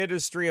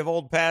Ministry of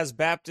Old Paths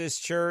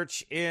Baptist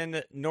Church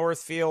in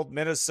Northfield,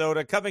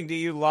 Minnesota, coming to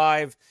you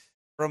live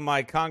from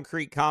my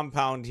concrete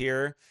compound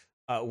here,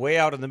 way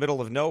out in the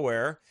middle of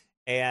nowhere.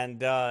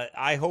 And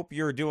I hope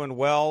you're doing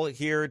well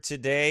here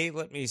today.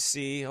 Let me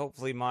see.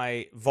 Hopefully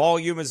my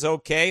volume is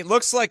okay.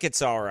 Looks like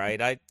it's all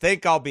right. I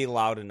think I'll be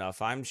loud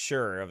enough. I'm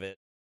sure of it.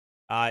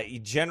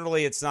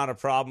 Generally, it's not a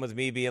problem with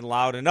me being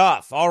loud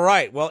enough. All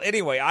right. Well,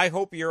 anyway, I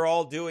hope you're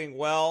all doing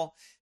well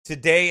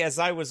today. As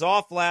I was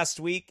off last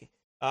week,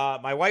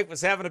 my wife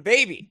was having a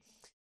baby,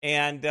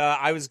 and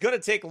I was going to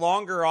take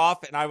longer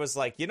off, and I was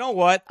like, you know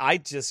what? I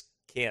just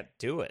can't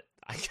do it.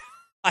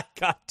 I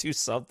got to do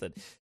something.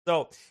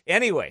 So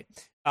anyway,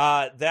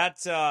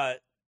 things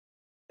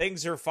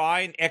are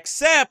fine,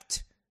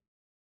 except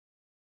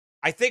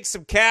I think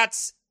some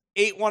cats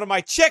ate one of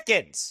my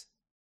chickens.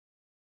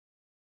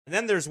 And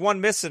then there's one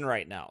missing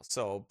right now.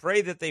 So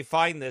pray that they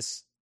find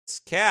this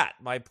cat.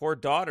 My poor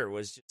daughter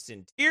was just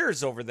in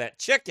tears over that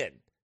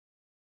chicken.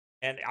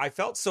 And I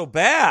felt so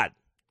bad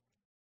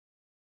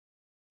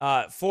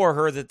for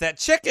her that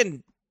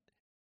chicken,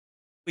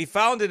 we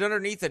found it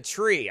underneath a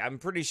tree. I'm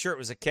pretty sure it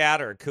was a cat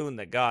or a coon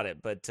that got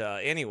it. But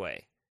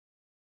anyway,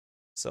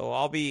 so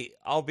I'll be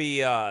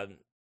having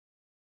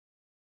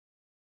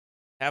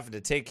to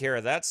take care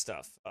of that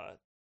stuff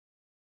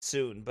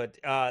soon. But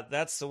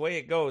that's the way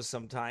it goes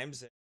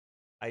sometimes.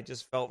 I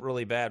just felt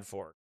really bad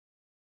for her.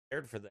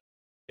 Cared for the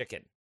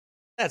chicken.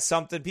 That's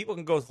something. People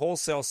can go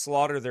wholesale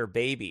slaughter their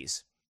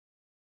babies,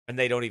 and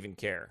they don't even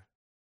care.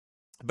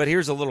 But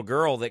here's a little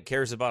girl that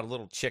cares about a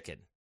little chicken.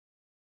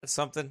 That's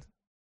something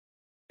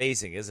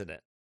amazing, isn't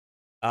it?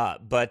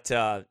 But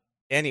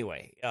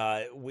anyway,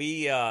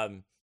 we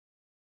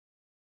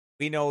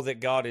know that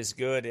God is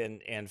good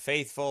and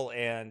faithful,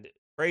 and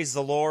praise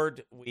the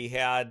Lord. We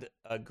had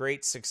a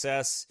great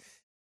success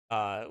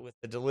with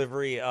the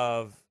delivery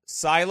of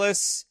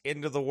Silas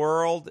into the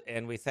world,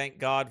 and we thank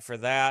God for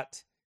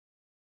that.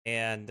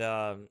 And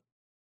the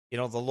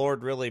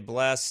Lord really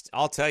blessed.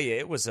 I'll tell you,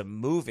 it was a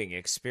moving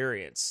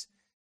experience,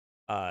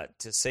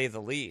 to say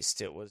the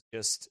least. It was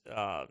just,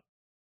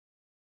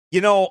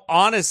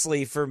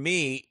 honestly, for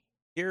me,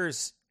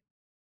 here's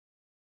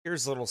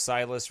little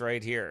Silas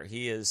right here.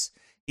 He's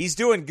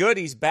doing good.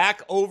 He's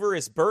back over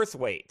his birth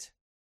weight.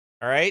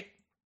 All right.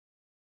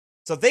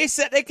 So they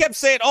kept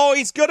saying, oh,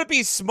 he's going to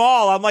be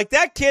small. I'm like,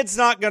 that kid's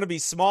not going to be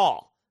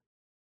small.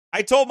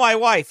 I told my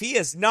wife, he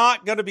is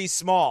not going to be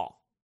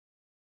small.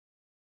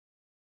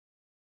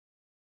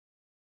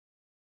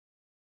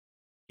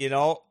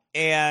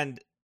 And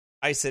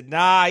I said,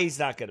 nah, he's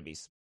not going to be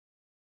small.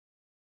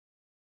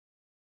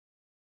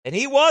 And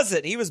he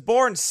wasn't. He was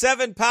born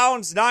 7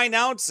 pounds, 9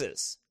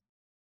 ounces.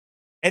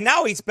 And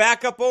now he's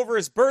back up over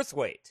his birth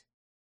weight.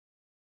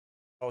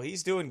 Oh,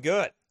 he's doing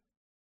good.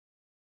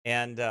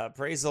 And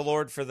praise the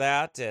Lord for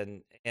that,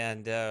 and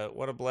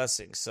what a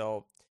blessing.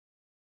 So,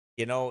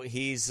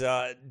 he's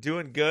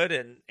doing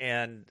good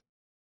and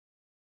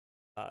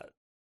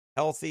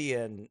healthy,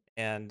 and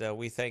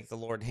we thank the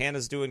Lord.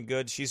 Hannah's doing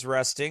good. She's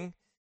resting,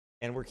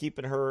 and we're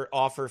keeping her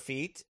off her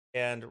feet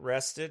and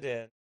rested,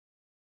 and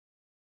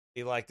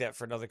be like that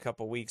for another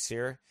couple weeks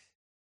here.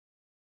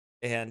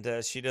 And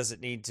she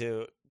doesn't need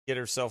to get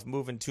herself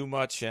moving too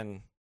much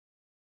and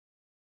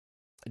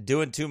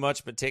doing too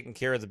much, but taking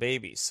care of the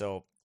baby.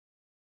 So.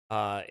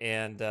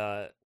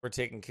 We're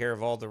taking care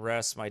of all the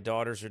rest. My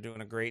daughters are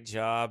doing a great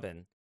job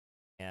and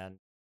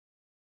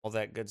all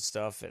that good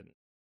stuff. And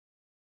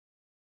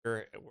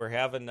we're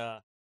having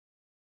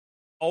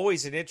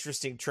always an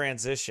interesting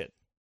transition,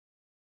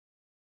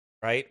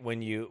 right?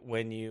 When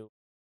you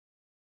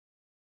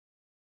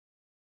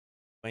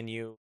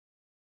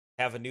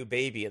have a new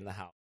baby in the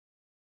house.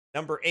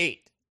 Number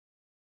 8.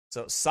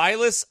 So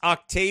Silas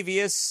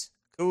Octavius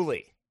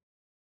Cooley.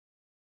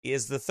 He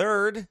is the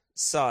 3rd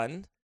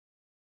son.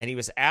 And he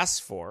was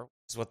asked for,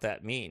 is what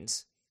that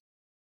means.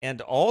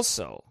 And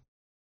also,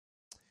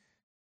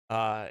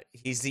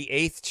 he's the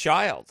 8th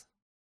child.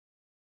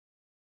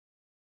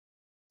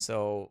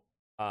 So,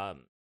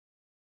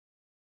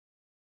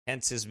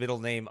 hence his middle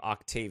name,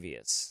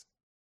 Octavius.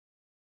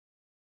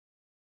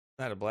 Isn't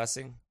that a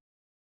blessing?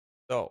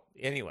 So,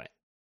 anyway,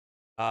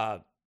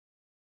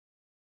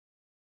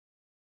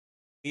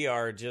 we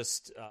are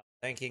just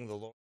thanking the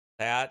Lord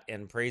for that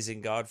and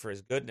praising God for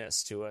his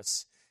goodness to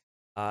us.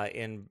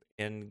 In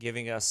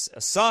giving us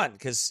a son,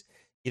 because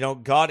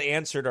God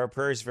answered our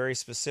prayers very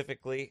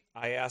specifically.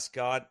 I asked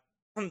God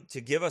to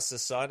give us a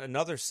son,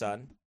 another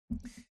son,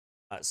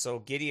 so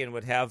Gideon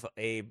would have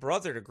a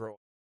brother to grow up.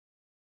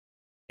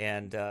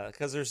 And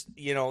because there's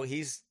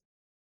he's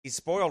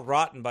spoiled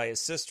rotten by his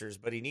sisters,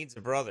 but he needs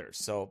a brother.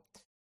 So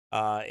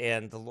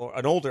and the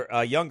Lord,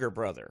 a younger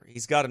brother.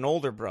 He's got an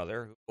older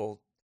brother who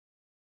will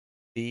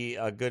be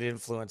a good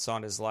influence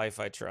on his life,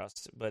 I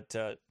trust. But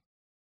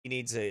he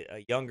needs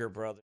a younger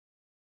brother.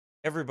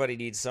 Everybody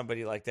needs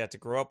somebody like that to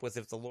grow up with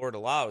if the Lord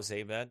allows,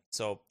 amen.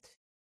 So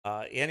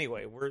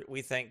anyway,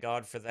 we thank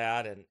God for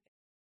that, and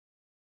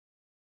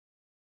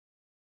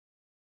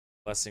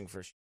blessing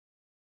for sure.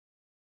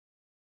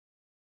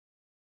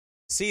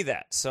 See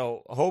that.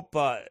 So hope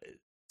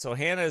So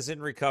Hannah is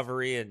in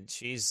recovery, and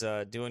she's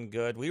doing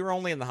good. We were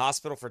only in the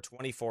hospital for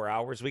 24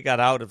 hours. We got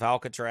out of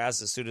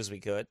Alcatraz as soon as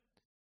we could.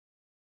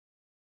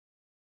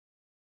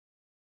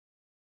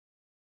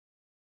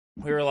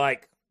 We were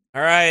like,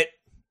 all right,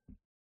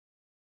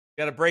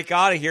 got to break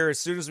out of here as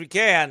soon as we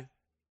can.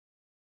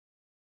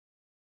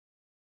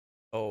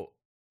 Oh,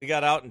 we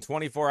got out in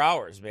 24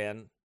 hours,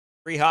 man.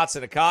 3 hots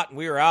and a cot, and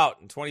we were out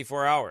in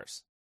 24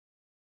 hours.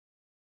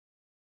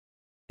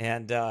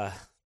 And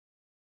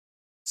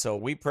so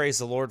we praise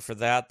the Lord for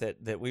that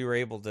we were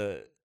able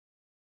to,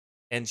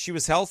 and she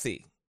was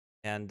healthy.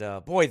 And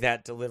boy,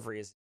 that delivery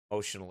is an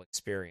emotional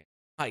experience.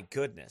 My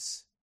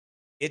goodness.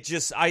 It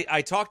just,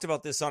 I talked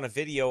about this on a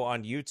video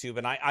on YouTube,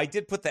 and I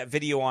did put that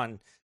video on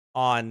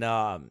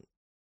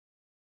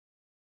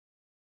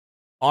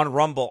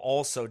Rumble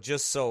also,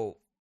 just so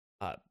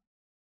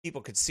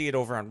people could see it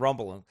over on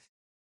Rumble, and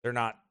they're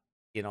not,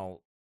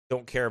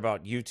 don't care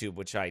about YouTube,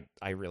 which I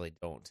really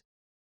don't.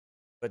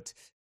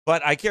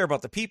 But I care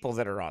about the people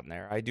that are on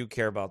there. I do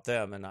care about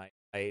them, and I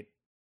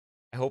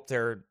hope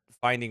they're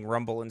finding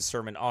Rumble and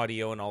sermon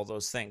audio and all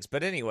those things.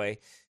 But anyway,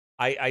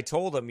 I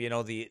told them,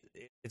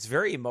 it's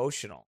very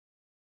emotional.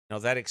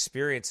 That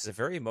experience is a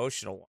very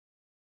emotional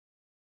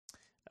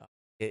one.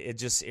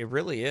 It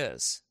really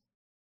is.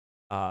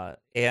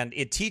 And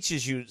it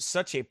teaches you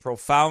such a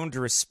profound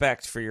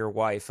respect for your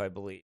wife, I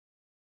believe.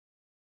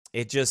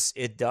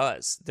 It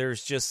does.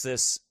 There's just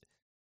this,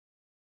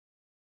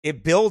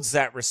 it builds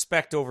that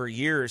respect over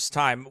years'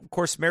 time. Of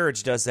course,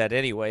 marriage does that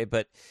anyway,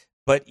 but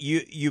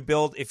you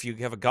build, if you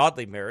have a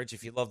godly marriage,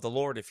 if you love the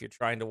Lord, if you're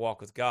trying to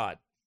walk with God.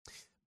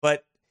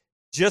 But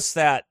just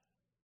that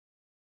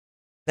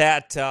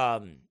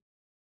bond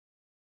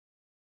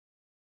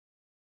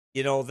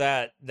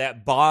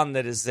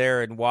that is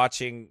there in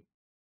watching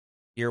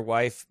your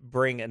wife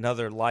bring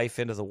another life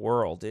into the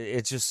world.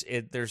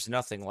 There's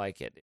nothing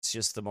like it. It's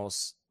just the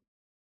most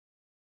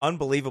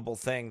unbelievable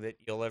thing that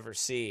you'll ever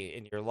see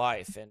in your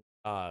life. And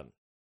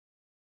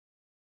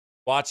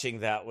watching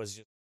that was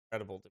just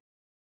incredible to me.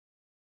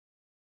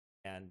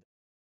 And,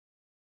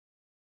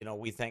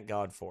 we thank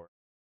God for it.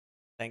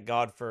 Thank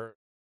God for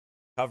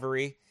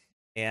recovery.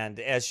 And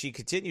as she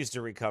continues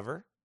to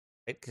recover,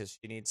 right, because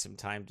she needs some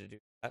time to do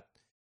that.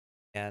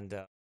 And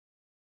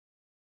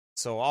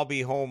so I'll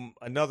be home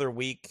another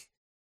week.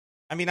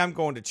 I mean, I'm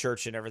going to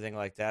church and everything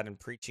like that and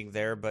preaching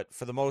there, but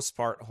for the most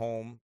part,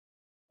 home,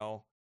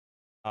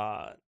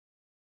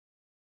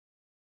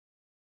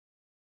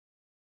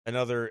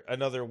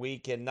 another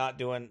week and not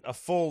doing a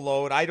full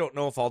load. I don't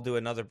know if I'll do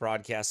another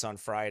broadcast on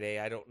Friday.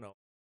 I don't know.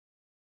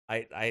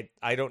 I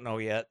don't know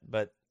yet,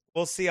 but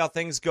we'll see how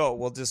things go.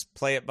 We'll just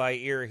play it by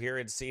ear here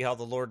and see how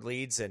the Lord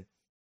leads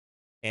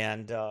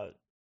and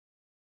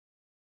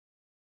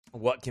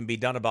what can be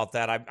done about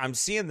that. I'm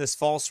seeing this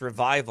false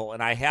revival,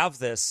 and I have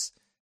this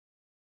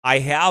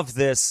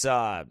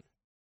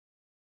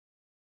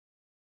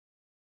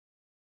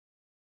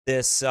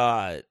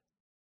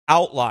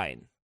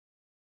outline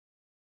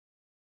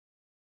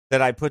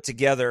that I put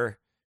together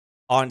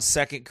on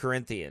 2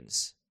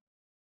 Corinthians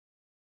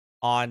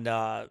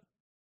on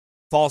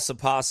false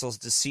apostles,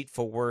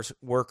 deceitful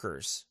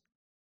workers,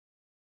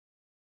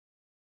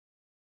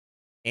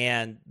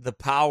 and the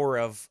power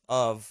of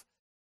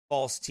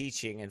false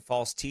teaching and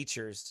false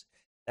teachers,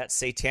 that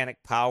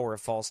satanic power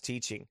of false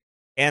teaching.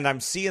 And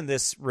I'm seeing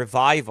this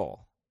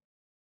revival,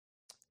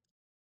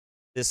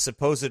 this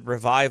supposed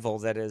revival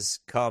that has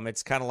come.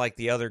 It's kind of like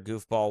the other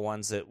goofball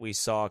ones that we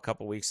saw a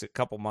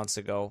couple months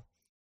ago.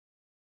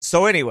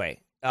 So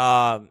anyway,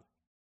 we'll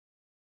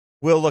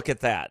look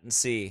at that and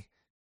see.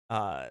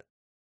 Yeah,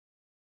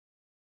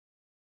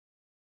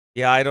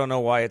 I don't know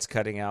why it's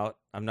cutting out.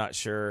 I'm not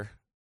sure.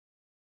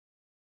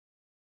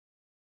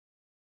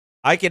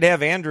 I could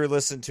have Andrew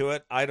listen to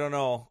it. I don't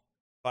know.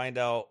 Find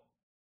out.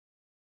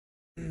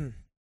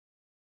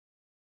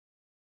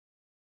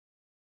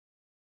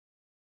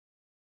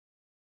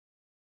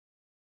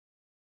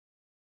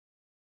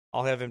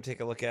 I'll have him take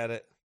a look at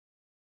it.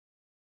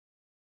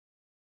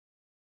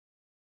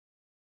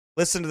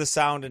 Listen to the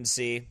sound and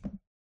see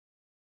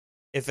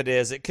if it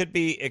is. It could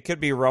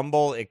be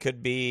Rumble. It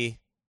could be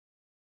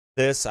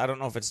this. I don't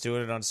know if it's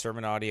doing it on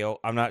sermon audio.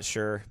 I'm not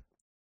sure.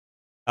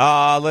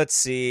 Let's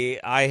see.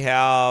 I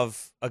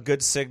have a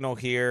good signal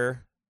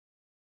here.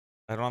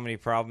 I don't have any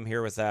problem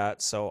here with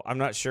that, so I'm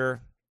not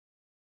sure.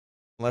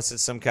 Unless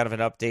it's some kind of an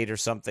update or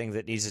something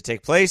that needs to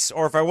take place,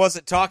 or if I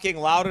wasn't talking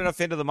loud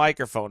enough into the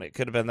microphone, it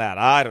could have been that.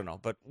 I don't know,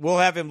 but we'll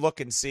have him look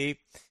and see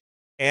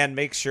and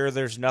make sure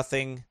there's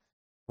nothing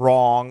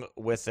wrong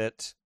with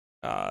it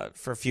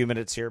for a few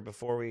minutes here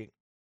before we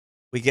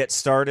get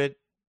started.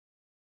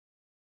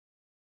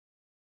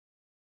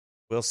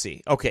 We'll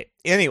see. Okay,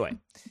 anyway,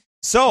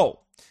 so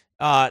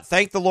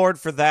thank the Lord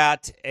for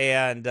that,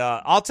 and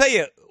I'll tell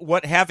you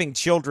what having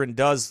children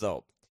does,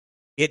 though.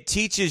 It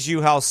teaches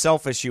you how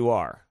selfish you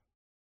are.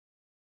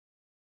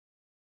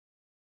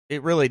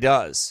 It really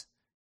does.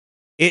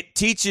 It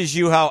teaches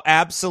you how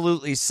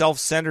absolutely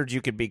self-centered you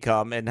can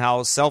become and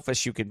how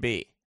selfish you can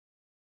be.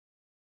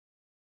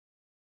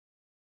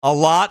 A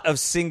lot of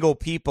single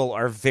people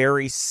are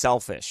very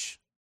selfish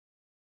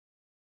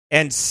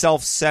and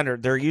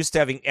self-centered. They're used to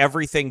having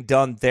everything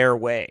done their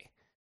way.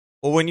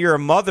 Well, when you're a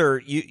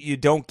mother, you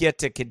don't get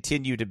to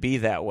continue to be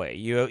that way.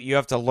 You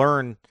have to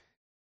learn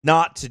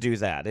not to do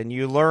that, and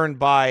you learn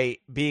by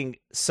being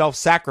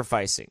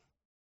self-sacrificing.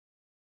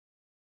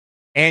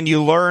 And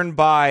you learn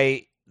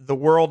by the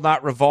world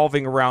not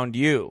revolving around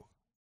you.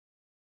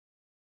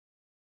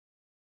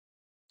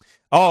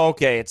 Oh,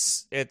 okay.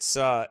 It's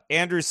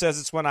Andrew says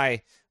it's when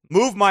I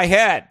move my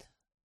head.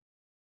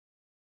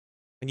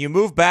 When you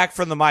move back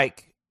from the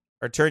mic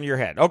or turn your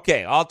head.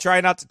 Okay, I'll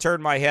try not to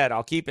turn my head.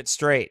 I'll keep it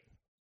straight.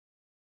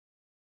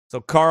 So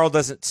Carl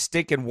doesn't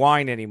stink and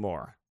whine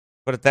anymore.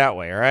 Put it that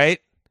way, all right?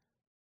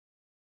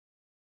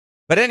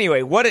 But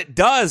anyway, what it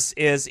does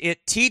is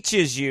it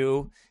teaches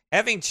you,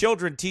 having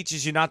children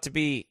teaches you not to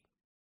be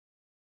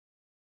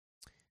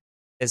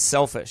as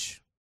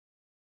selfish.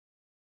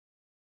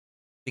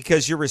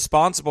 Because you're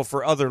responsible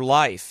for other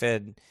life.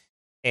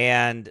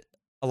 And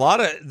a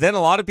lot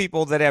of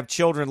people that have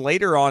children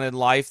later on in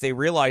life, they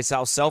realize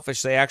how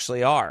selfish they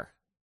actually are.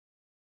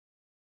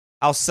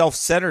 How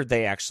self-centered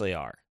they actually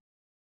are.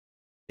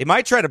 They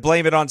might try to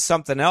blame it on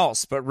something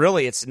else, but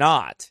really it's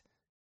not.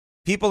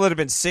 People that have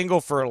been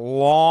single for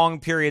long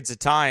periods of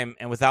time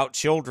and without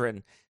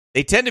children,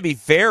 they tend to be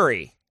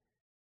very,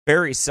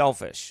 very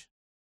selfish.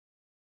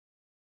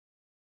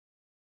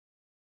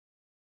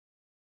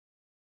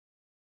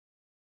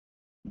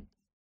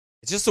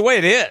 It's just the way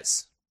it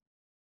is.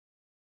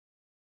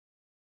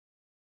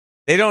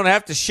 They don't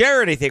have to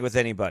share anything with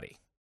anybody.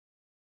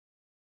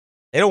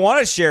 They don't want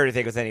to share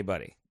anything with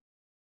anybody.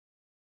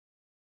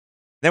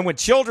 Then when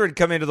children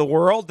come into the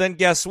world, then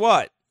guess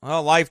what?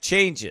 Well, life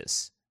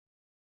changes.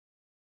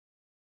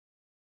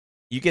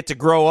 You get to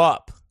grow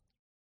up.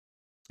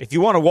 If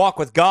you want to walk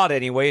with God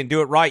anyway and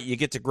do it right, you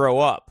get to grow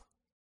up.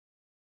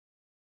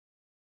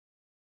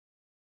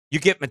 You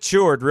get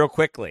matured real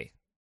quickly.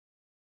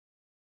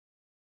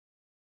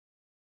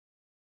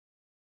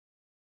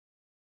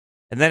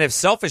 And then if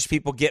selfish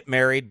people get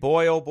married,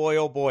 boy, oh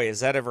boy,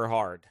 is that ever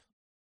hard.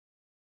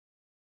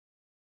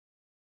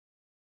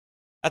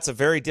 That's a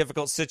very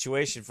difficult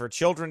situation for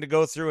children to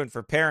go through and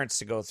for parents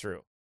to go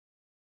through.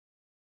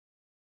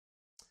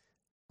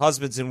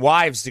 Husbands and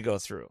wives to go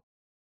through.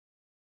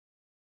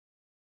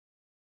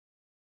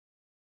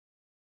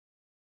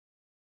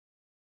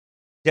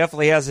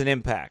 Definitely has an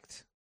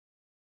impact.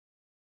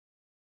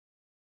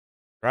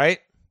 Right?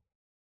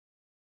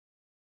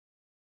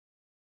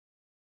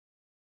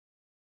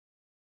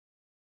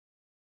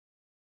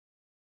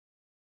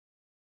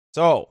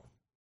 So,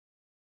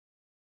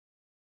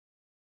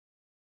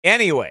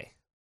 anyway,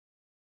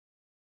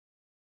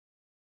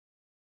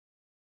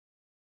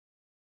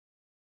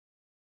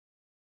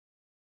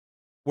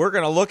 we're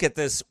going to look at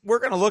this. We're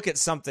going to look at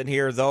something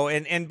here, though.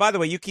 And by the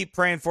way, you keep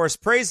praying for us.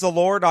 Praise the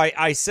Lord.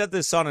 I said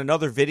this on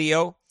another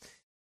video,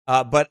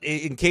 but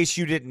in case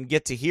you didn't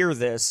get to hear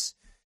this,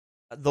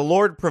 the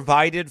Lord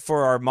provided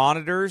for our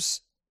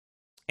monitors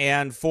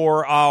and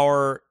for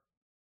our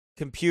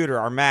computer,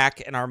 our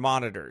Mac, and our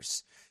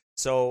monitors.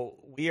 So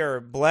we are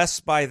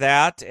blessed by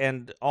that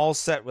and all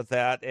set with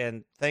that,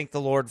 and thank the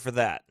Lord for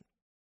that.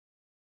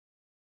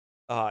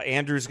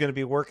 Andrew's going to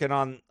be working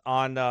on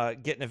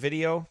getting a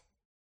video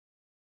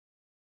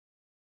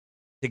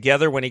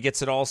together when he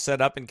gets it all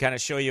set up and kind of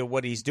show you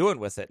what he's doing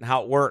with it and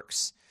how it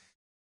works.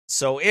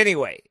 So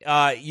anyway,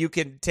 you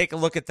can take a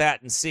look at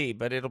that and see,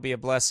 but it'll be a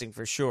blessing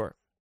for sure.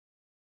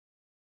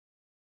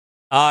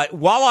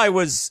 While I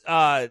was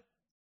kind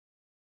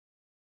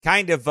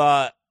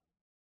of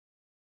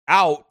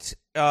out,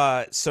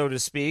 so to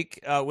speak,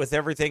 with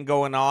everything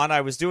going on,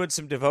 I was doing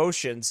some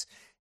devotions,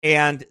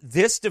 and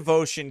this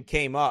devotion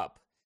came up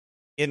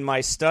in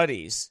my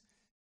studies,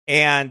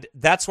 and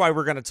that's why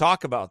we're going to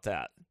talk about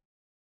that.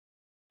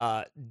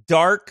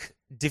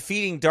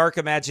 Defeating dark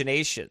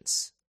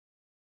imaginations,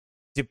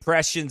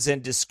 depressions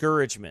and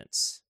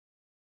discouragements.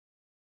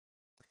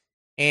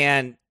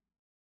 And,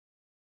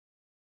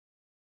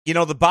 you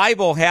know, the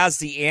Bible has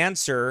the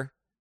answer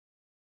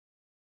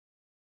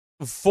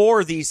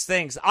for these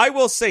things. I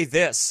will say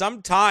this,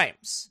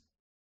 sometimes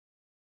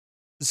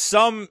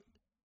some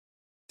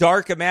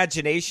dark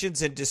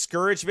imaginations and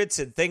discouragements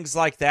and things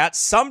like that,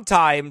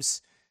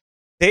 sometimes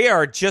they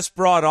are just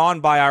brought on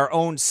by our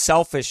own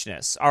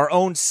selfishness, our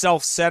own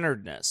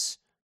self-centeredness.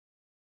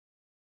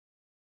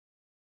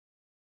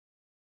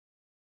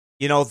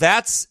 You know,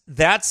 that's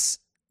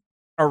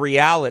a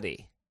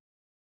reality.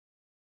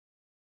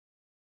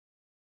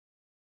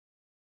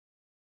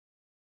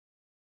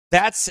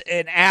 That's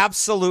an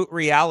absolute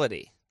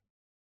reality.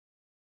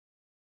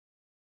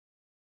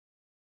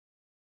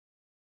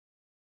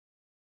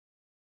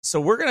 So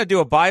we're going to do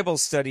a Bible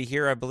study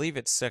here. I believe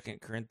it's 2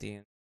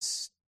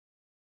 Corinthians.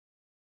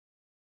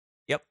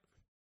 Yep.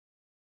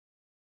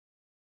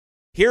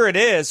 Here it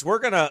is. We're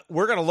going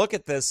to look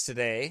at this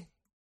today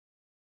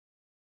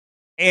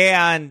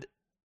and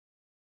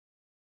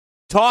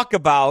talk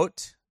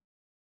about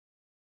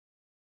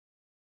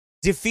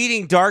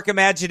defeating dark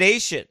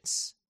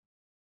imaginations.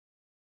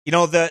 You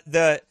know,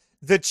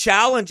 the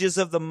challenges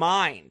of the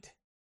mind.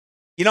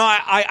 You know,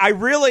 I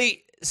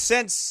really,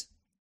 since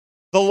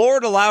the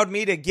Lord allowed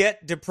me to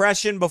get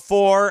depression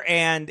before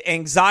and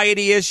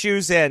anxiety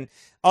issues and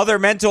other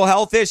mental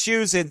health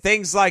issues and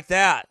things like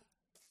that,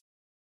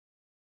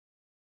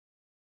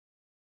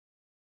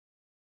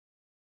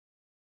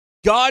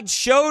 God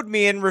showed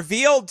me and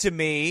revealed to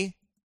me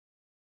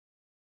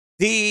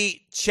the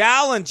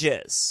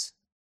challenges.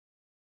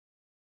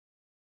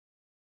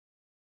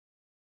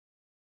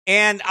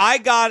 And I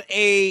got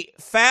a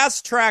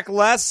fast track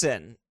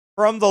lesson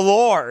from the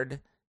Lord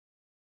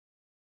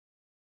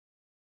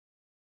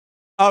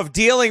of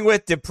dealing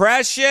with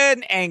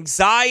depression,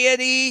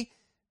 anxiety,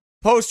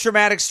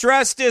 post-traumatic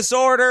stress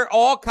disorder,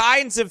 all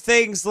kinds of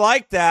things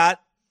like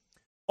that,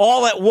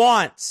 all at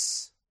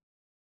once.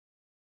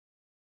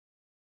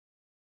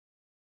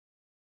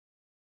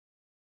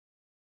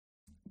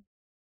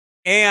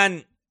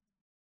 And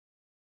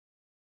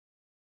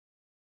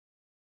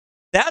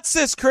that's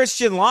this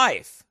Christian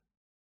life.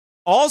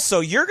 Also,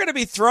 you're going to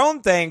be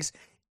thrown things.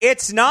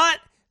 It's not,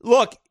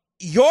 look,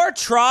 your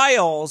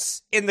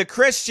trials in the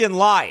Christian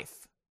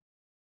life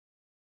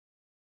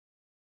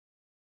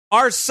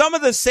are some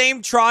of the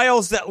same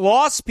trials that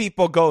lost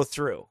people go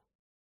through.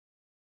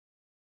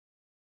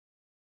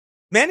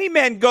 Many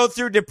men go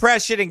through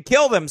depression and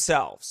kill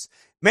themselves.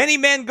 Many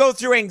men go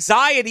through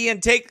anxiety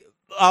and take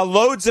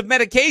loads of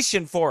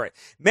medication for it.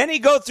 Many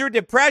go through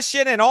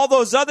depression and all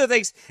those other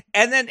things,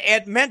 and then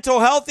at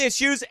mental health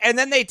issues, and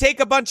then they take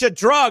a bunch of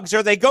drugs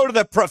or they go to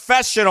the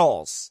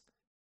professionals.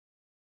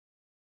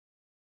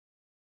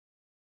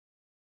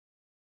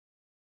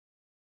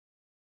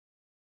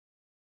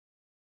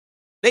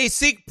 They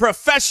seek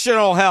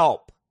professional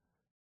help.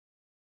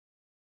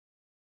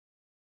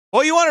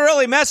 Well, you want to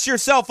really mess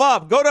yourself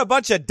up, go to a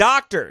bunch of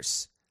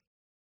doctors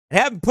and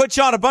have them put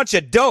you on a bunch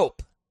of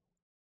dope.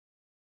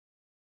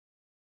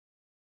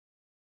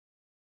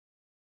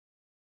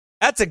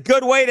 That's a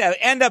good way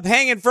to end up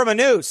hanging from a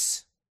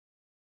noose.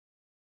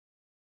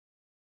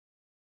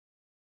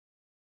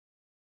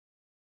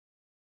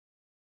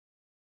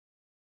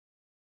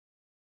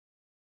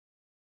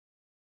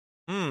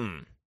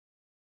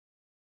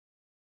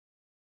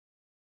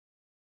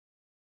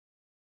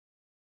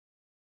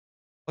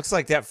 Looks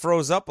like that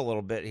froze up a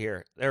little bit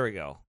here. There we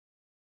go.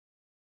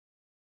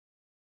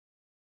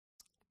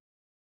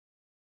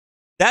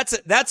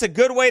 That's a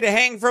good way to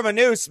hang from a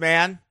noose,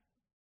 man.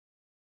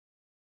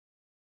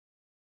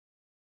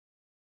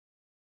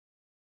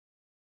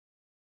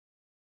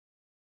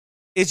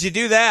 Is you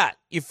do that.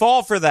 You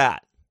fall for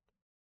that.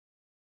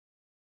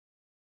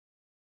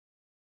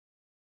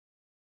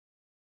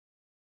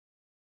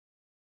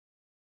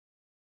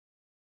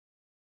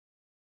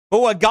 But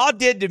what God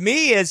did to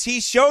me is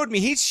he showed me,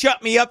 he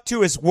shut me up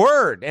to his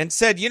word and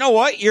said, you know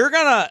what? You're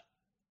going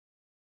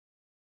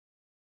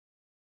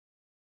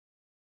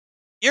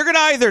to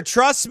either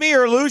trust me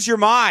or lose your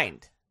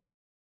mind.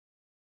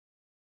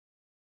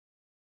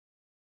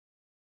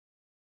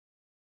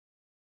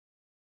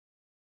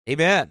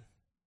 Amen.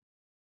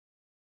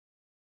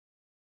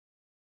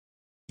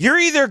 You're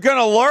either going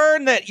to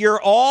learn that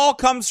your all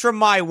comes from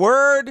my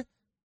word,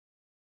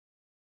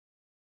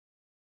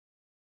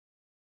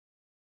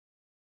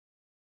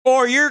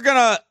 or you're going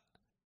to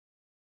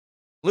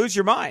lose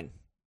your mind.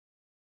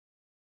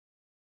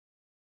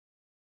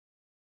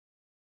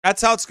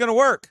 That's how it's going to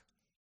work.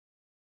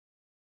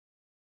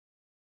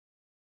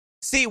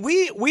 See,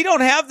 we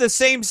don't have the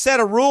same set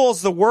of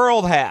rules the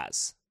world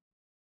has.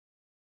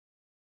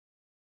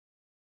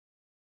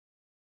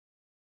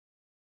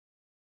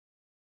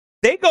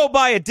 They go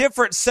by a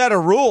different set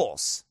of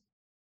rules.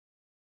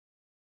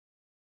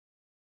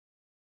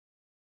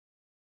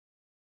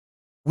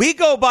 We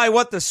go by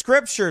what the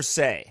scriptures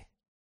say.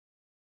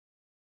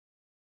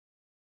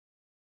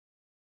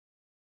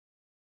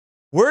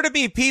 We're to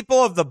be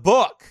people of the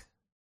book.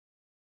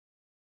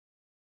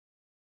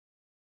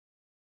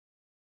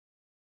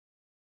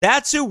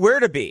 That's who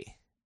we're to be.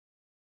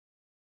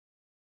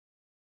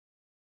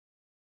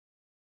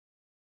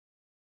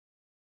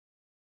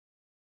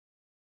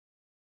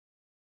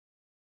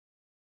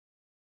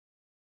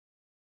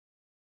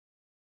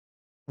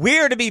 We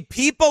are to be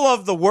people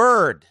of the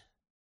word.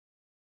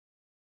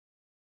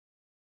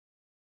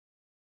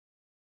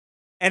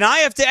 And I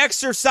have to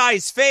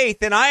exercise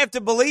faith, and I have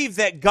to believe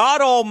that God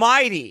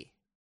Almighty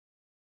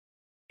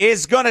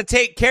is going to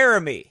take care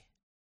of me.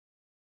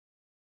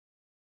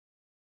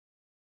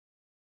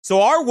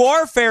 So our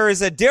warfare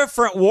is a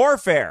different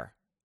warfare.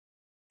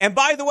 And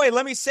by the way,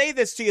 let me say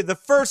this to you. The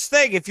first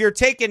thing, if you're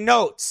taking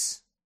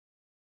notes,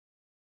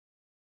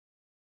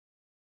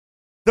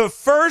 the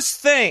first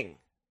thing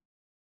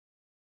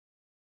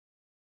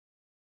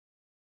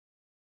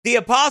the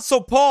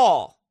Apostle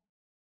Paul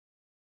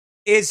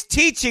is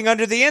teaching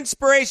under the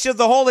inspiration of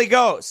the Holy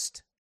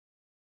Ghost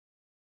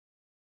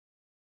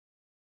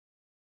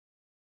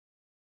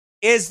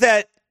is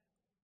that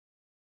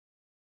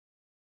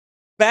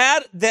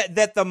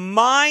the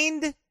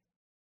mind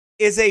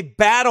is a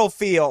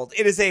battlefield.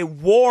 It is a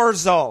war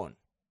zone.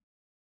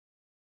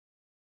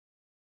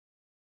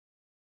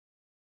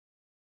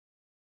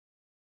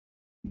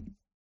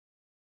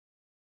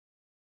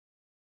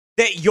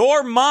 that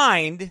your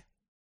mind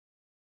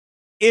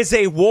is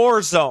a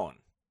war zone.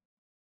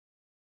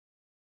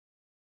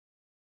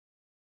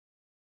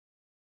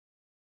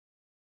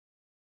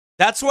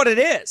 That's what it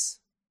is.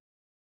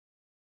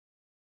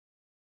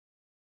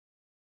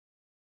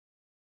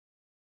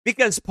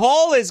 Because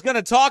Paul is going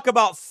to talk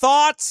about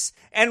thoughts,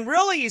 and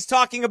really he's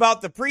talking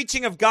about the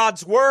preaching of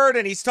God's word,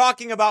 and he's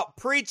talking about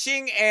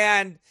preaching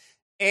and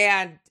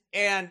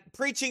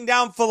preaching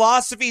down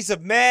philosophies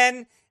of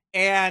men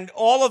and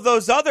all of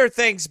those other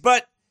things.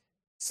 But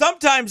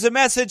sometimes the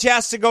message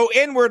has to go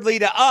inwardly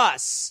to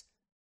us,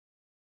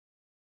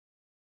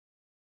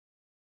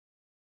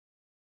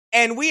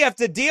 and we have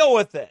to deal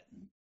with it.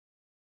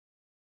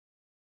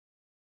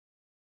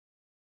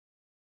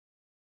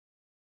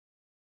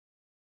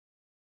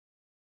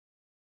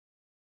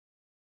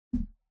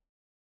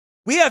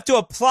 We have to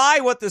apply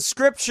what the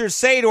scriptures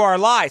say to our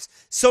lives.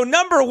 So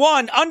number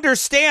one,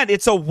 understand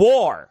it's a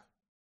war.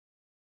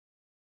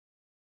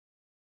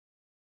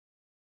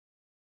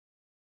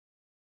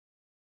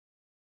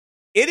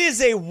 It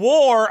is a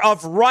war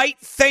of right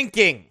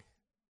thinking.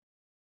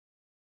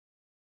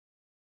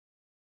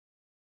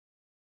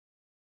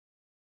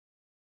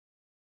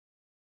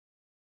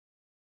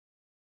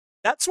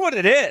 That's what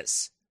it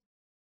is.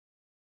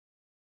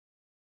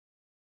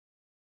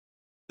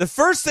 The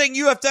first thing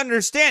you have to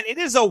understand, it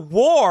is a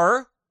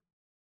war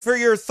for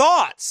your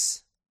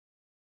thoughts.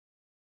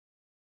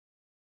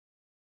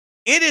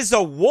 It is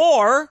a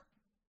war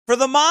for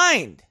the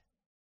mind.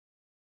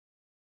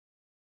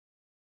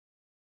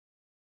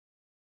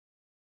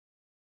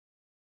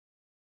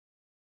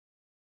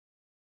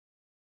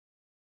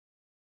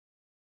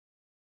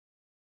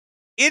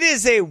 It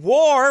is a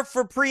war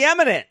for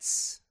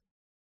preeminence.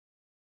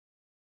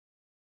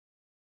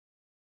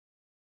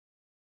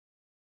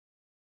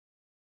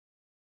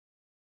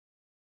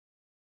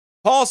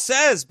 Paul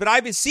says, but I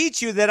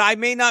beseech you that I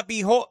may not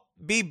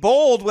be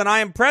bold when I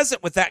am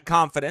present with that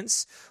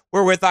confidence,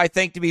 wherewith I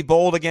think to be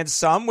bold against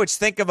some, which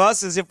think of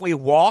us as if we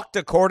walked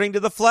according to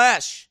the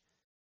flesh.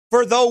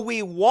 For though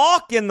we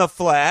walk in the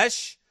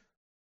flesh,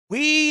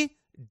 we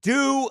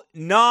do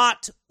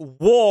not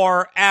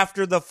war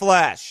after the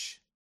flesh.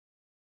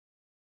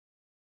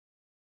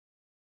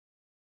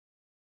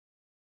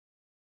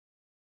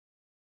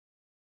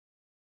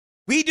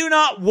 We do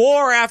not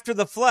war after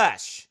the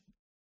flesh.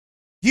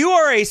 You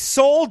are a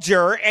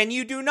soldier and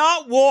you do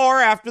not war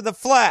after the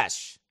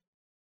flesh.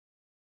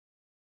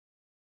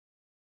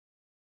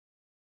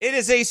 It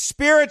is a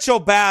spiritual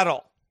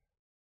battle.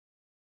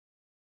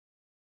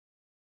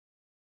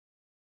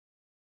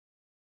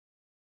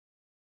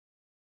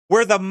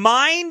 Where the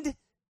mind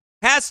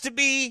has to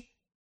be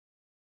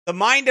the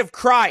mind of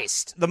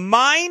Christ. The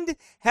mind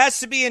has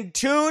to be in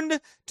tune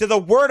to the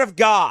Word of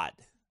God.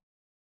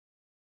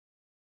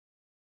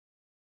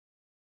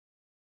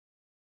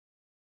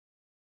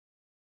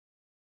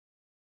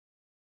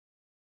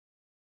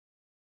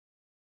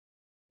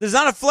 There's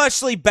not a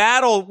fleshly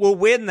battle will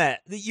win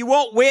that. You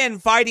won't win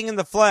fighting in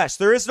the flesh.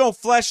 There is no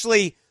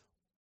fleshly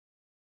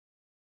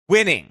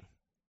winning.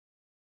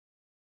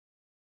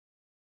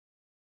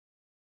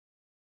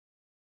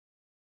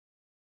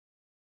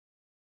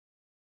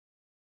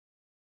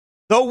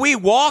 Though we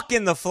walk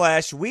in the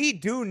flesh, we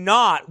do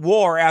not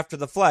war after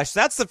the flesh.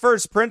 That's the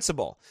first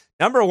principle.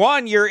 Number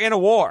one, you're in a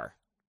war.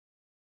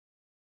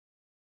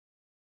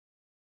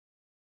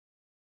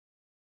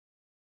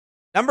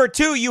 Number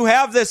two, you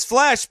have this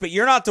flesh, but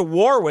you're not to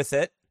war with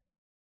it.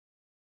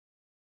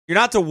 You're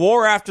not to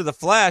war after the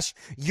flesh.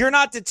 You're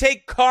not to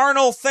take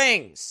carnal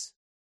things.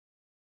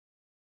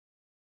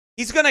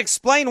 He's going to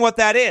explain what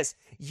that is.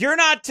 You're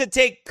not to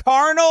take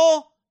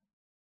carnal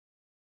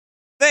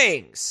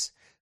things,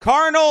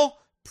 carnal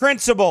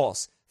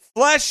principles,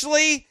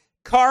 fleshly,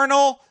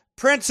 carnal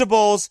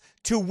principles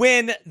to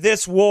win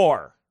this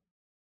war.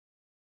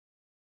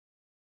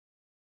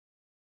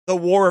 The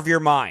war of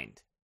your mind.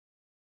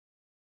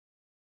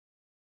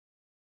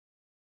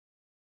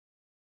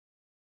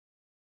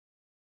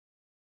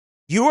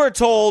 You are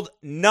told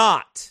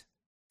not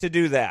to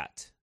do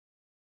that.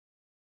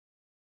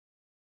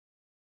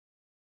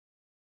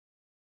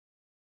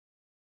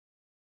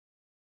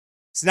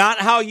 It's not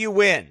how you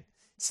win.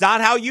 It's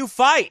not how you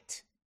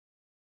fight.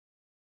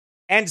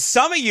 And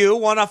some of you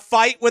want to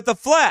fight with the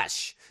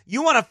flesh.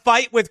 You want to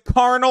fight with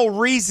carnal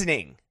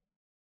reasoning.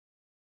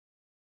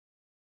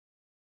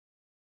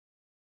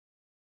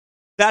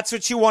 That's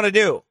what you want to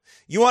do.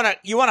 You want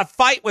to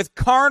fight with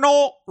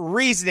carnal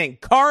reasoning,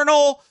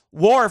 carnal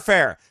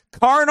warfare,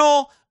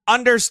 carnal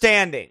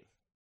understanding.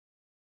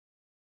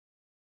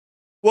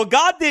 Well,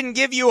 God didn't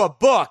give you a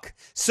book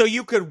so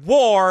you could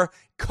war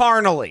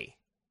carnally.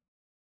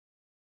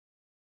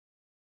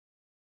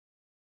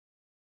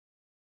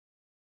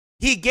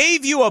 He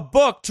gave you a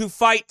book to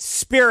fight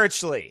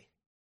spiritually.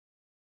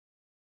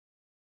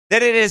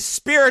 That it is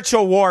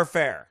spiritual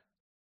warfare.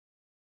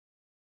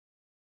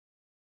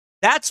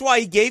 That's why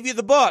he gave you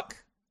the book.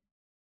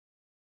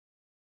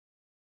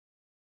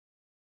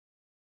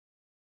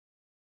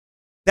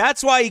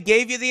 That's why he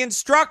gave you the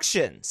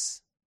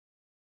instructions.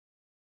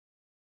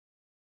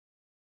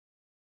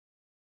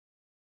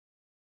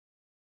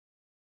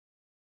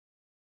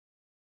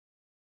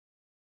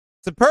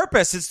 It's the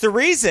purpose. It's the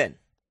reason.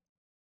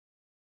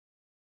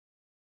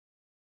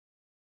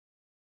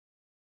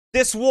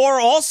 This war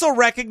also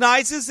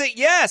recognizes that,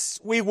 yes,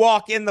 we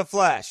walk in the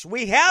flesh.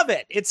 We have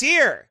it. It's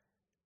here.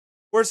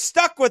 We're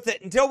stuck with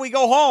it until we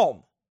go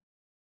home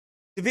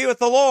to be with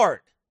the Lord.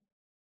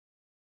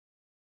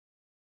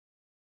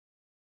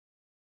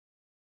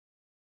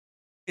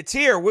 It's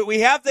here. We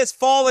have this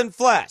fallen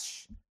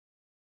flesh.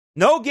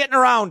 No getting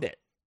around it.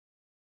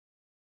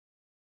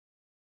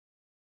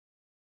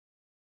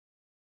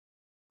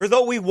 For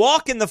though we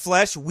walk in the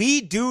flesh, we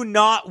do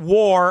not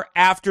war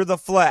after the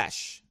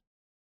flesh.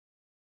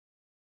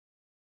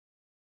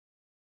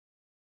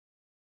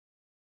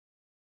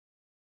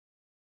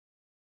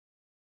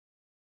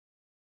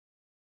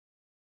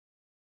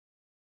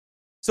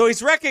 So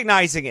he's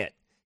recognizing it.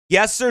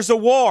 Yes, there's a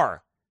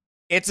war.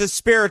 It's a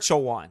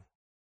spiritual one.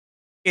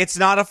 It's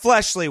not a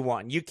fleshly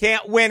one. You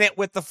can't win it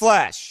with the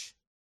flesh.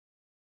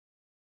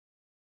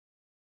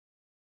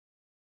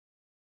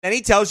 Then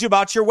he tells you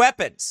about your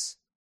weapons.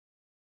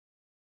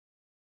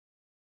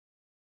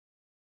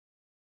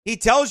 He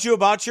tells you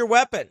about your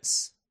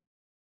weapons.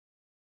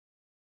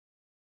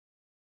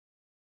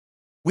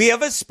 We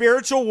have a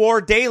spiritual war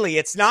daily.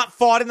 It's not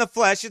fought in the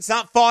flesh. It's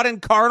not fought in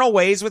carnal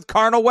ways with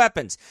carnal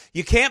weapons.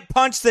 You can't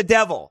punch the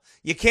devil.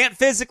 You can't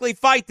physically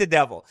fight the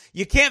devil.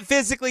 You can't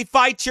physically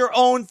fight your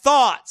own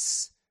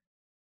thoughts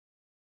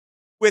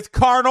with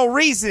carnal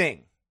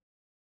reasoning.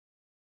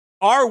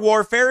 Our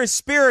warfare is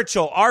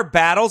spiritual. Our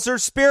battles are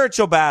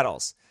spiritual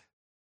battles.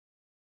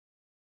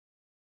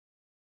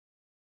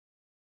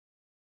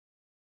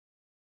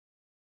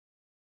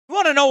 You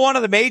want to know one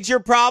of the major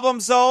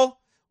problems, though,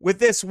 with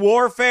this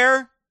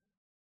warfare?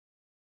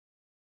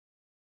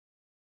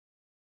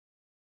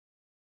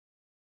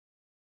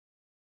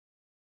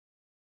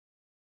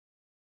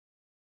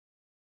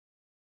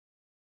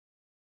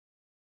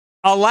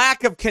 A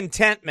lack of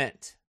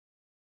contentment.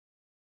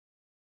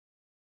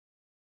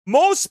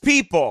 Most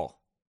people,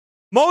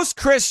 most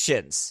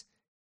Christians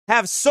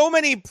have so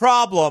many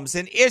problems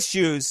and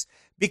issues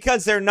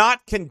because they're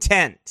not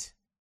content.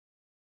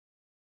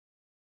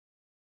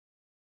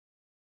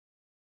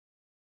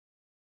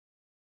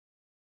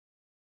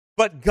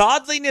 But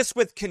godliness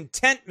with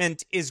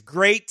contentment is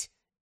great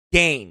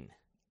gain.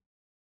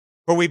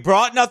 For we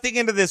brought nothing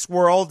into this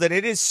world, and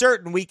it is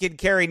certain we can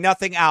carry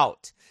nothing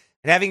out.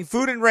 And having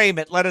food and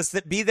raiment, let us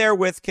be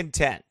therewith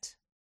content.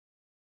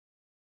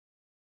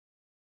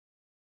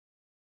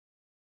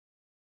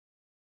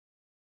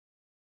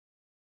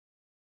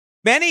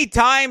 Many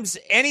times,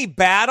 any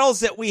battles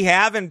that we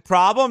have and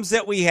problems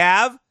that we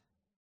have,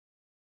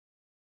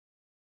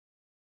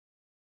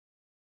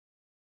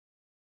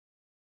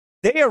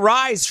 they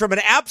arise from an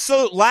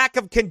absolute lack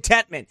of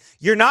contentment.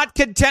 You're not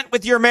content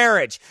with your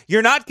marriage.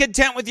 You're not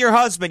content with your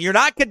husband. You're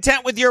not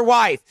content with your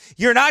wife.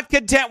 You're not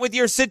content with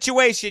your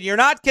situation. You're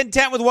not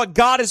content with what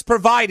God has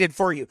provided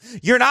for you.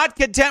 You're not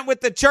content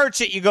with the church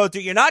that you go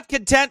to. You're not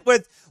content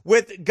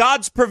with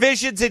God's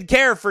provisions and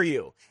care for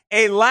you.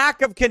 A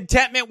lack of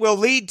contentment will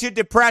lead to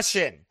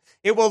depression.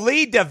 It will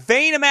lead to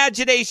vain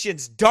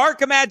imaginations,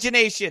 dark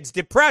imaginations,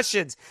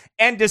 depressions,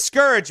 and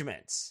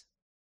discouragements.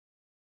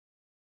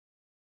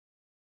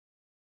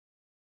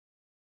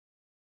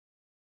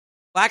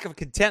 Lack of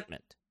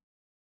contentment.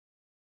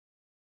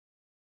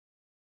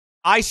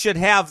 I should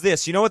have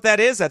this. You know what that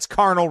is? That's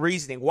carnal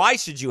reasoning. Why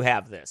should you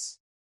have this?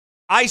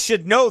 I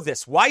should know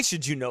this. Why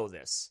should you know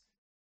this?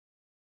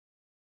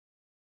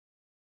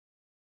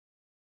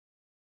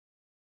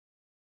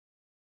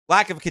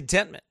 Lack of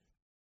contentment.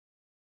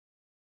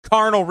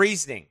 Carnal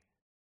reasoning.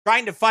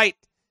 Trying to fight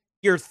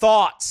your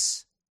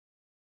thoughts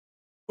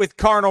with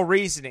carnal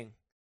reasoning.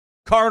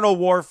 Carnal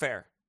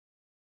warfare.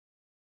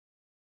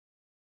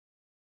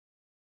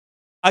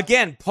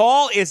 Again,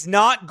 Paul is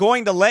not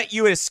going to let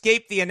you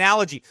escape the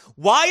analogy.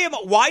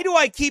 Why do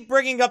I keep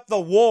bringing up the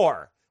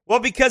war? Well,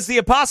 because the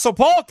Apostle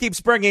Paul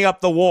keeps bringing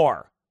up the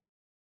war.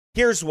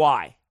 Here's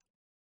why.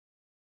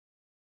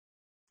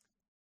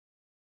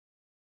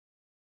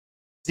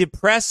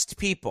 Depressed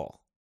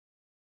people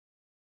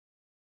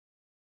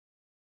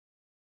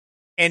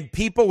and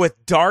people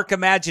with dark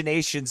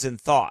imaginations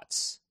and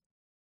thoughts,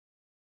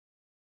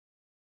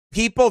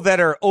 people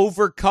that are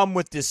overcome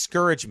with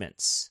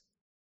discouragements,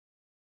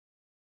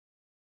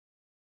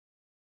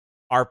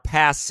 are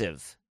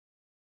passive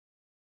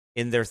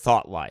in their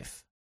thought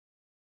life.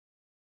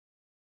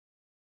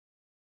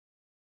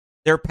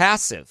 They're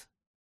passive.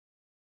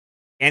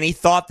 Any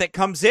thought that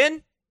comes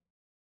in,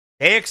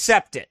 they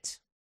accept it.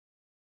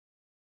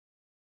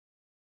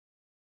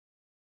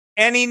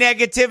 Any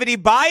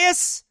negativity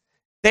bias,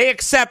 they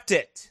accept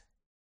it.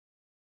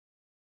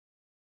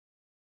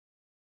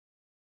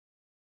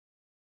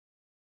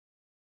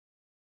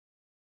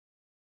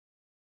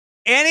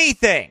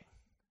 Anything.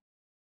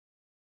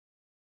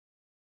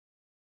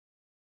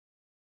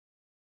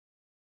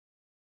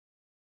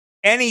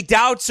 Any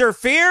doubts or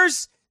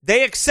fears,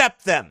 they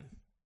accept them.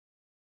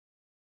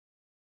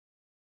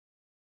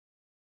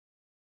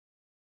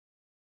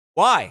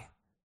 Why?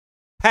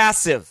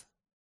 Passive.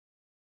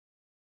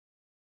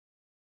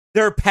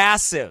 They're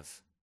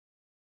passive.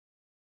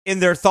 in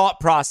their thought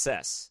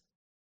process.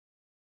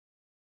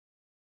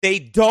 They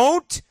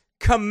don't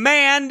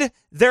command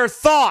their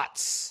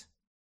thoughts.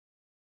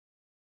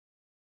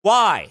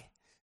 Why?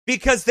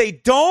 Because they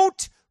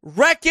don't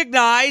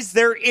recognize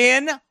they're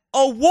in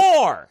a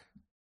war.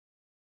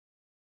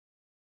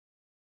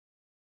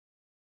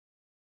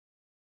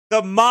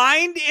 The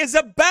mind is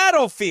a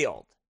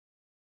battlefield,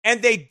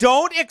 and they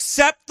don't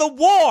accept the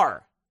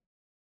war.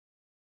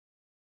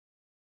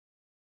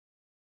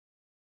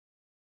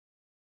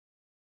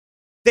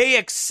 They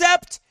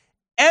accept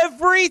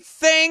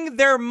everything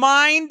their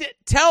mind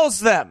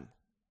tells them.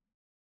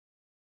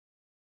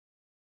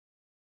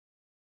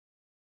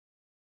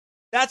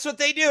 That's what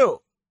they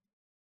do.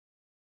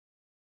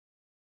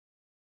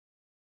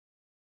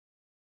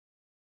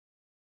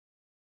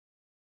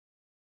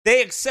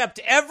 They accept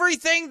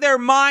everything their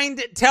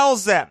mind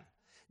tells them.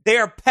 They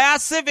are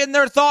passive in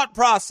their thought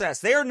process.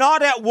 They are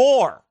not at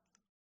war.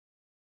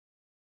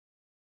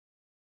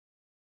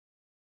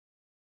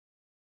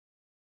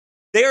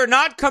 They are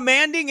not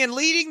commanding and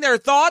leading their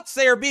thoughts.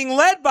 They are being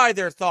led by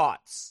their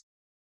thoughts.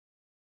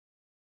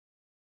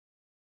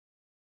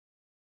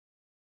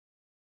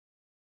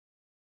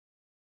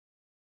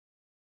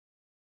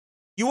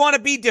 You want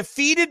to be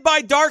defeated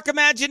by dark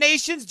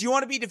imaginations? Do you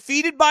want to be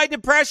defeated by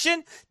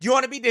depression? Do you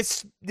want to be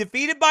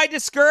defeated by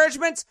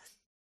discouragements?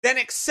 Then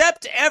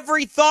accept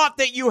every thought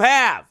that you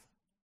have.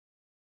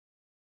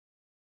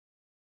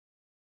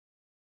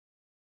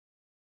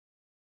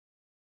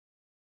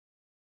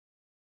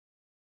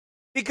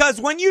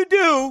 Because when you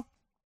do,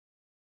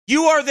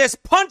 you are this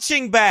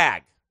punching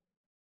bag.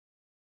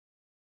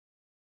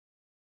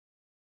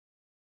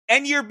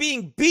 And you're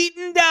being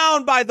beaten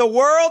down by the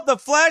world, the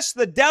flesh,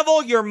 the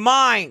devil, your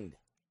mind.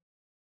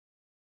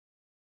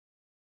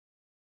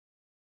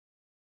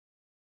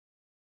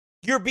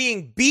 You're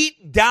being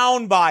beat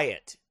down by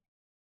it.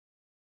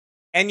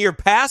 And you're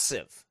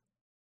passive.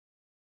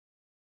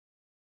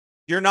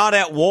 You're not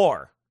at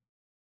war.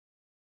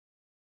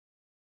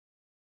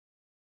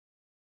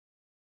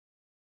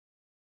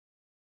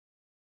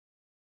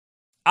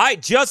 I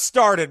just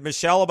started,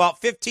 Michelle, about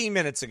 15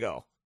 minutes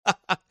ago.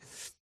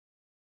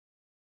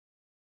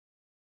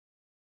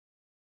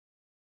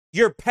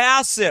 You're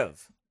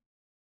passive.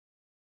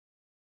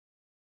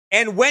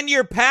 And when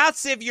you're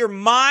passive, your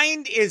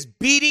mind is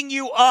beating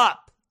you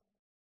up.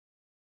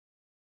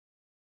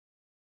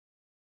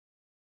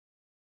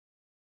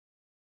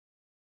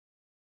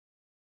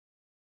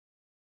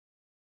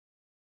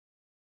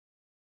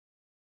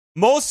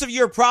 Most of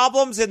your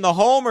problems in the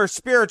home are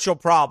spiritual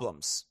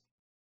problems.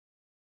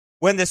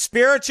 When the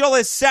spiritual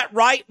is set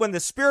right, when the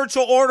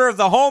spiritual order of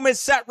the home is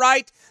set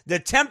right, the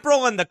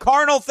temporal and the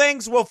carnal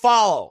things will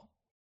follow.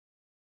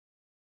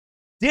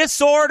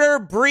 Disorder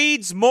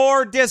breeds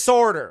more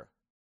disorder.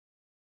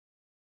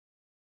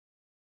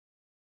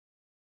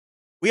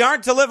 We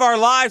aren't to live our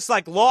lives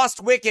like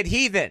lost, wicked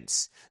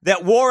heathens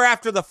that war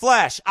after the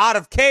flesh. Out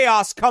of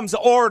chaos comes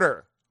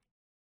order.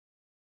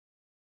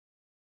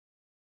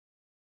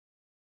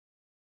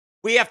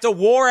 We have to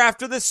war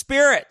after the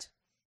Spirit.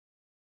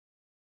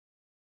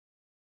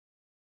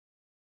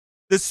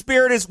 The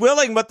Spirit is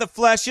willing, but the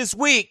flesh is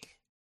weak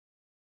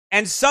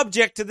and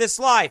subject to this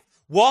life.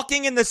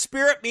 Walking in the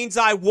Spirit means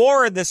I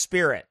war in the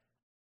Spirit.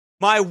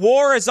 My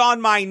war is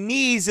on my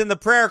knees in the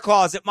prayer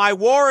closet. My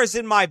war is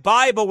in my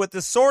Bible with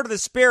the sword of the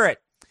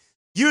Spirit,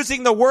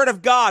 using the Word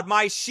of God.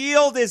 My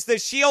shield is the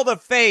shield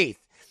of faith,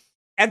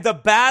 and the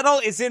battle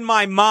is in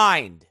my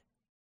mind.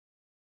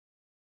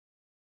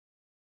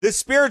 The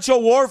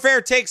spiritual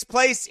warfare takes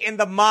place in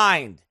the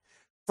mind.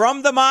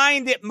 From the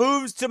mind, it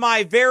moves to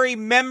my very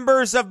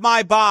members of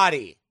my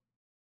body.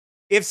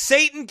 If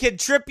Satan can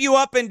trip you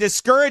up and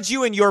discourage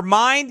you in your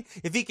mind,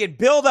 if he can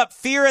build up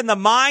fear in the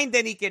mind,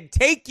 then he can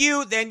take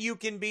you, then you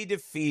can be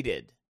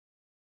defeated.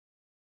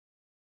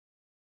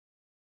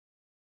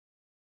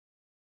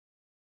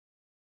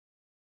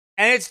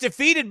 And it's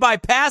defeated by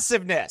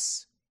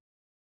passiveness.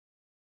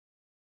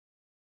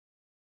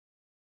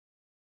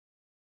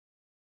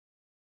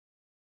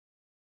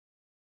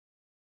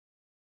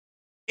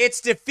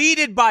 It's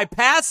defeated by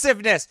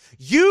passiveness.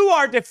 You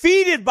are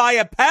defeated by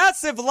a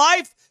passive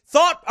life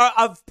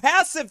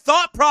passive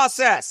thought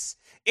process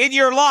in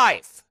your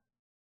life.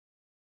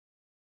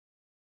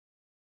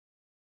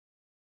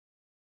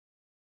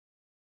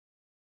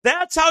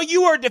 That's how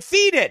you are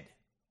defeated.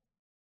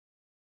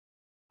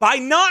 By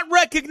not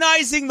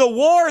recognizing the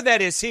war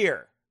that is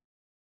here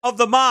of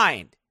the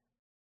mind.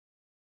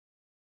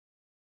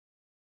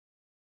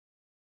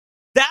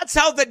 That's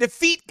how the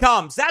defeat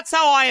comes. That's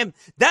how I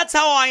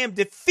am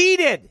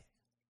defeated.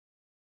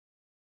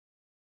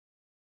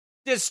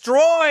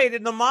 Destroyed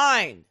in the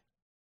mind.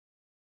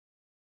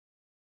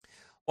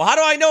 Well, how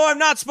do I know I'm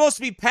not supposed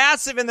to be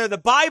passive in there? The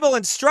Bible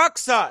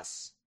instructs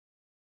us.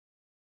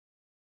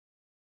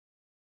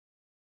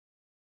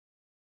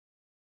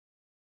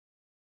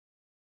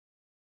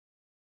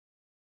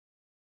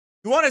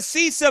 You want to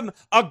see some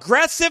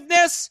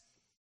aggressiveness?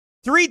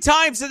 3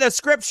 times in the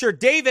scripture,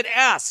 David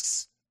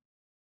asks,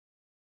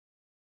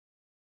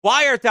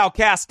 "Why art thou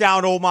cast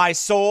down, O my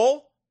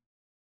soul?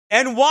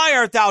 And why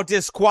art thou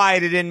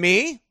disquieted in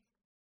me?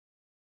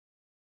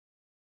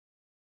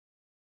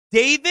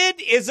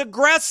 David is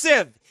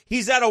aggressive.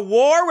 He's at a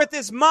war with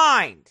his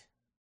mind.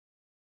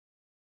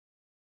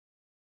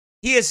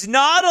 He is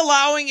not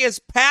allowing his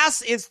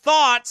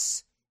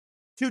thoughts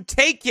to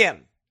take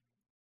him.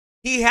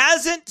 He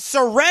hasn't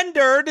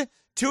surrendered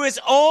to his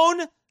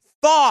own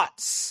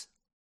thoughts.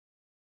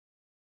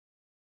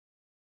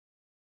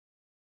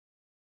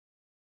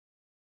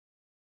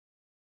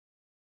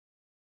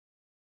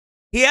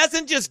 He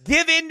hasn't just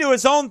given in to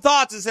his own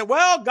thoughts and said,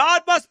 well,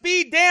 God must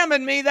be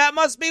damning me. That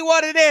must be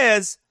what it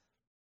is.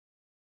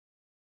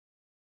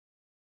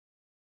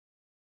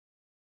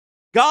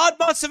 God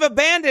must have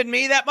abandoned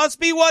me. That must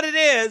be what it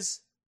is.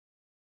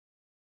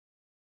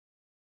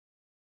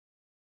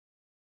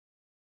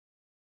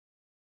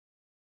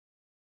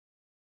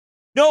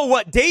 No,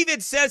 what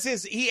David says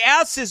is he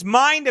asks his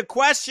mind a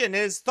question,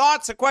 his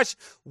thoughts a question.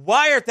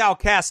 Why art thou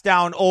cast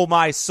down, O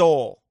my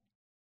soul?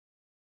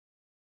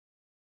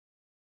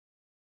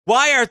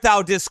 Why art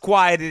thou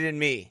disquieted in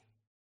me?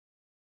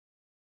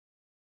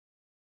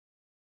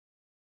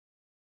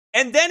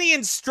 And then he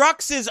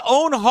instructs his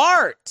own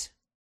heart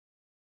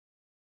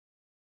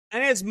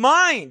and his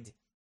mind,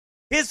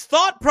 his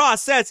thought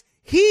process.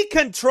 He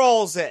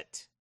controls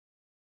it.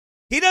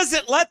 He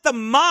doesn't let the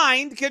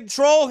mind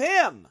control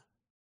him.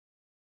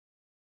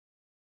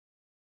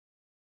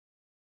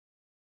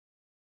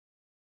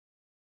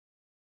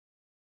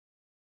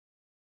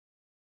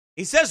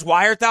 He says,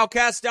 why art thou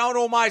cast down,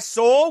 O my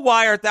soul?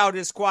 Why art thou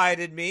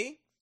disquieted me?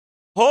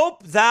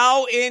 Hope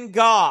thou in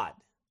God.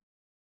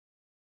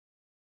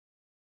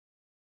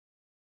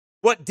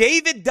 What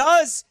David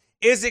does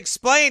is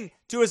explain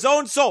to his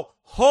own soul,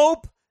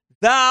 hope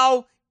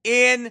thou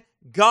in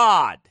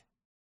God.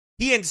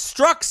 He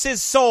instructs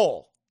his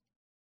soul.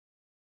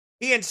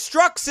 He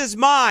instructs his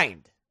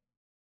mind.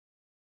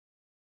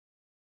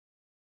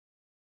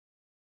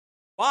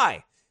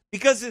 Why?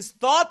 Because his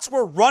thoughts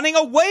were running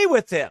away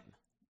with him.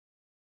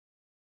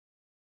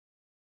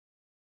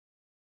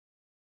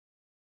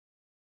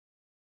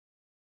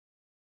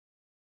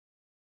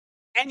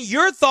 And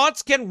your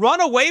thoughts can run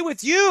away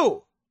with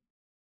you.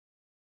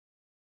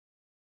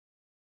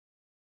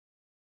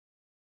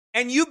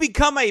 And you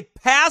become a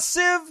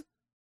passive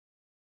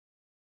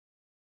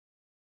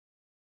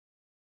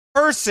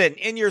person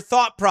in your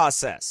thought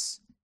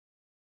process.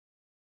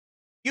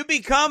 You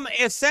become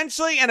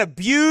essentially an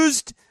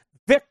abused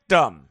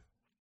victim.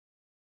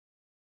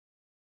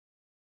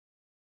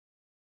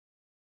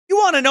 You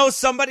want to know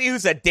somebody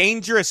who's a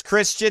dangerous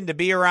Christian to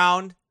be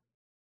around?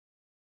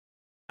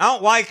 I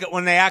don't like it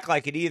when they act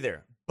like it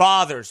either.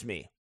 Bothers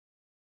me.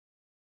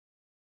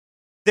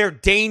 They're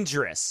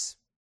dangerous.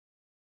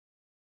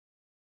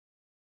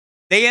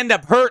 They end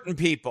up hurting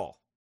people.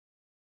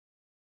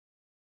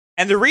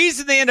 And the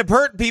reason they end up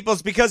hurting people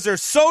is because they're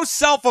so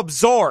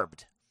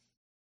self-absorbed.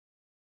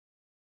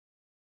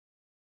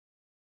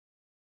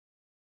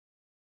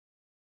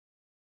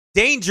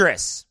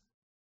 Dangerous.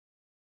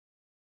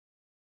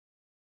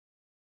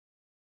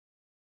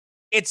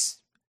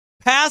 It's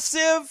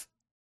passive,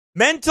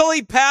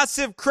 mentally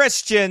passive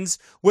Christians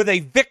with a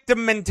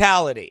victim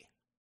mentality.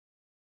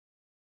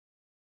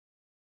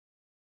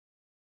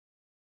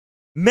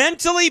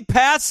 Mentally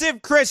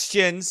passive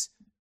Christians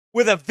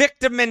with a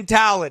victim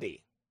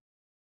mentality.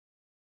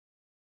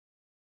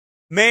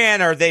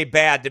 Man, are they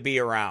bad to be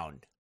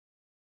around.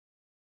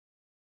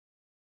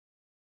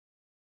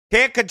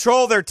 Can't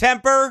control their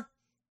temper.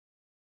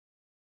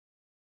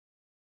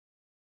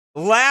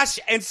 Lash,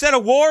 instead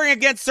of warring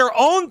against their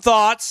own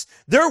thoughts,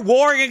 they're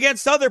warring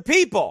against other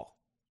people.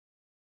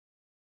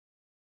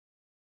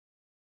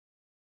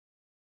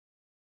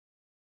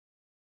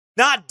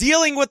 Not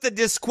dealing with the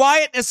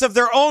disquietness of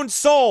their own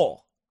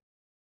soul.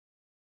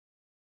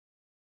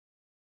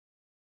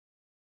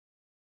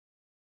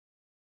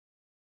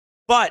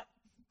 But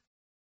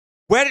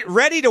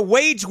ready to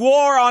wage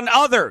war on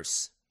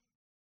others.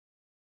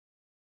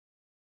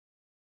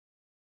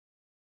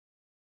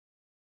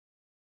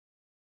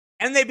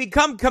 And they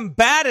become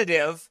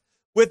combative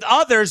with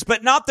others,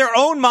 but not their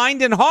own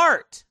mind and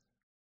heart.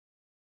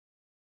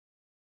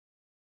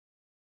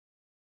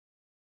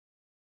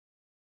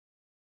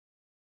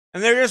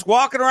 And they're just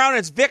walking around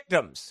as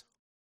victims.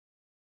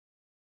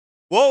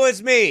 Woe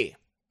is me.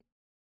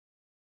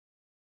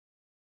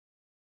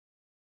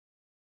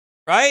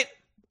 Right?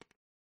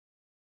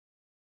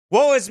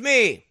 Woe is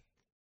me.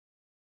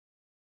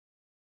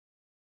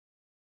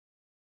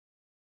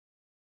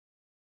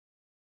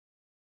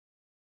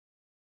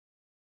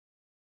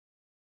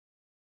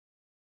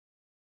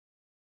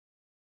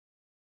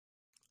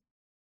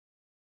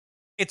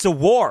 It's a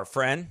war,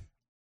 friend.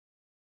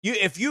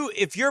 If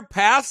you're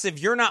passive,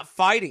 you're not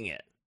fighting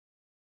it.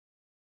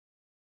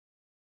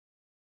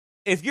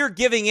 If you're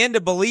giving in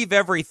to believe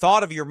every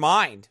thought of your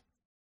mind,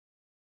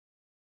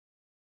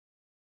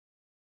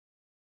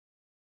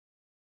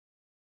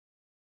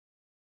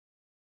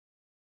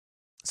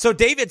 so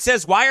David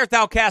says, why art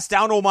thou cast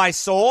down, O my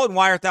soul, and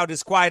why art thou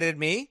disquieted in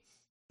me?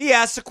 He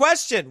asks a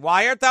question,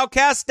 why art thou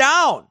cast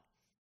down?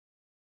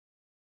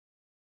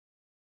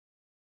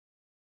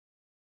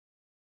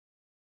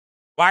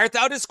 Why art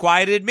thou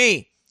disquieted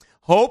me?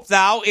 Hope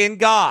thou in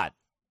God.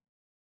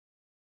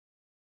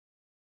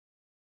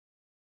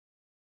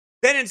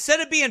 Then instead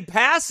of being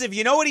passive,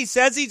 you know what he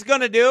says he's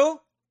going to do?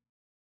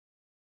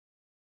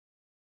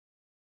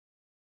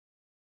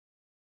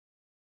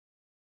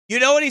 You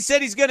know what he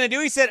said he's going to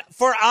do? He said,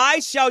 for I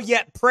shall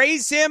yet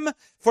praise him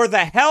for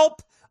the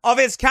help of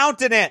his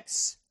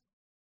countenance.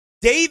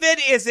 David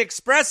is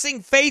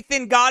expressing faith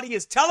in God. He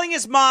is telling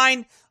his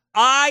mind,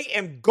 I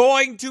am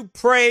going to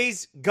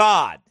praise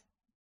God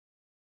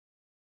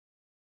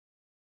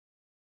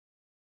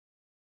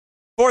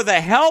for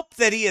the help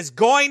that he is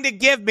going to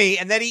give me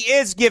and that he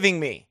is giving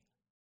me.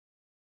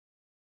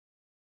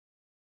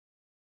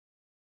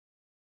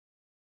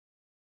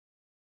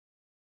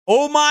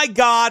 Oh my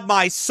God,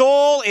 my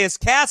soul is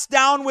cast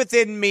down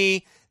within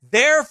me.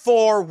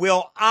 Therefore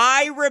will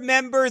I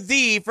remember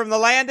thee from the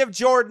land of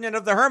Jordan and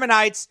of the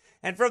Hermonites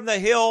and from the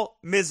hill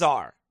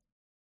Mizar.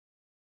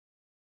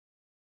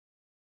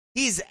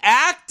 He's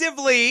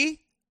actively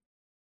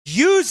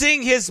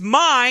using his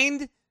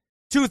mind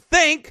to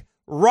think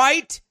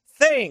right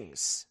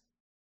things.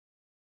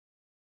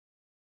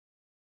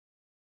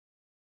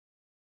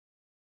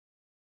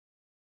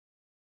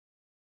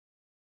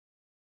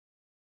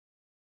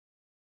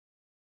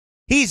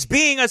 He's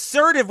being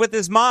assertive with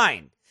his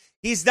mind.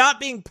 He's not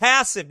being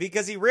passive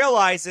because he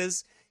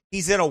realizes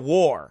he's in a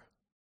war.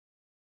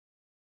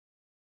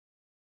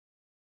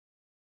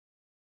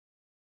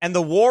 And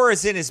the war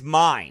is in his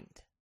mind.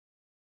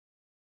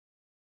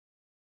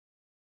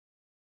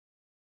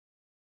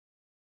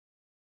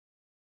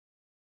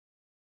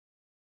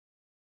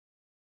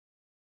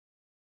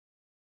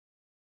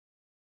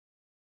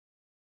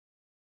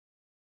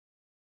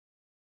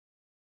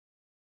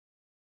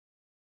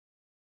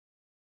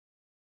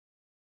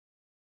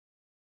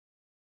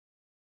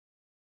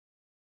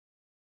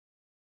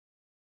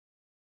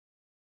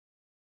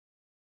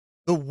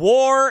 The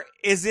war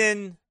is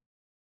in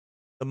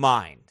the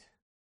mind.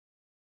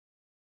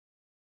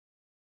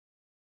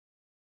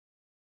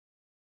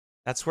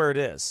 That's where it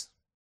is.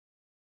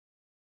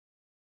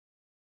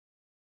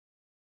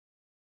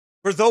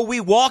 For though we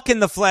walk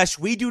in the flesh,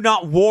 we do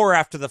not war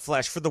after the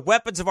flesh. For the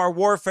weapons of our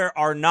warfare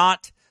are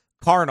not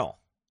carnal.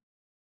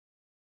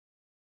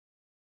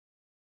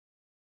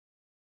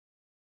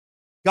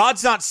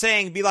 God's not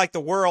saying be like the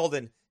world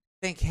and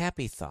think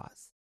happy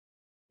thoughts.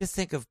 Just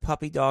think of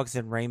puppy dogs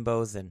and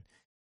rainbows and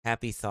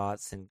happy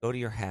thoughts and go to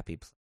your happy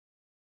place.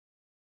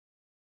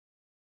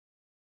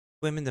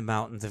 Swim in the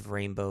mountains of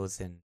rainbows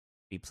and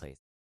happy places.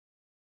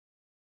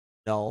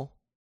 No.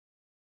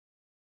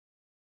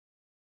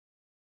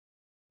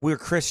 We're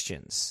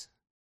Christians.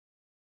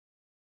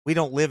 We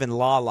don't live in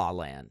la la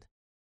land.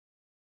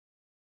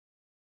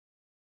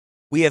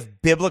 We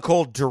have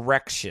biblical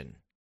direction.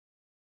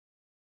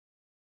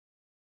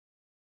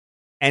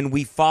 And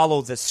we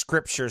follow the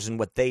scriptures and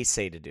what they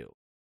say to do.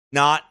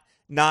 Not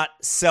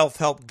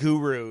self-help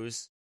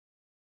gurus.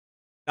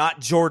 Not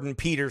Jordan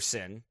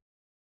Peterson.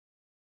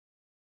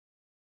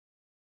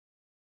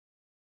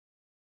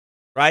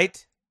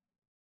 Right?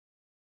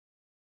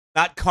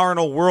 Not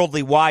carnal,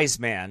 worldly wise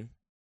man.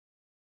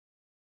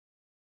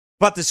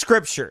 But the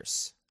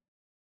scriptures.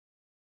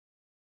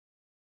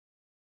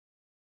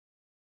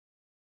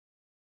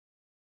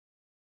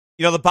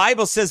 You know, the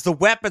Bible says the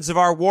weapons of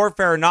our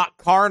warfare are not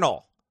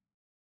carnal.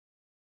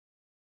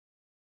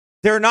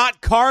 They're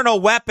not carnal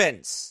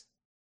weapons.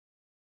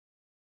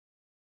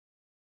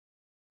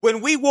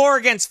 When we war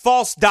against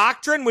false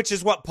doctrine, which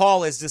is what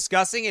Paul is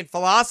discussing in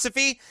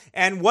philosophy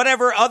and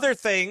whatever other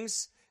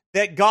things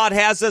that God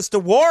has us to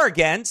war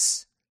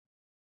against,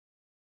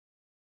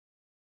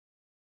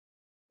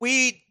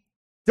 we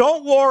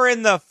don't war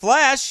in the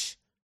flesh.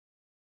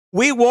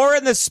 We war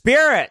in the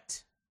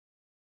spirit.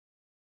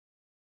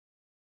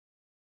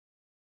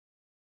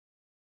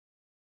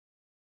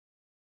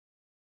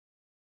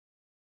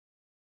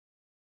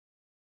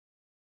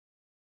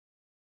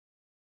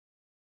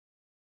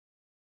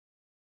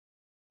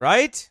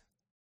 Right?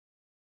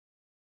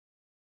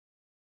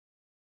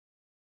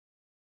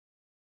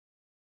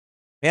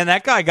 Man,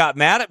 that guy got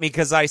mad at me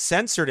because I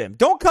censored him.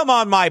 Don't come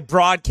on my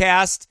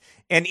broadcast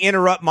and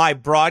interrupt my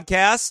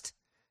broadcast.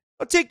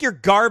 Go take your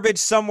garbage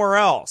somewhere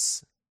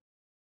else.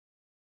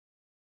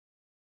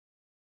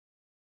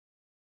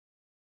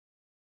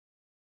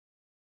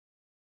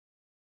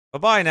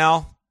 Bye-bye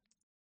now.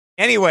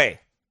 Anyway.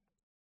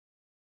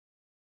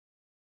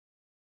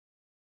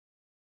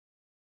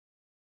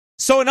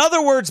 So in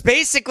other words,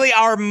 basically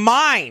our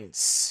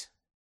minds,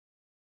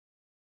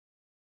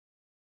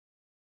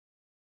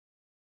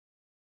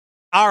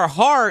 our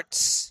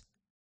hearts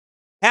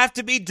have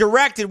to be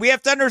directed. We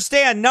have to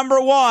understand,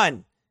 number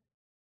one,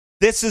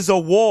 this is a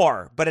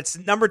war. But it's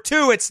number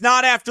two, it's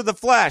not after the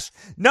flesh.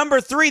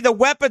 Number three, the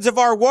weapons of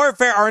our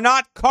warfare are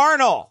not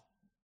carnal.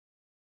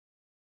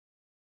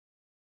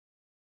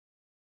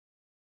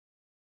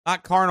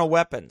 Not carnal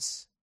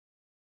weapons.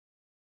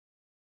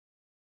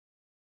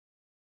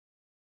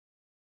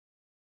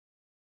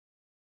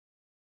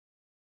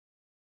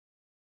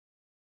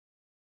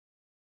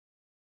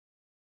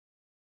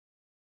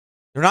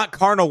 They're not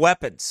carnal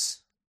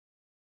weapons.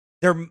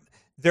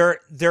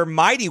 They're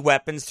mighty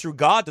weapons through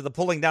God to the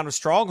pulling down of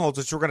strongholds,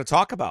 which we're going to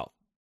talk about.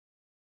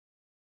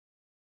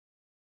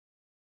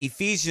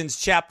 Ephesians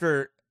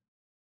chapter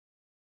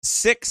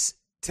 6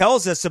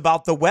 tells us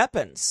about the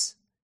weapons.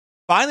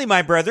 Finally,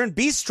 my brethren,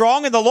 be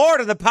strong in the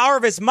Lord and the power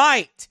of his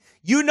might.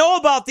 You know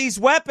about these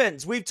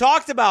weapons. We've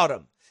talked about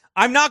them.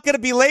 I'm not going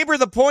to belabor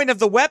the point of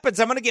the weapons.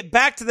 I'm going to get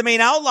back to the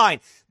main outline.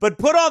 But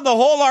put on the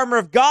whole armor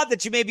of God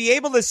that you may be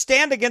able to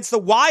stand against the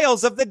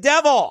wiles of the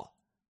devil.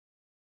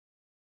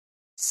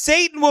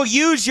 Satan will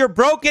use your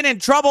broken and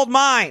troubled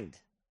mind.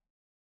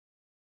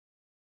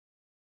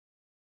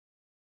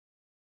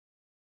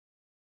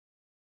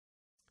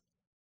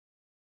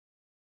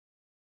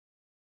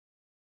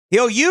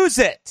 He'll use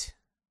it.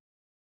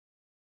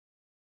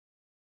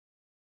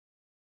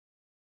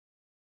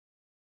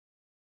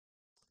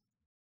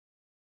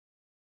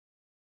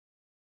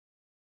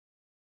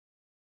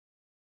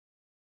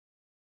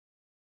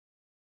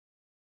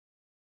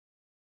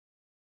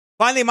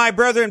 Finally, my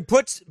brethren,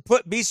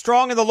 be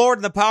strong in the Lord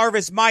and the power of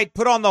his might.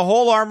 Put on the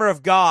whole armor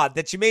of God,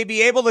 that you may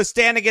be able to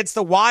stand against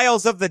the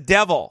wiles of the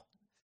devil.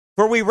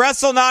 For we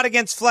wrestle not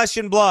against flesh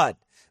and blood,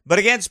 but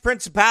against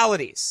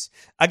principalities,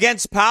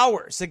 against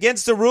powers,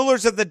 against the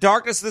rulers of the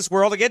darkness of this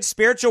world, against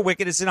spiritual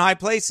wickedness in high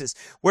places.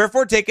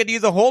 Wherefore take unto you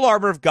the whole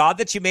armor of God,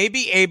 that you may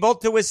be able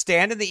to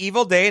withstand in the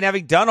evil day, and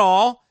having done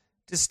all,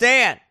 to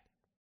stand.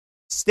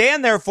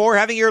 Stand therefore,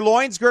 having your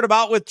loins girt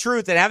about with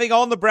truth, and having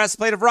on the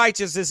breastplate of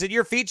righteousness, and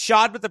your feet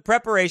shod with the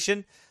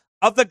preparation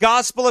of the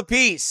gospel of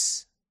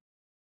peace.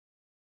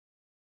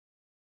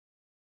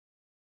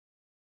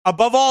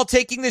 Above all,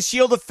 taking the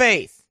shield of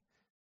faith,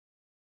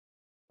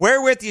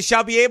 wherewith you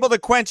shall be able to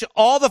quench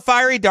all the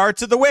fiery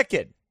darts of the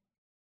wicked.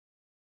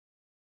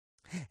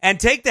 And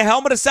take the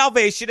helmet of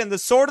salvation and the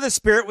sword of the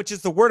Spirit, which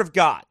is the word of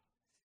God,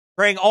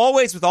 praying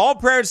always with all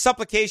prayer and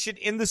supplication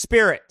in the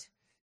Spirit,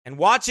 and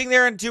watching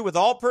thereunto with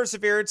all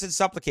perseverance and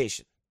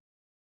supplication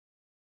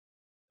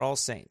for all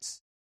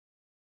saints.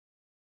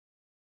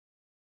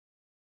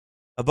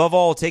 Above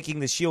all, taking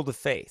the shield of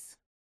faith.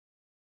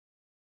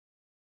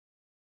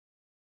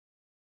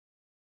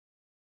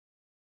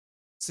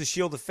 It's the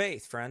shield of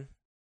faith, friend.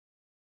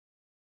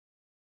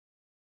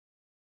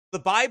 The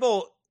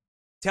Bible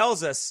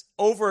tells us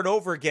over and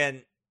over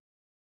again,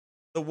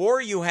 the war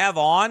you have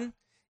on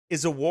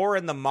is a war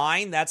in the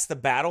mind. That's the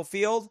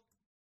battlefield.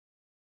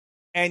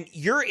 And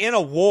you're in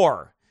a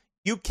war.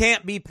 You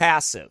can't be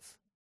passive.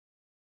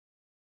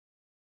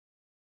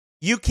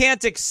 You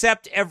can't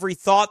accept every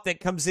thought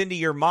that comes into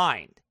your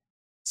mind.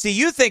 See,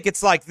 you think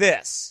it's like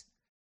this.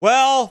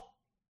 Well,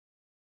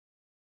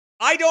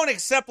 I don't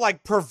accept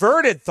like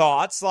perverted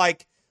thoughts,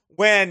 like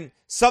when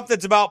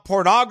something's about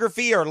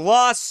pornography or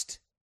lust.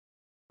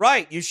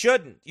 Right, you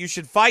shouldn't. You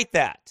should fight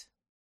that.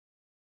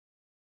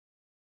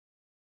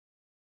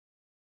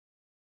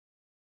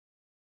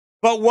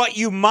 But what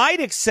you might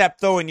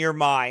accept, though, in your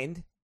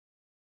mind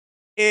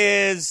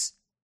is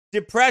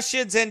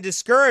depressions and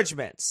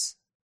discouragements.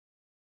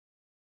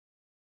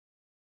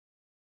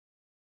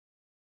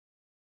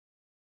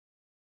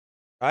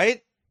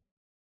 Right?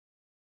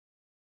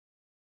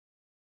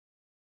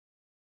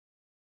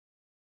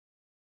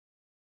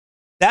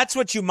 That's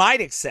what you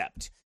might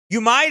accept. You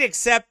might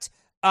accept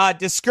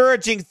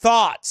discouraging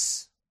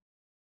thoughts.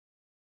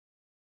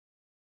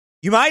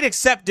 You might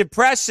accept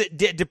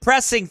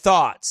depressing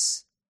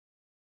thoughts.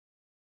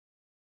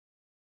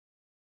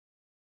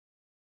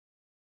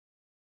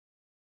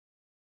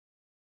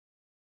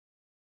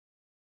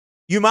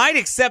 You might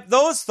accept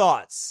those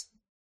thoughts.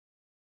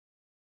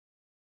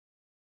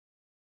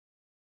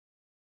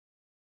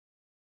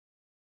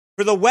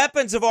 For the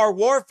weapons of our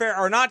warfare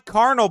are not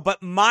carnal,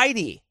 but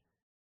mighty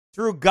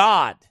through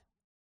God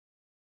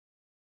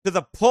to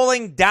the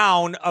pulling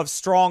down of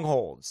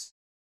strongholds.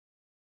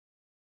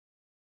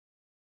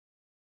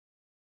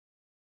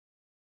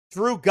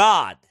 Through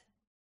God.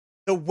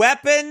 The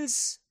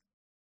weapons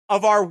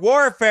of our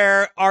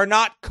warfare are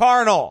not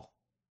carnal.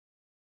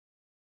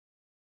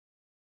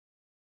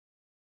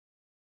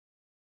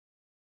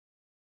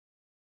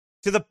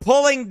 To the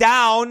pulling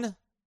down,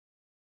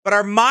 but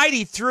are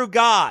mighty through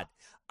God.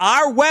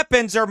 Our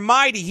weapons are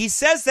mighty. He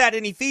says that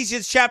in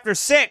Ephesians chapter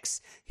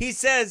 6. He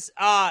says,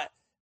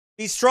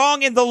 be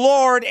strong in the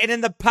Lord and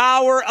in the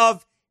power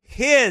of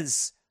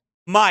his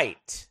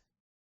might.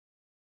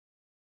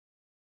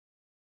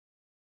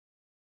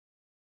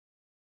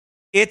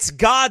 It's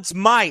God's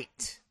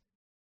might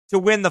to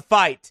win the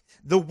fight.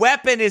 The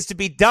weapon is to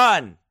be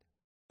done.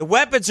 The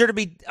weapons are to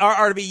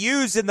be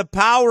used in the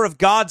power of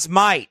God's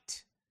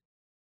might.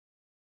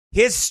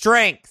 His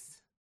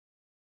strength.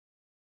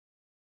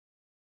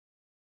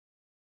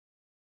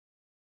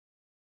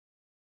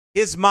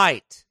 His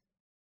might.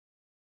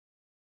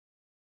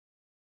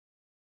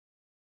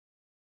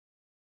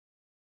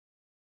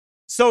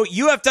 So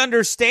you have to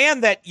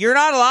understand that you're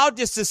not allowed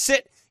just to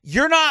sit.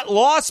 You're not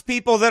lost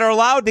people that are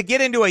allowed to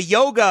get into a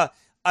yoga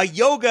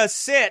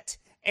sit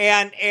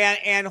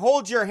and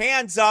hold your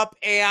hands up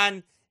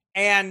and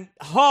and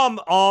hum,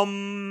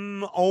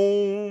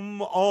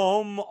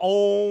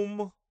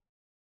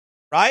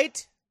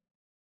 right?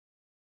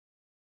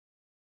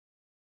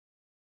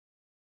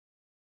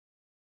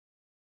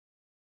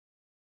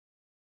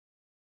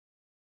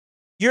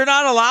 You're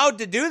not allowed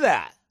to do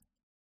that.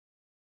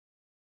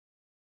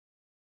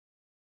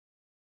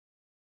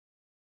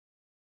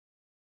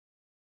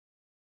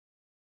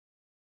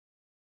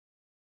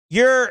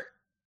 You're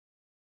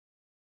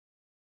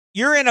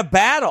in a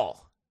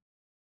battle.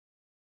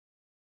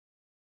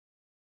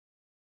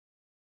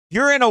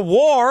 You're in a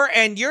war,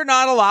 and you're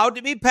not allowed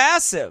to be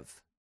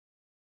passive.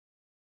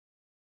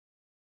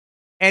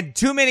 And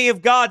too many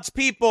of God's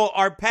people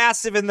are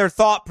passive in their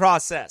thought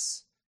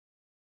process.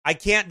 I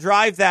can't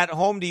drive that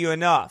home to you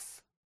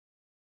enough.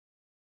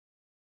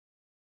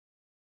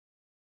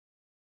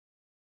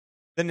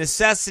 The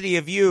necessity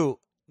of you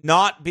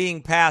not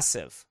being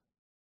passive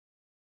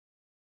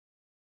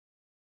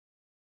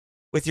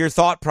with your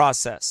thought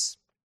process.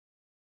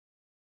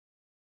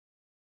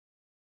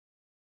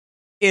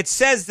 It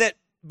says that,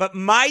 but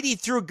mighty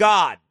through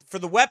God, for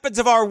the weapons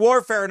of our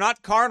warfare are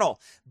not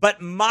carnal,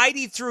 but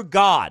mighty through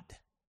God,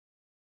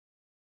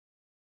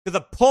 to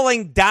the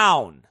pulling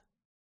down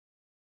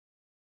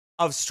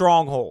of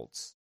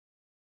strongholds.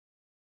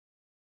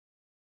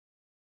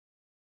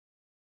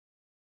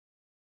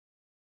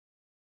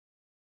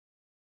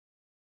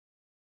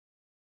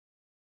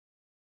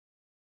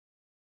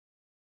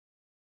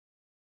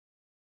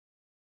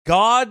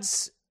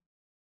 God's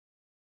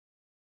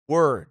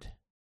word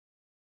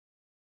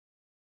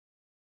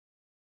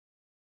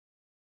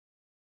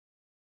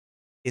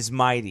is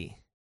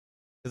mighty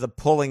to the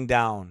pulling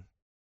down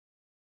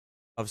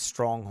of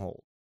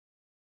strongholds.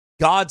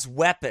 God's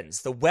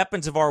weapons, the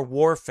weapons of our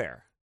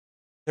warfare,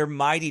 they're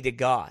mighty to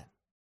God.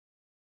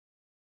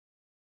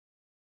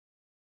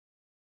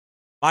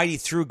 Mighty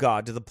through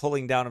God to the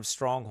pulling down of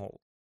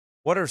strongholds.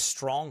 What are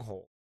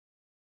strongholds?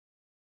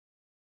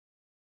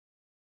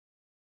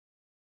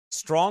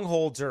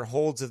 Strongholds are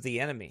holds of the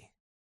enemy.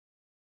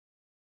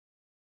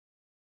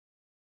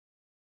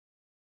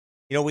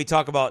 You know, we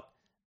talk about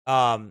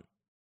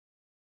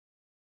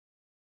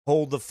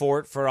hold the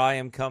fort, for I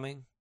am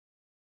coming.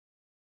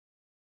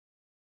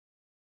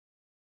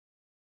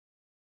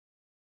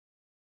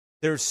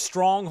 There's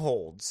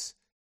strongholds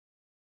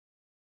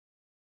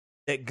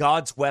that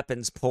God's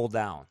weapons pull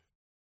down.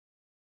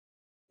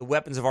 The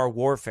weapons of our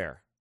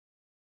warfare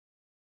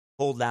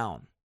pull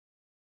down.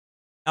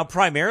 Now,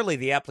 primarily,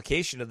 the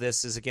application of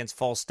this is against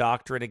false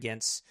doctrine,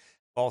 against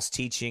false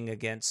teaching,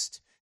 against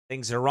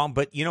things that are wrong.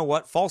 But you know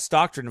what? False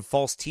doctrine and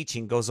false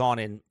teaching goes on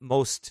in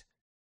most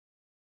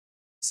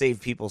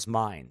saved people's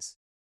minds.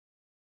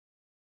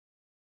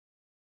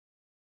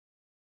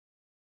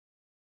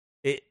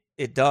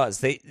 It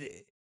does.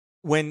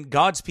 When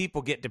God's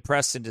people get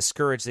depressed and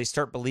discouraged, they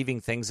start believing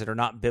things that are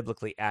not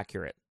biblically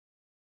accurate.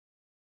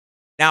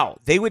 Now,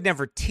 they would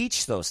never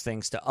teach those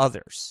things to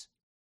others,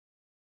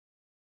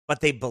 but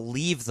they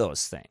believe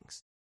those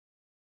things.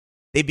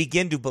 They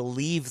begin to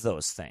believe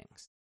those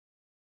things.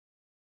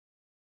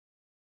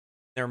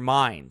 Their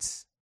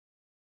minds.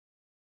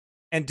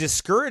 And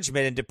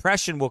discouragement and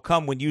depression will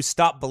come when you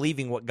stop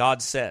believing what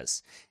God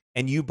says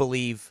and you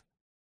believe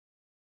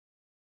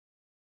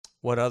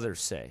what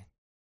others say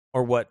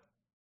or what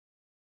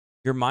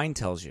your mind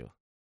tells you.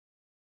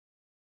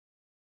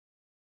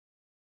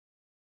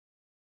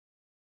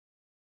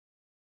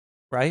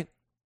 Right?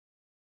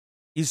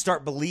 You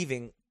start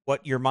believing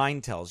what your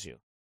mind tells you.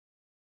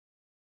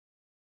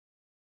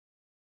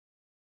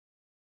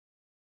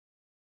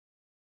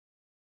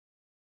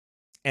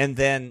 And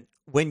then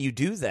when you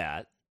do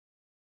that,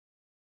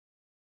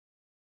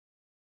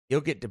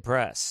 you'll get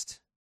depressed.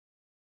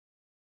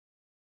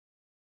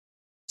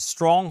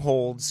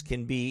 Strongholds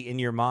can be in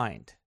your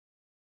mind.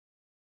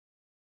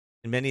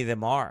 And many of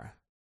them are.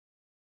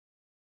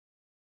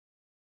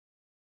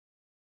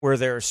 Where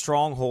there are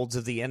strongholds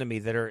of the enemy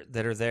that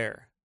are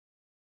there.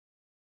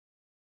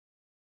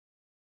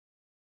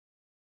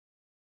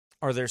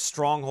 Are there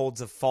strongholds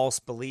of false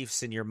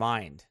beliefs in your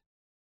mind,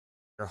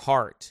 your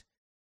heart?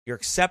 You're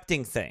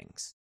accepting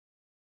things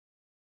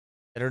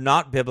that are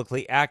not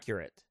biblically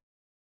accurate.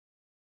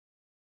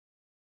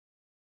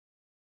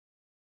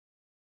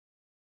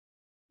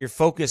 Your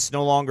focus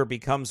no longer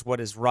becomes what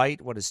is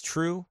right, what is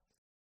true,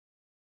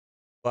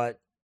 but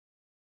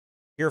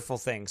fearful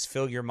things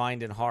fill your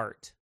mind and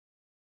heart.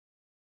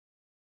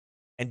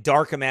 And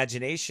dark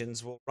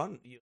imaginations will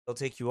they'll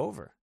take you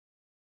over.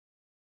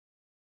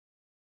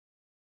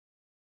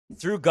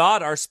 Through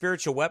God, our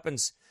spiritual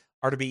weapons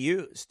are to be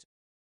used.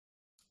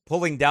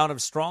 Pulling down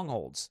of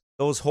strongholds,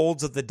 those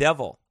holds of the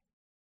devil,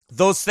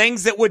 those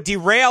things that would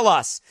derail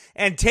us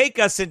and take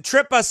us and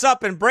trip us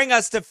up and bring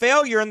us to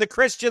failure in the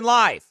Christian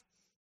life.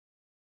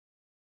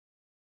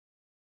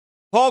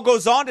 Paul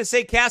goes on to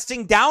say,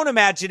 casting down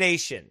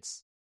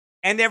imaginations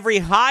and every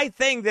high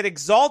thing that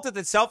exalteth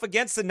itself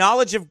against the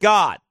knowledge of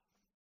God,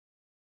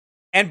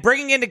 and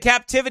bringing into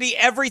captivity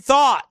every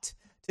thought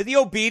to the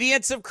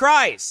obedience of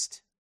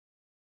Christ.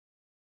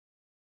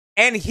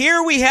 And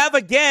here we have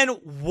again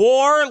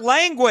war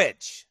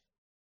language.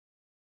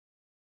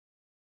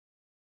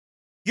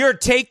 You're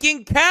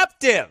taking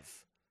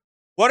captive.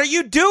 What are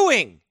you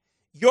doing?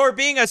 You're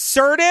being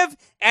assertive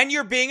and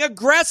you're being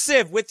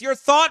aggressive with your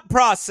thought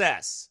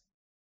process.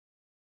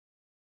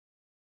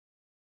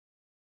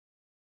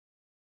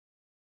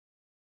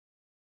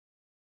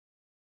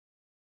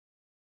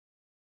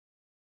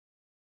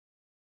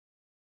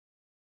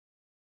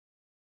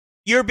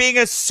 You're being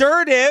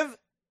assertive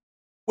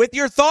with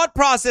your thought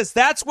process.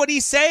 That's what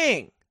he's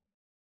saying.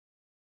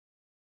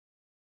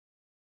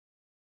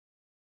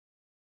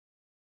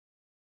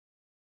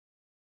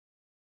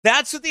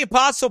 That's what the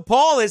Apostle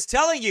Paul is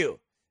telling you.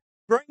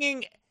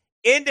 Bringing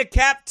into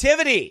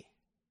captivity.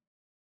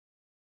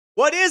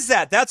 What is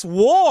that? That's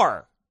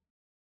war.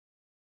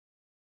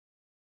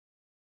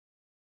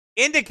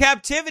 Into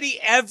captivity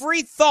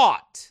every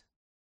thought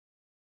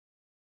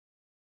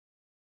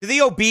to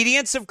the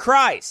obedience of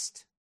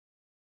Christ.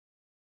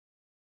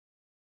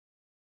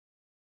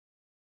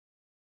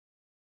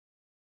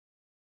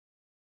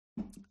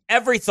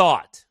 Every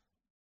thought.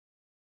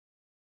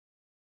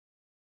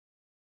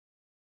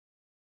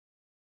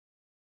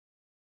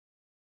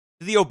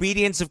 To the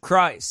obedience of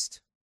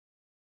Christ.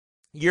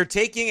 You're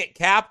taking it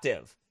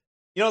captive.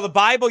 You know, the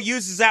Bible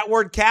uses that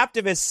word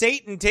captive as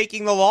Satan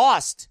taking the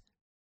lost.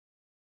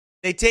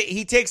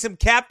 He takes them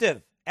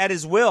captive at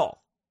his will.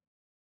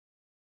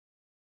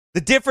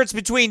 The difference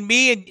between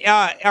me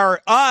and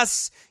or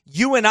us,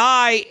 you and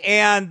I,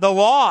 and the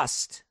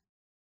lost.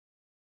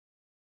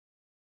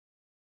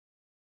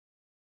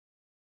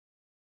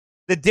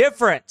 The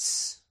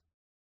difference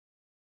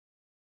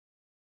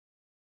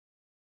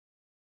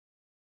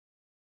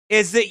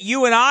is that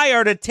you and I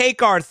are to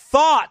take our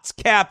thoughts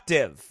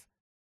captive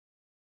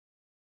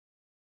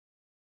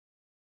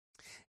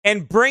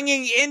and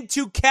bringing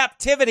into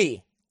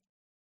captivity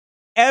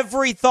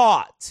every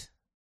thought.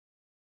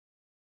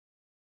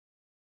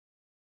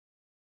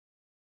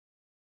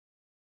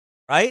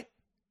 Right?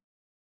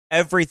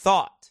 Every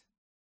thought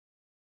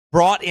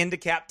brought into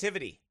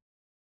captivity.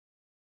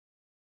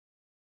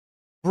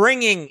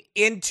 Bringing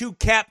into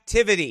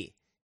captivity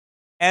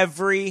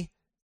every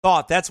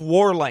thought. That's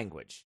war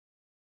language.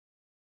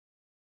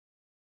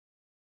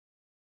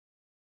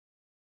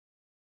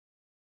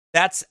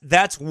 That's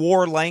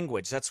war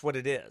language. That's what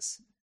it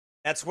is.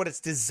 That's what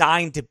it's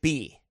designed to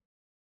be.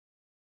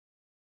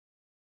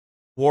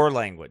 War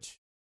language.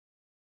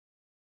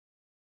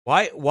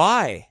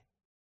 Why?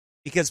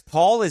 Because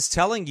Paul is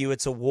telling you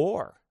it's a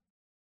war.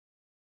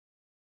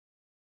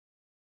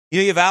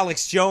 You have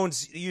Alex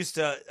Jones used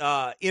to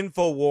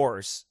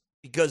InfoWars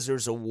because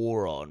there's a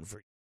war on for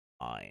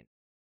your mind.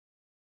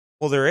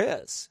 Well,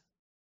 there is.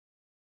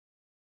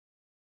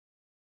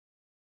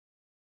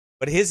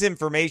 But his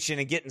information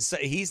and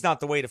he's not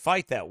the way to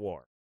fight that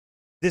war.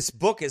 This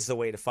book is the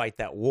way to fight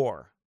that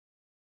war.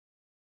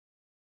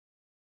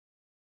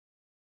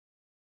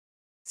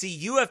 See,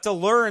 you have to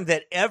learn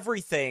that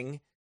everything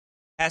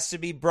has to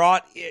be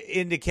brought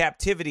into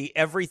captivity,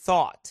 every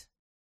thought,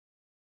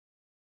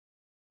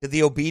 to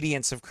the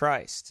obedience of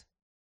Christ.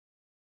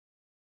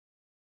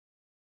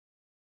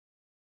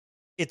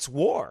 It's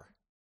war.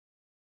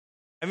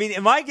 I mean,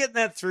 am I getting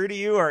that through to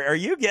you, or are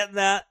you getting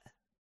that?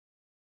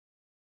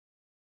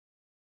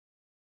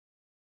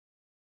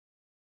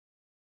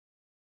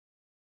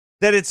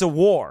 That it's a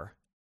war.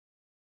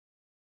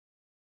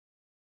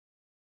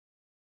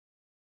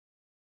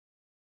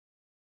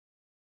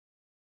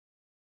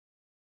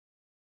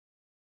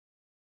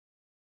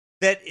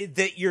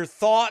 That your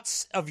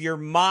thoughts of your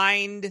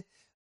mind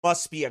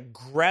must be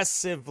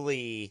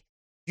aggressively,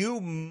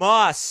 you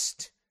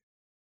must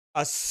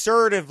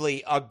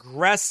assertively,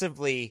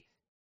 aggressively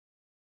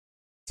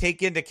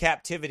take into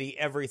captivity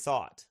every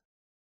thought.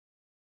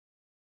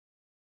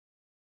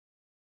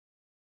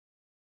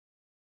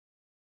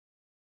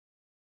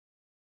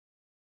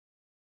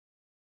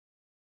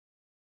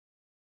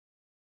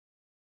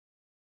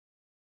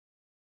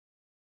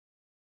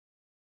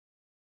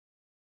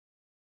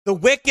 The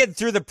wicked,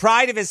 through the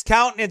pride of his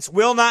countenance,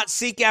 will not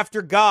seek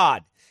after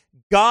God.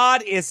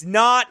 God is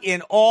not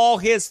in all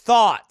his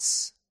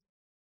thoughts.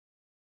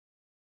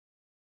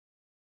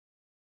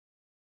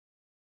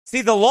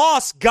 See, the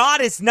lost,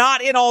 God is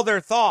not in all their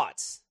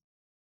thoughts.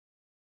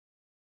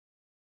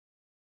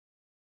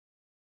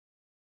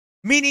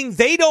 Meaning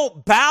they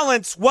don't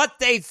balance what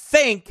they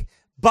think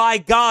by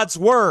God's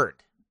word.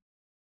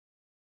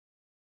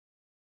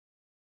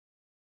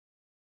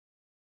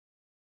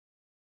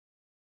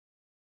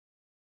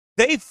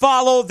 They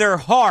follow their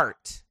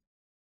heart.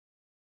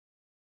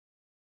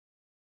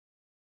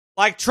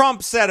 Like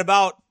Trump said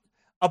about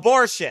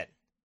abortion.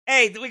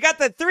 Hey, we got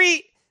the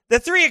three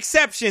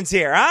exceptions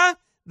here, huh?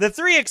 The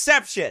three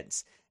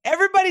exceptions.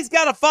 Everybody's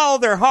got to follow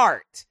their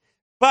heart.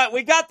 But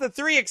we got the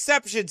three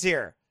exceptions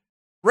here.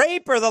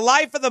 Rape or the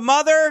life of the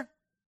mother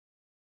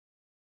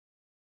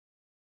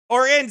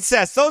or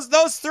incest.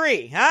 Those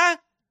three, huh?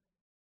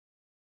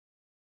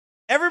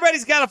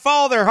 Everybody's got to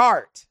follow their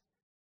heart.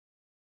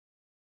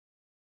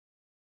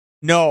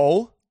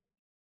 No.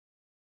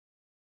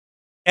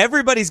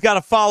 Everybody's got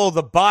to follow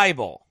the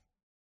Bible.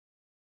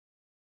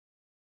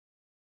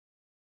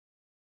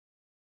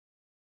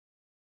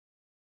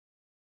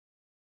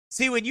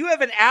 See, when you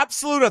have an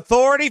absolute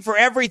authority for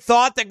every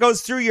thought that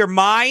goes through your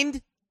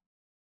mind,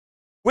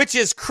 which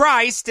is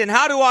Christ, and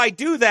how do I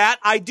do that?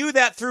 I do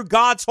that through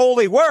God's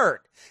holy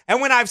word.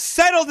 And when I've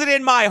settled it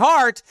in my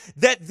heart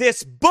that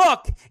this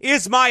book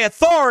is my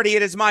authority,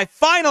 it is my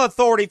final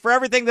authority for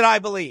everything that I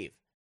believe.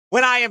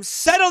 When I am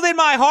settled in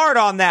my heart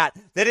on that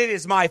it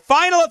is my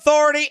final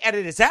authority and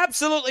it is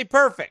absolutely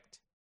perfect,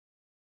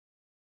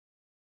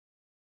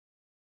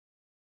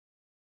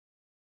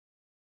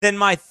 then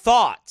my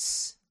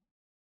thoughts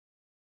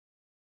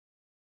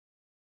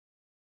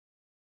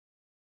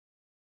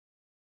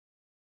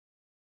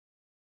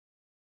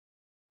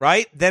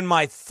then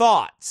my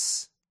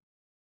thoughts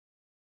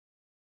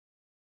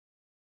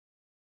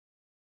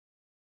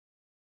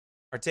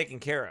are taken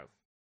care of.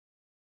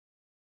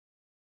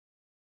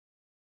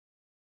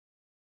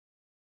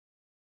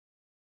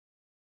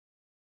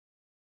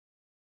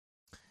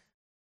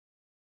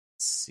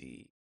 Let's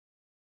see.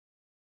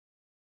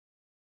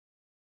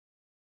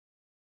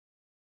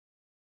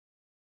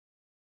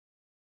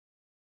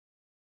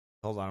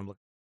 Hold on, I'm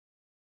looking.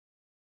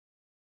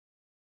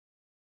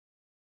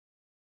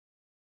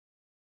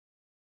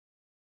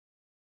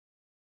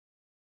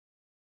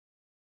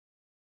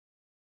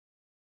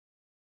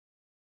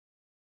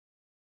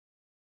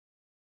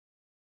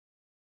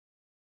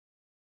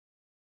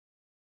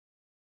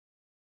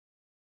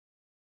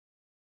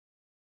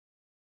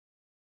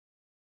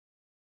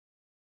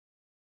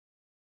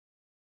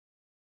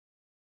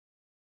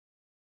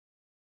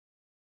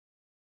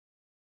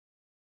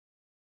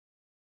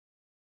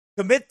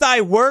 Commit thy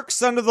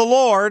works unto the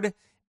Lord,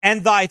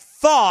 and thy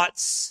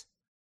thoughts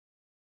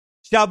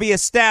shall be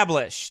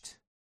established.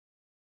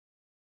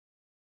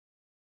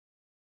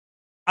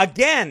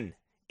 Again,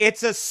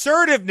 it's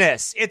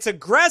assertiveness, it's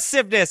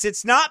aggressiveness,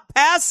 it's not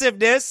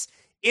passiveness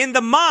in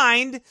the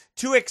mind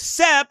to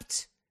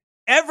accept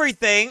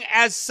everything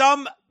as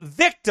some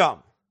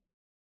victim.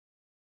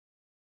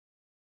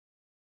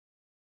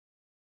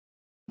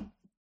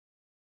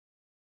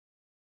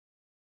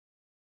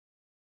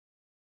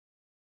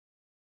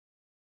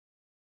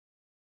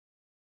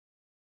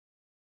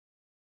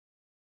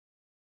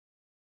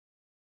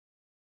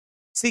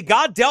 See,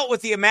 God dealt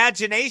with the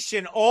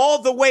imagination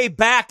all the way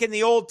back in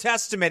the Old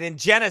Testament in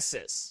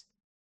Genesis.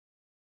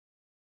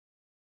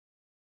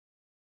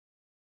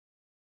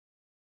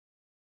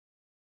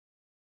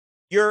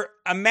 Your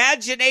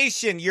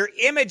imagination, your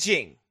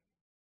imaging.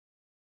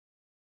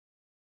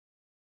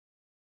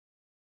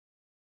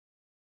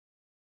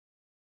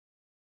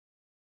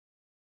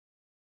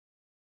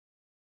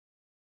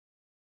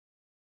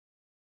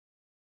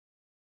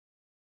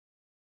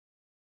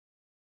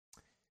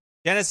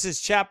 Genesis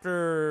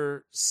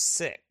chapter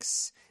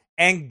 6.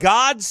 And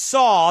God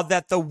saw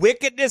that the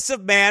wickedness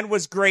of man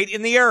was great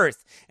in the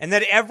earth, and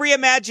that every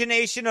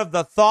imagination of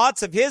the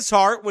thoughts of his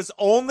heart was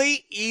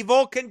only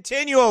evil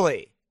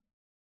continually.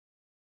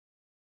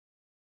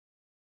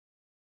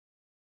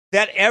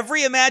 That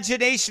every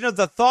imagination of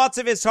the thoughts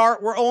of his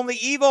heart were only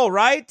evil,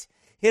 right?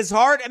 His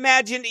heart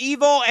imagined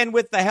evil, and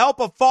with the help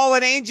of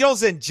fallen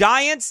angels and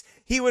giants,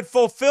 he would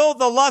fulfill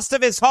the lust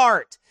of his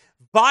heart.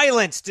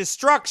 Violence,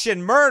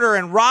 destruction, murder,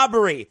 and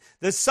robbery.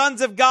 The sons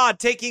of God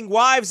taking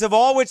wives of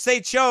all which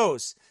they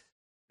chose.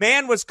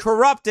 Man was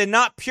corrupt and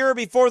not pure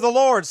before the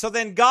Lord. So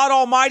then God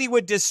Almighty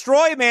would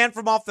destroy man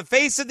from off the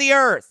face of the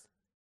earth.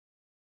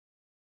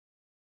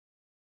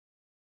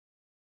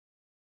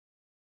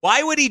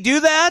 Why would he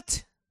do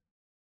that?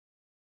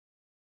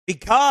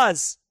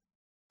 Because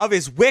of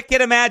his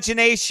wicked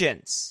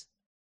imaginations.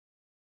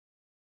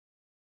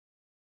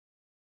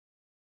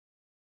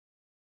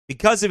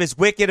 Because of his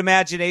wicked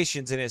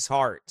imaginations in his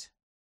heart.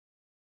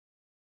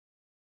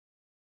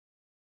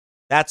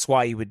 That's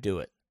why he would do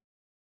it.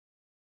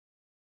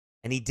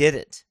 And he did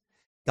it.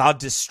 God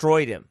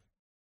destroyed him.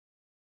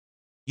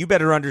 You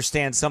better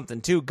understand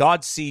something too.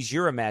 God sees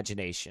your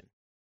imagination.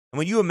 And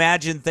when you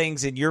imagine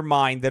things in your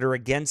mind that are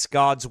against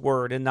God's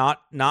word and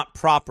not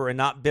proper and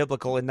not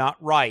biblical and not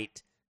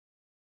right,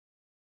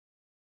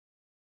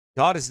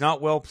 God is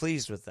not well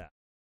pleased with that.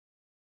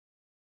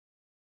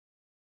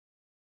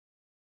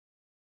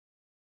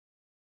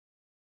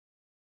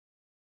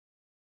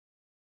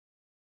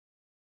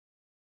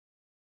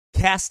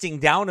 Casting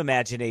down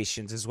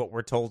imaginations is what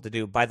we're told to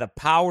do by the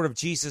power of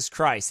Jesus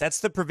Christ. That's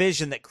the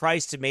provision that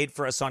Christ had made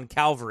for us on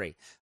Calvary.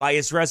 By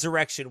his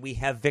resurrection, we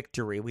have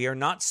victory. We are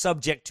not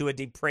subject to a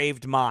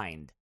depraved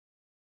mind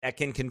that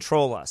can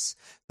control us.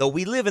 Though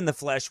we live in the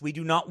flesh, we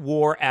do not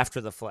war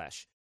after the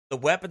flesh. The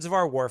weapons of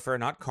our warfare are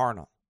not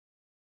carnal.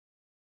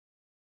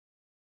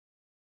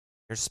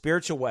 They're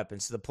spiritual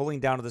weapons to the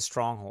pulling down of the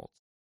strongholds.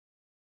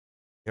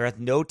 There hath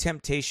no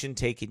temptation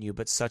taken you,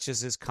 but such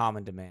as is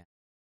common to man.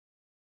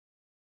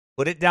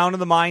 Put it down in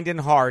the mind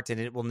and heart,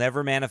 and it will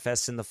never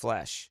manifest in the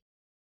flesh.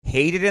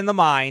 Hate it in the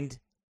mind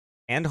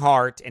and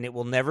heart, and it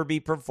will never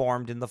be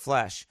performed in the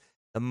flesh.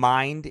 The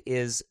mind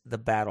is the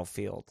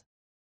battlefield.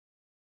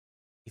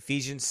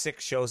 Ephesians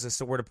 6 shows us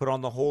that we're to put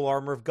on the whole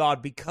armor of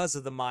God because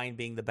of the mind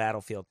being the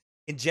battlefield.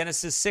 In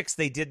Genesis 6,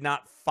 they did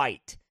not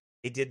fight.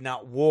 They did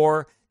not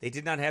war. They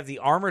did not have the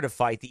armor to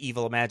fight the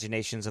evil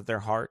imaginations of their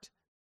heart.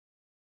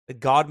 But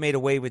God made a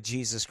way with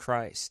Jesus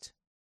Christ.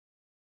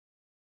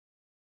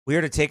 We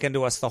are to take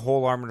unto us the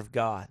whole armor of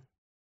God.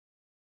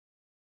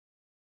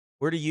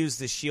 We're to use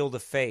the shield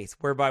of faith,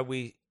 whereby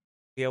we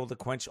be able to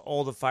quench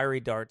all the fiery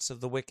darts of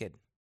the wicked.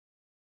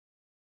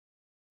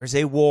 There's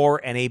a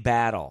war and a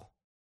battle.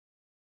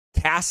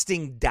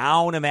 Casting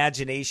down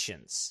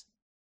imaginations.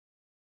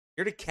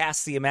 You're to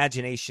cast the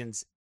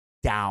imaginations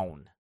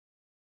down.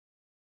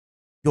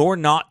 You're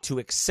not to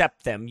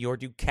accept them. You're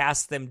to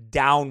cast them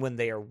down when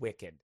they are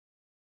wicked.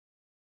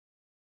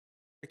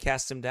 You're to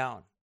cast them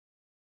down.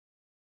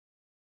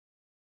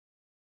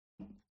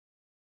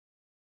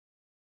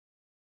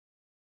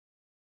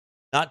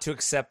 Not to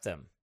accept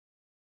them.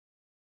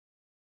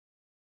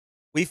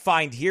 We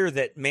find here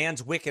that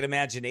man's wicked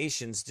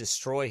imaginations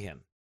destroy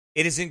him.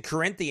 It is in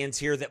Corinthians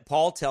here that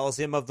Paul tells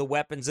him of the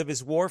weapons of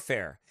his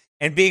warfare.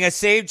 And being a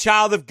saved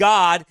child of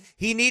God,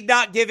 he need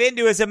not give in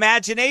to his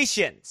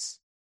imaginations.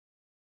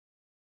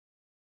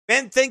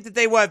 Men think that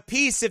they will have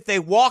peace if they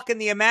walk in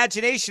the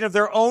imagination of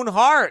their own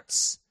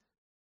hearts.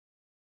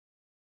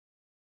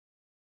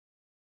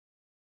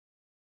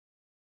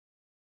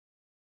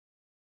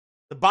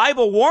 The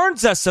Bible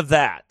warns us of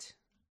that.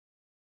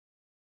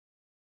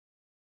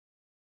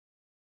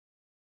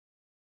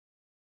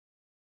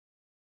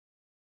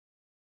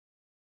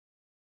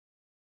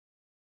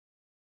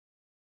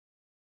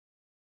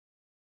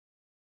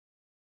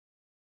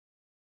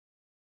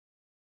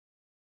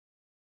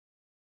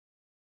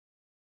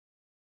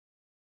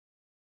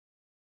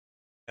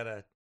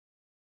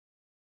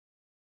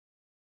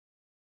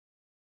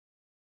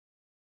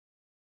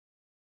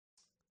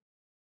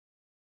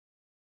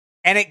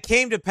 And it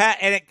came to pass,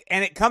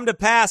 and it come to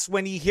pass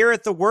when he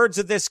heareth the words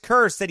of this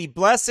curse, that he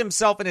bless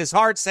himself in his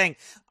heart, saying,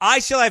 I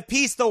shall have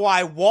peace, though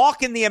I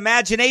walk in the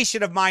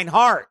imagination of mine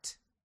heart.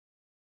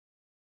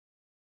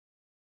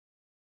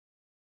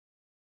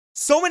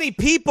 So many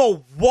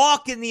people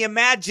walk in the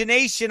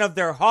imagination of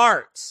their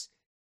hearts.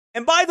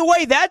 And by the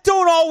way, that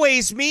don't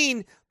always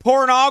mean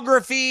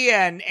pornography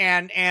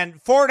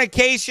and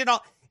fornication.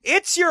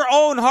 It's your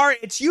own heart.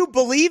 It's you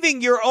believing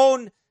your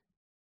own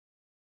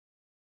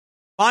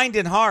mind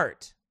and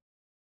heart.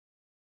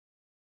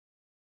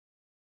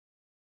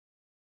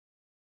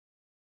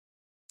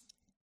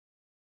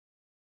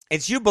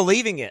 It's you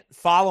believing it,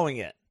 following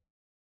it,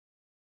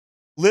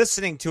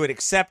 listening to it,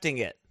 accepting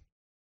it.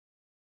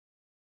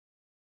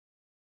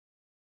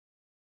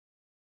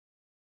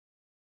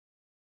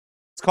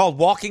 It's called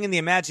walking in the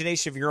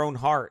imagination of your own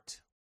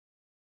heart.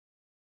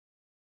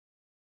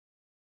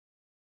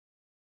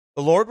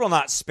 The Lord will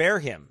not spare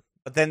him,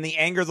 but then the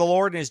anger of the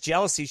Lord and his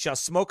jealousy shall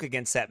smoke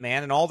against that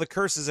man, and all the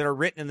curses that are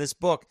written in this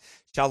book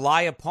shall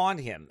lie upon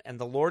him, and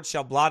the Lord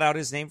shall blot out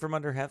his name from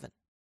under heaven.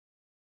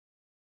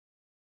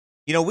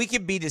 You know, we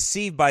can be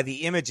deceived by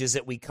the images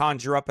that we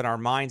conjure up in our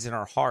minds and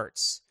our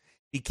hearts.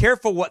 Be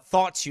careful what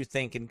thoughts you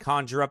think and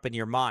conjure up in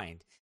your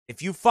mind.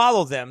 If you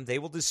follow them, they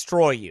will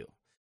destroy you.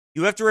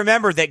 You have to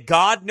remember that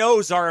God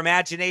knows our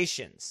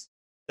imaginations,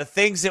 the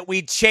things that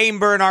we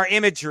chamber in our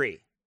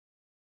imagery.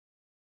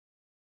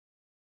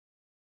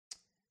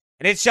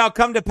 And it shall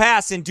come to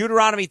pass in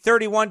Deuteronomy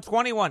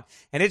 31:21,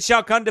 and it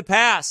shall come to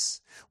pass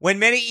when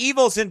many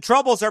evils and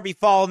troubles are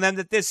befallen them,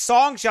 that this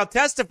song shall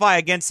testify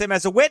against them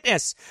as a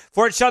witness.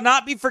 For it shall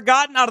not be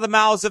forgotten out of the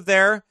mouths of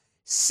their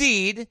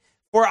seed.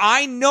 For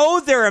I know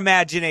their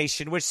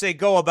imagination, which they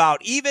go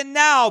about, even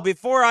now,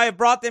 before I have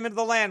brought them into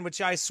the land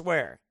which I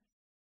swear.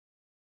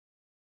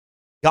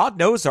 God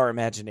knows our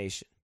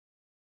imagination.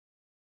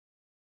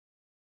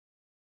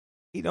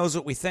 He knows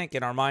what we think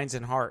in our minds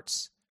and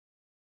hearts.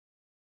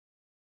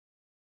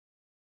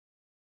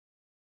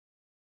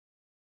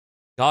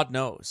 God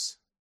knows.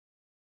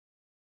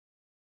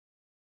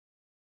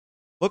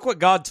 Look what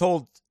God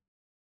told,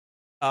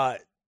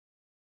 look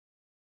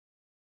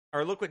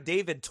what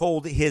David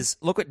told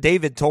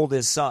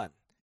his son.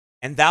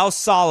 And thou,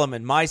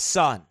 Solomon, my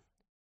son,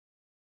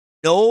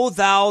 know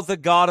thou the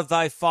God of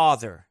thy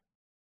father,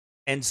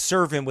 and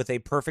serve him with a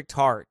perfect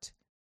heart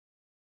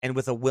and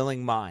with a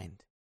willing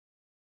mind.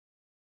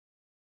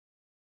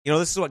 You know,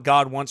 this is what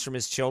God wants from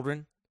his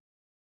children.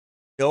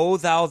 Know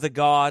thou the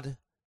God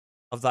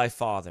of thy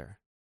father,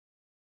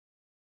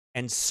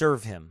 and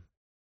serve him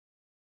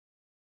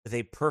with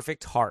a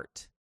perfect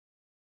heart.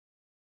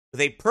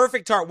 With a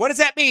perfect heart. What does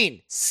that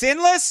mean?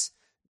 Sinless?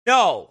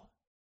 No.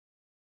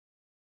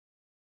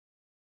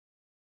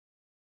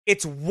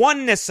 It's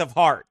oneness of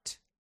heart.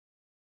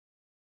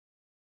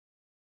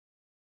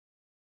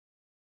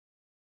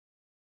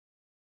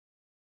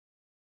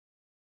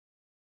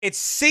 It's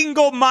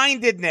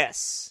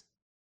single-mindedness.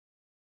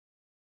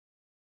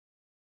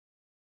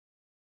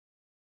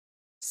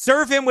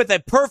 Serve him with a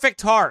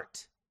perfect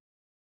heart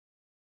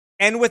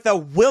and with a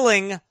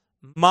willing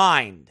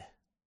mind.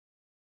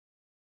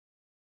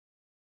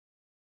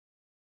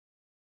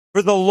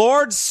 For the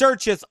Lord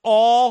searcheth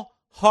all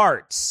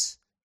hearts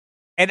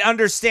and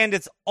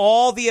understandeth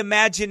all the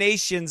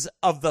imaginations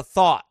of the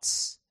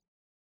thoughts.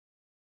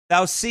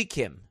 Thou seek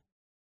him,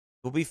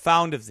 he will be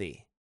found of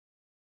thee.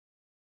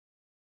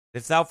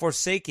 If thou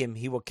forsake him,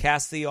 he will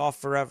cast thee off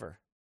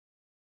forever.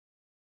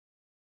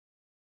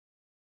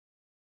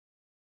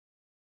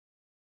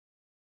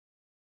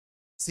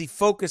 See,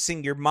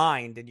 focusing your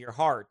mind and your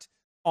heart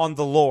on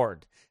the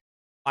Lord.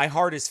 My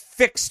heart is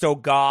fixed, O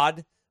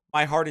God.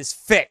 My heart is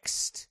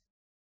fixed.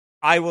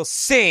 I will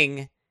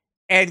sing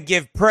and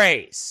give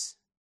praise.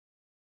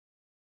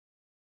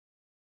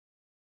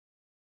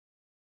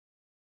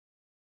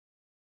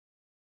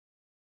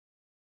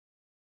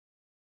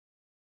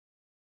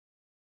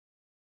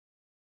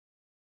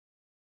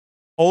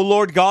 O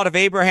Lord God of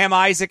Abraham,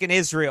 Isaac, and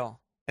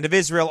of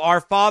Israel, our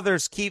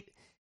fathers, keep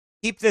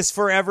this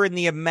forever in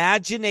the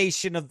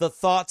imagination of the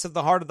thoughts of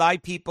the heart of thy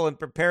people, and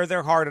prepare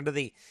their heart unto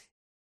thee.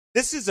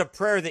 This is a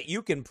prayer that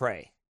you can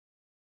pray.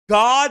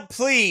 God,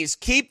 please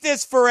keep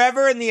this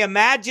forever in the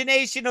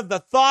imagination of the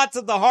thoughts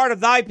of the heart of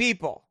thy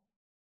people,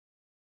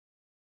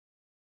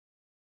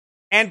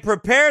 and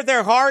prepare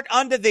their heart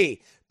unto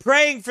thee,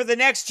 praying for the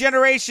next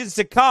generations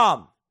to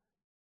come.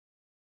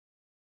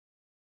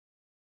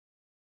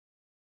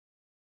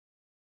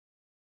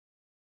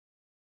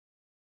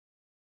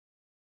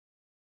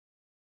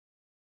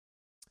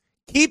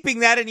 Keeping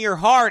that in your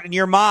heart and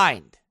your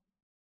mind.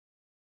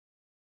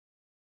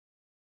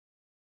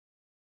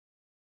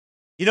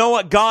 You know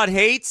what God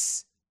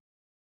hates?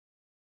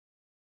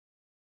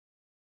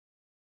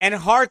 An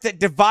heart that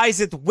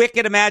deviseth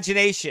wicked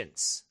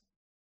imaginations.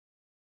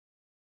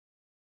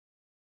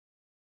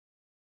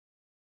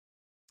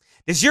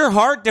 Does your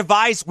heart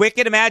devise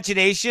wicked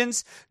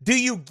imaginations? Do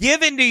you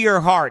give into your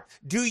heart?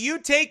 Do you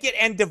take it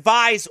and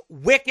devise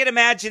wicked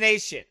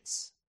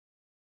imaginations?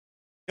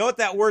 You know what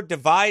that word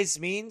devise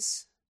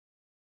means?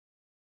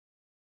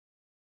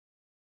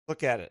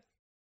 Look at it.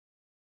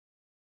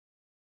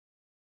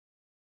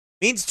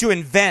 It means to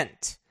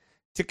invent,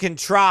 to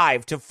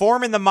contrive, to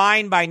form in the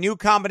mind by new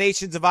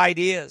combinations of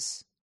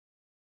ideas.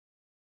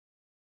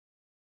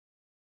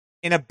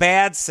 In a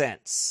bad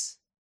sense.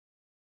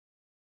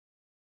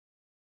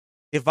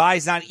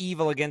 Devise not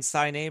evil against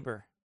thy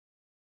neighbor.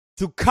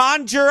 To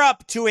conjure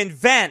up, to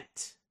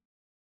invent.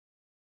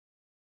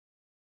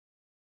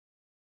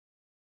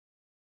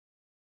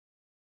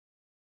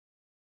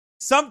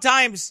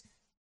 Sometimes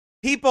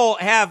people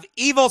have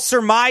evil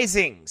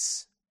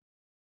surmisings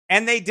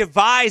and they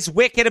devise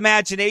wicked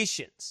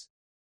imaginations.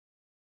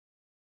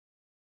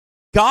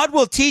 God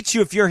will teach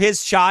you, if you're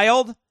his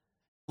child,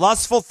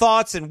 lustful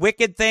thoughts and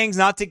wicked things,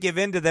 not to give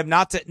in to them,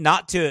 not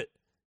to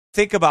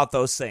think about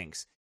those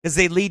things, because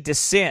they lead to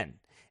sin.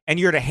 And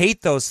you're to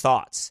hate those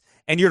thoughts,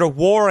 and you're to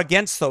war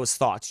against those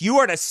thoughts. You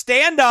are to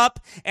stand up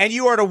and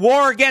you are to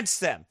war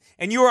against them.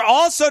 And you are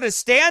also to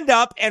stand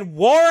up and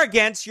war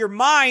against your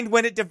mind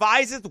when it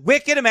deviseth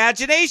wicked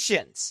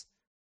imaginations.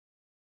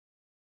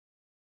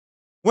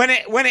 When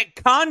it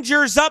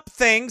conjures up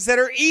things that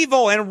are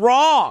evil and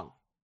wrong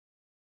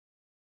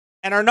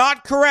and are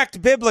not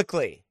correct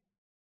biblically.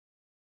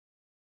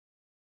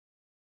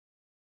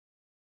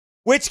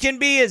 Which can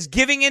be as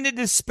giving into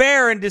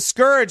despair and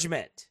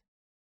discouragement.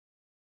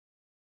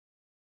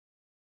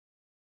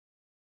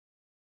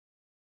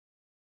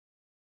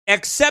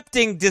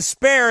 Accepting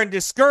despair and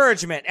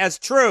discouragement as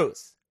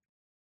truth.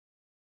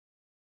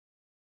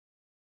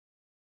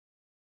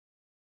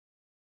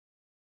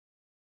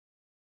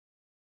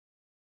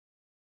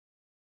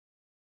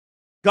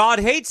 God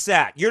hates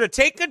that. You're to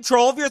take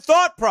control of your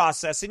thought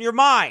process in your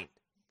mind.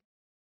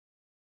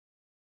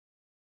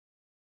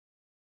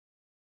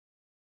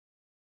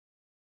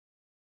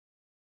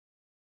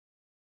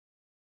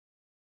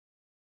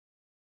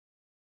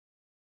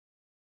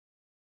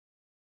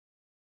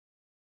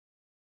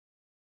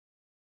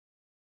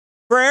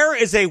 Prayer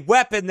is a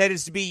weapon that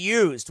is to be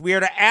used. We are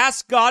to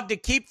ask God to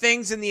keep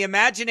things in the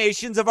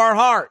imaginations of our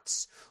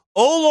hearts.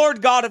 O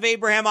Lord God of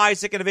Abraham,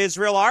 Isaac, and of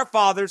Israel, our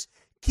fathers,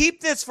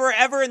 keep this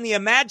forever in the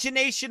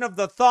imagination of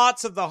the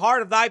thoughts of the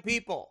heart of thy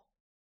people,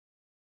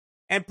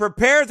 and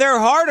prepare their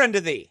heart unto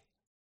thee,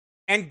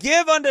 and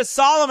give unto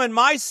Solomon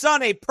my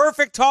son a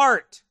perfect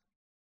heart,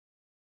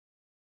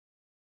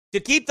 to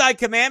keep thy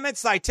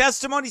commandments, thy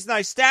testimonies, and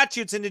thy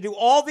statutes, and to do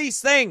all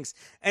these things,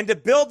 and to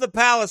build the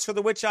palace for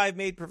the which I have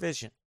made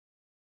provision.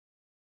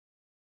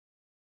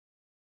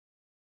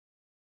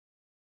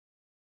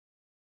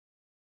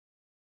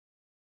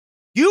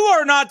 You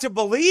are not to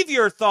believe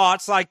your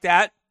thoughts like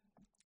that.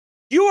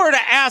 You are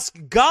to ask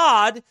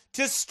God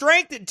to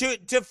strengthen,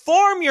 to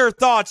form your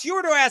thoughts. You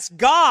are to ask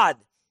God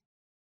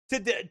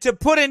to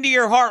put into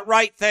your heart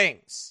right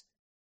things,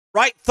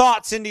 right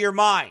thoughts into your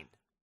mind.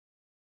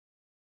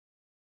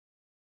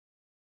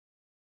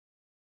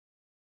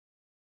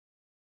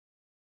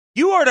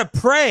 You are to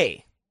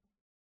pray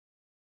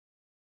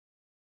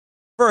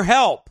for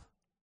help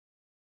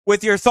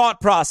with your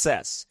thought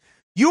process.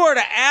 You are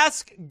to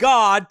ask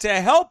God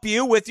to help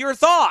you with your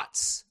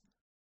thoughts.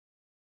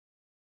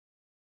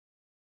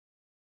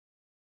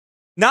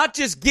 Not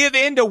just give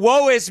in to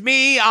woe is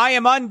me, I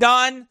am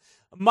undone,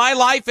 my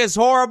life is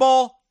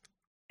horrible,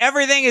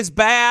 everything is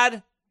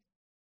bad.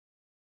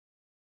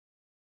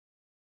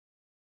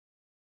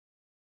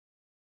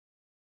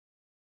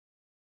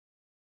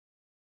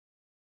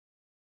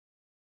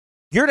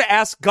 You're to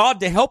ask God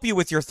to help you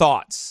with your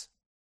thoughts.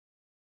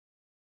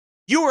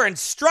 You were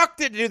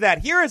instructed to do that.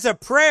 Here is a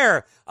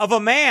prayer of a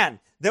man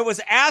that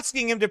was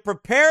asking him to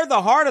prepare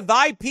the heart of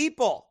thy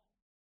people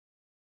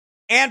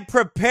and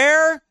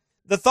prepare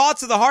the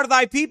thoughts of the heart of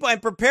thy people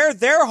and prepare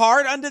their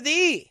heart unto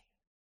thee.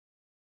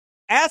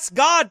 Ask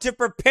God to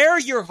prepare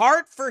your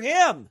heart for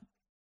him.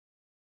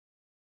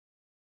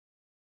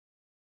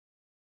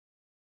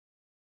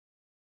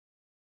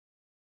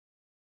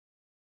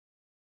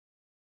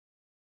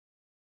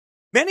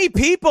 Many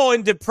people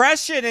in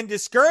depression and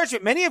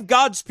discouragement, many of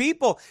God's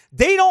people,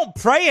 they don't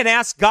pray and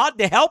ask God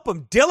to help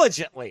them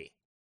diligently.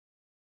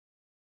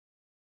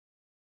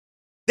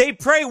 They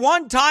pray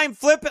one time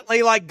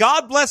flippantly like,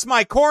 God bless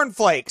my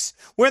cornflakes,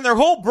 when their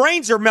whole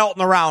brains are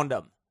melting around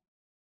them.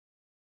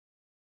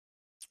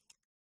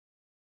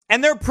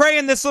 And they're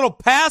praying this little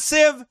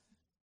passive,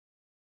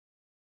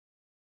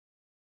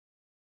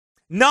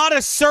 not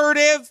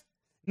assertive,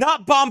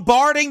 not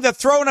bombarding the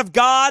throne of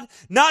God,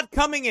 not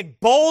coming in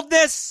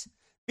boldness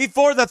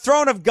before the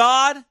throne of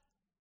God,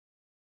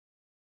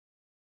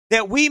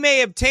 that we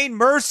may obtain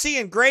mercy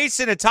and grace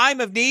in a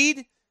time of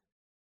need.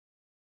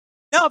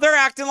 No, they're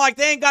acting like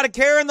they ain't got a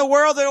care in the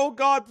world. That, oh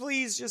God,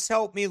 please just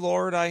help me,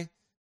 Lord. And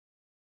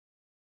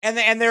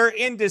they're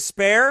in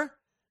despair,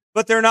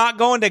 but they're not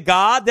going to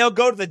God. They'll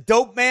go to the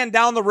dope man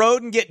down the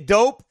road and get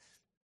dope.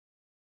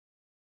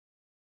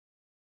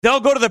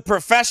 They'll go to the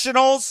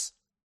professionals.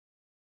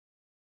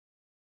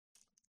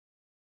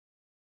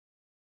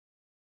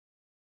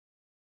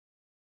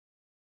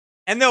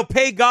 And they'll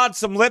pay God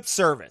some lip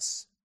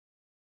service.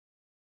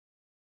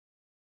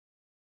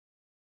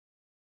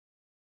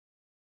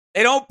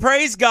 They don't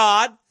praise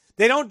God.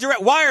 They don't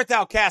direct. Why art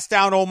thou cast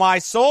down, O my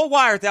soul?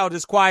 Why art thou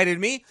disquieted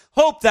me?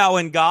 Hope thou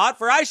in God,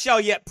 for I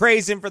shall yet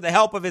praise him for the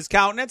help of his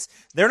countenance.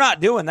 They're not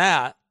doing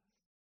that.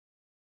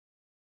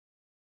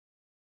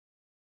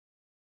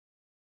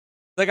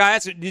 Like I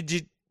asked, do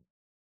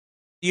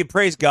you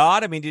praise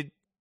God? I mean,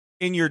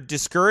 in your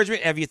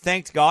discouragement, have you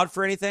thanked God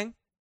for anything?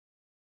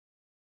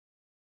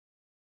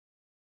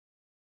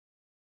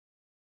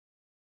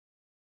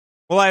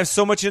 Well, I have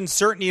so much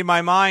uncertainty in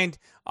my mind.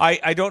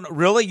 I don't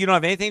really, you don't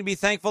have anything to be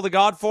thankful to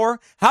God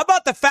for? How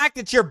about the fact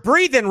that you're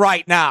breathing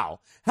right now?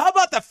 How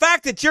about the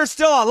fact that you're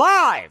still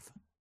alive?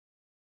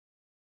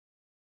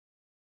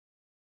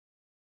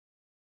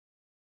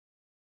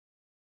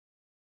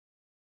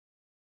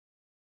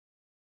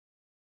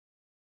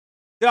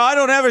 You know, I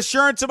don't have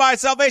assurance of my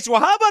salvation.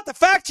 Well, how about the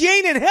fact you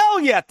ain't in hell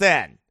yet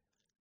then?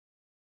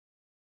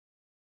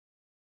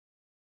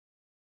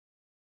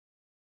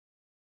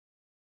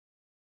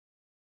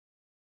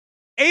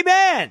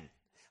 Amen.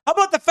 How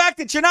about the fact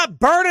that you're not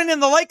burning in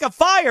the lake of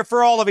fire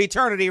for all of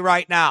eternity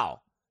right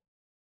now?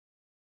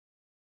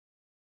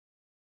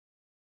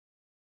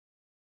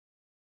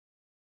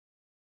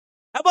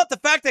 How about the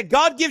fact that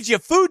God gives you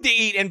food to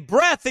eat and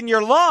breath in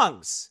your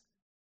lungs?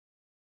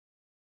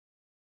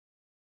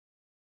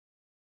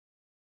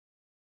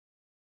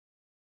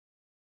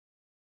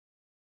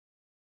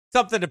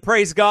 Something to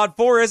praise God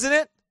for, isn't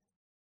it?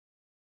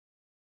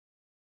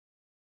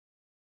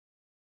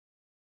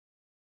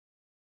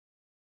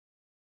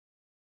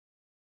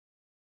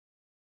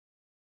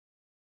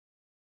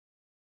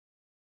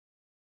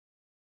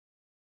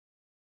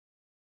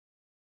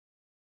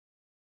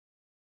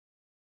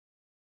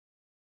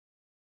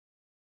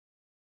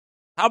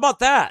 How about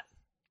that?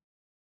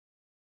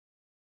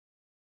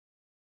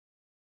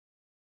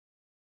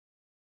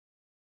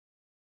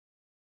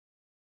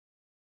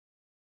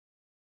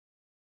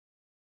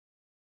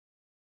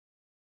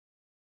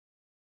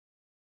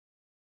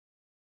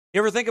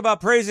 You ever think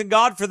about praising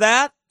God for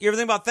that? You ever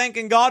think about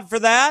thanking God for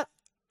that?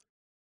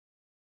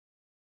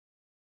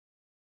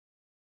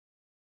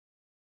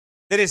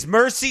 That his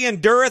mercy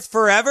endureth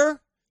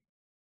forever?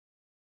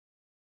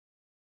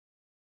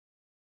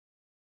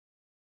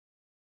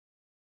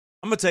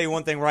 I'm going to tell you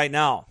one thing right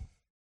now.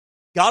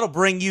 God will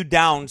bring you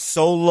down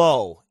so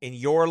low in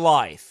your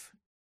life,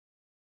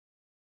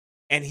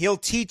 and he'll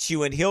teach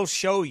you and he'll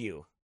show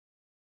you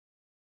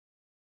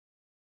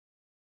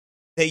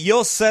that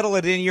you'll settle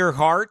it in your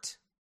heart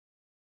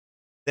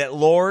that,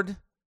 Lord,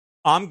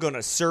 I'm going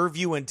to serve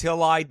you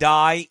until I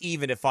die,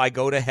 even if I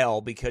go to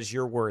hell, because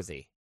you're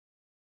worthy.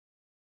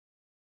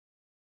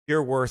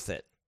 You're worth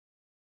it.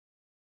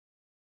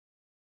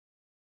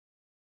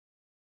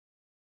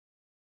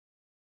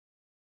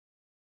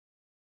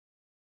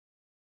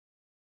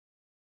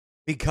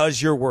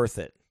 Because you're worth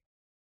it.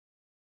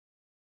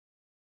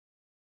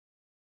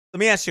 Let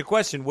me ask you a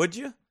question. Would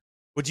you?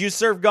 Would you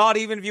serve God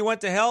even if you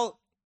went to hell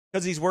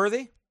because he's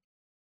worthy?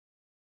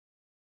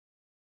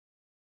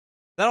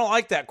 I don't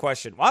like that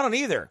question. Well, I don't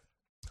either.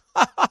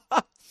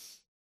 I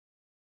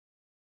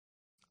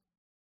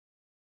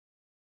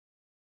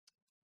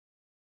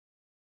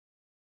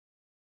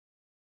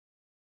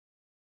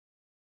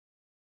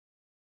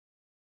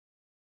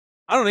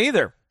don't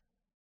either.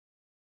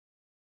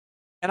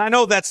 And I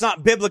know that's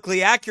not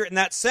biblically accurate in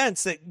that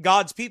sense, that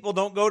God's people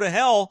don't go to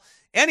hell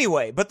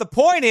anyway. But the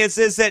point is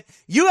that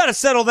you got to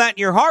settle that in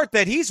your heart,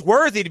 that he's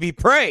worthy to be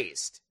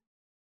praised.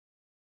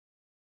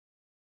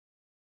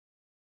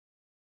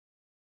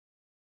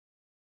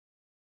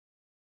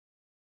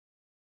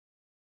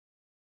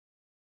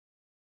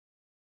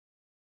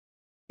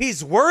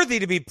 He's worthy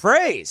to be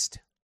praised.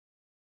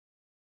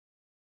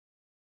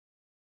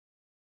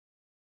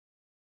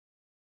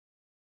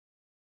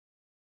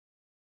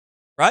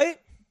 Right?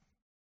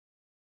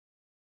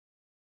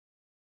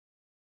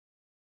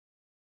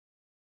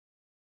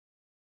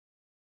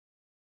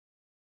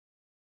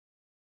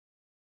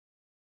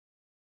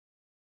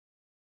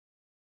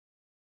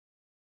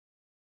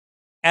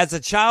 As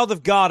a child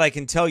of God, I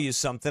can tell you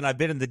something. I've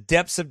been in the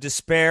depths of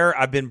despair.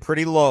 I've been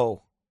pretty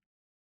low.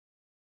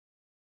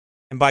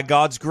 And by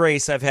God's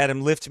grace, I've had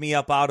him lift me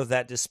up out of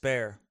that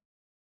despair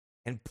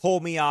and pull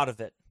me out of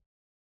it.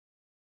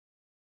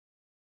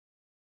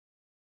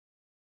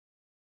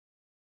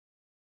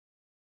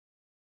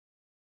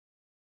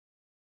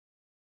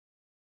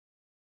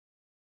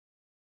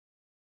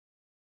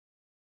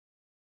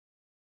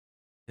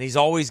 And he's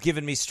always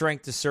given me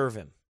strength to serve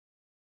him.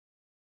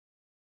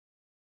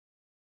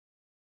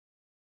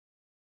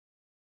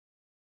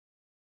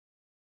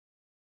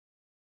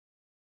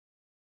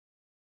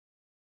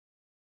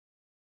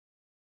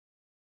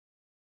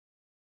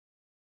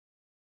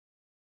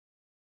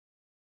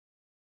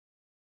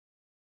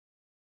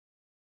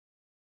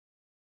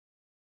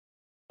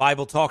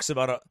 Bible talks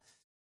about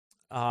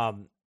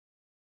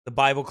the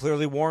Bible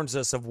clearly warns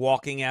us of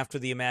walking after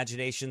the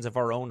imaginations of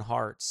our own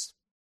hearts.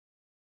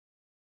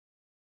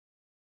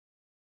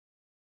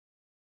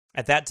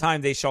 At that time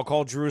they shall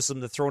call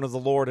Jerusalem the throne of the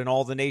Lord, and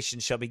all the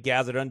nations shall be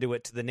gathered unto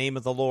it to the name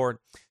of the Lord,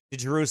 to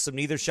Jerusalem.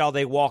 Neither shall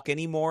they walk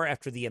any more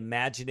after the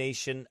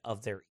imagination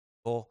of their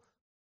evil.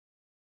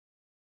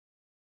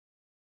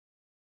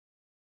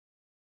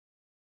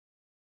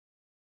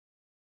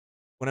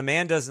 When a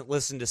man doesn't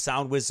listen to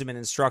sound wisdom and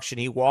instruction,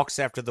 he walks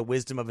after the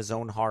wisdom of his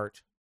own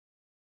heart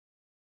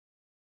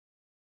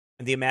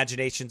and the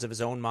imaginations of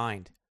his own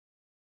mind.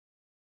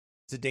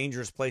 It's a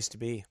dangerous place to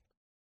be.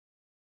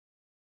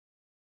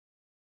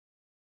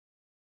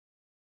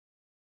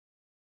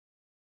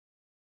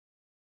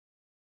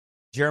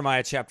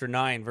 Jeremiah chapter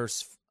 9,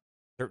 verse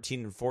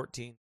 13 and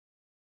 14.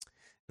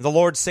 The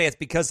Lord saith,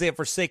 because they have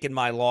forsaken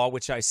my law,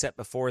 which I set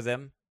before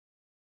them,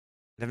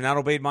 and have not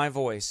obeyed my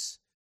voice,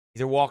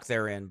 neither walk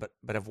therein,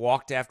 but have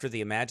walked after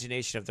the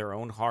imagination of their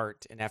own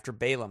heart, and after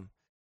Balaam,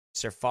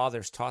 which their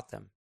fathers taught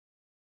them.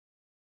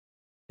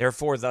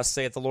 Therefore, thus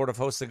saith the Lord of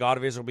hosts, the God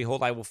of Israel,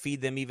 behold, I will feed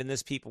them, even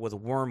this people, with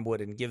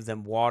wormwood, and give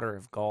them water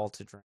of gall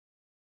to drink.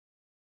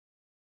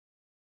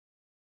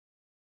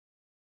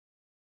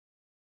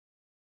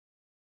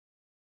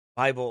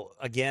 Bible,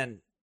 again,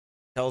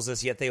 tells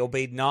us, yet they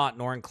obeyed not,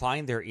 nor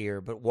inclined their ear,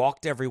 but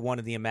walked every one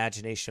in the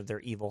imagination of their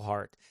evil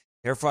heart.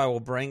 Therefore I will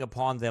bring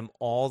upon them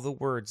all the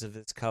words of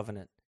this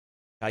covenant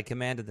I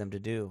commanded them to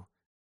do.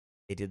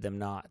 They did them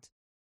not.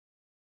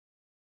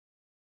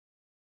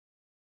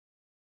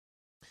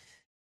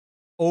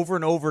 Over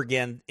and over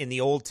again in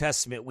the Old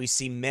Testament, we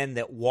see men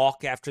that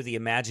walk after the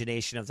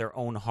imagination of their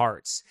own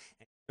hearts,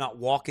 and do not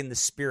walk in the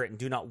Spirit, and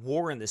do not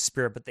war in the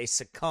Spirit, but they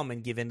succumb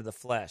and give into the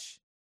flesh.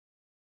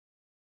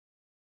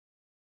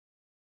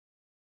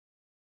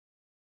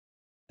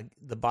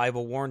 The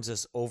Bible warns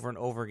us over and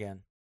over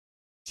again.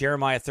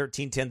 Jeremiah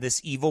 13:10, this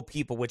evil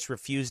people which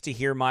refuse to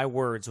hear my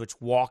words, which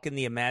walk in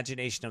the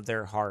imagination of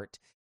their heart,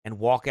 and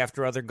walk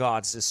after other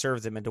gods to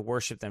serve them and to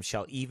worship them,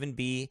 shall even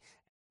be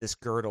this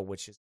girdle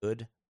which is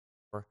good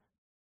for.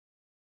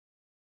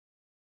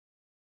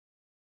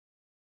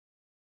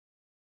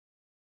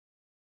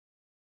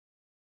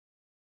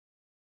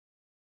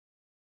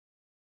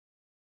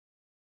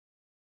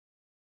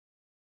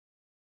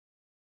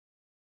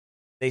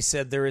 They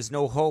said, there is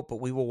no hope, but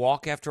we will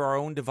walk after our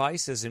own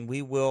devices, and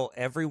we will,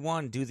 every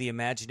one, do the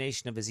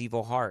imagination of his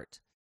evil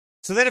heart.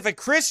 So that if a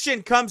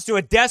Christian comes to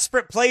a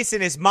desperate place in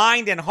his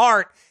mind and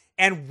heart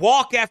and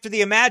walk after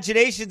the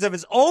imaginations of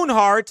his own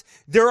heart,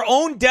 their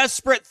own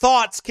desperate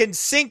thoughts can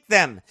sink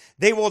them.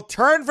 They will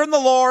turn from the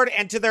Lord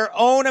and to their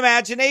own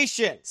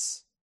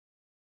imaginations.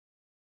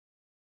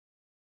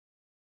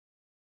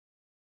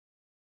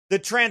 The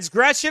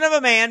transgression of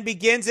a man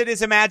begins in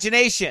his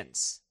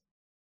imaginations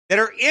that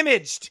are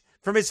imaged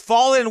from his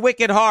fallen and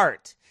wicked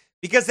heart.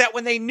 Because that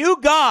when they knew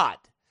God,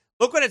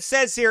 look what it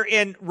says here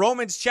in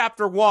Romans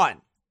chapter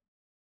 1.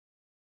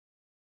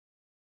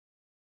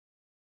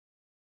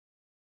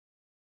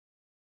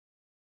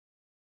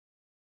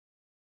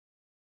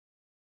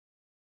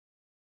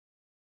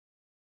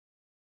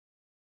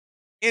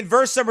 In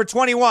verse number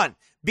 21,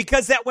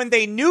 because that when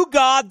they knew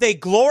God, they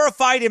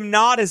glorified him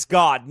not as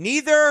God,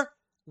 neither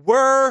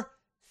were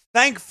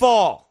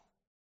thankful.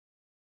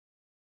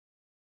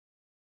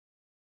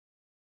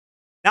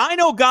 Now, I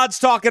know God's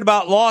talking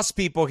about lost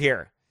people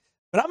here,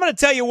 but I'm going to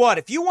tell you what,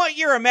 if you want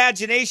your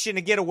imagination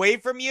to get away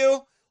from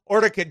you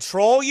or to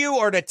control you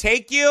or to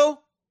take you,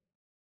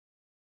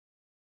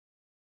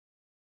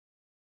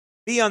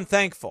 be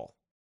unthankful.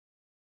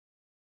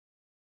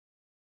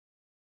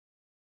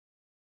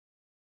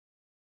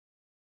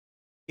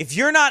 if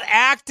you're not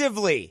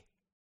actively,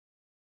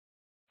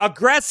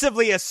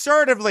 aggressively,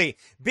 assertively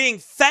being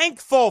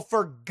thankful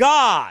for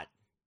God,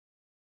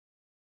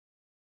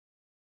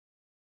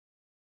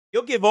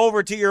 you'll give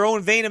over to your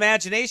own vain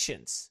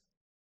imaginations.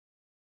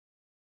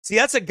 See,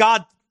 that's a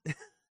God, that's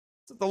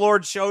what the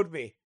Lord showed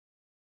me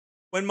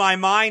when my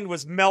mind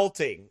was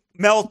melted.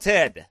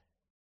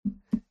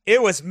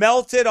 It was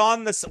melted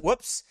on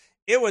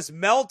it was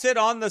melted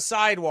on the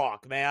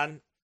sidewalk,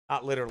 man.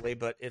 Not literally,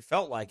 but it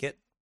felt like it.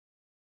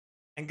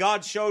 And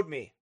God showed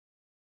me.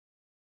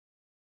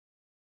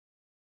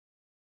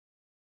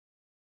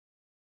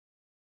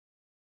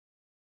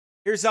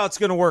 Here's how it's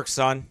going to work,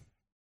 son.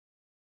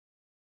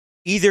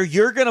 Either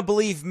you're going to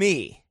believe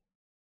me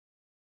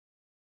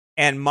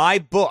and my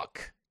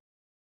book,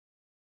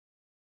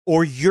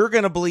 or you're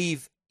going to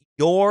believe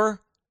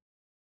your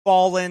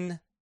fallen,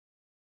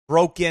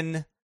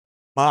 broken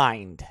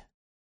mind.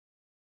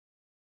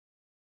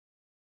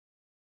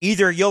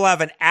 Either you'll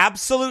have an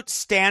absolute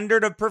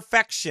standard of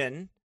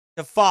perfection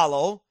to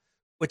follow,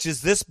 which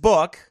is this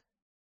book,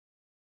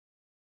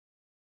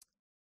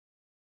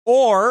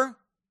 or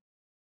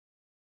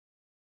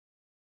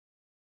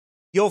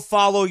you'll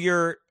follow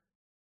your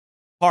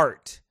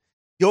heart.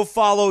 You'll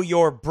follow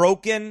your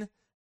broken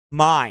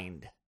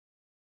mind.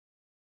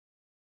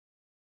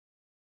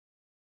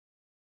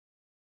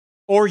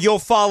 Or you'll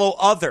follow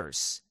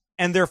others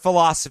and their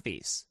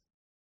philosophies,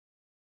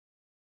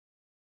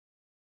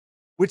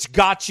 which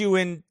got you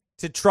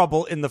into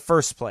trouble in the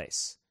first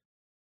place.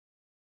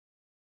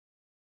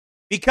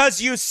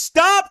 Because you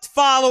stopped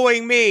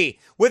following me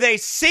with a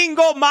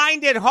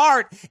single-minded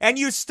heart and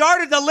you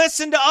started to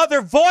listen to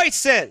other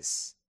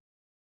voices.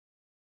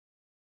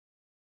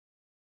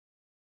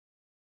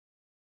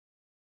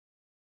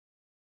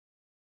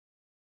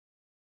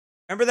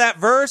 Remember that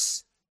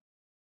verse?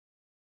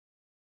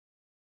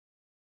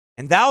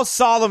 And thou,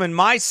 Solomon,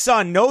 my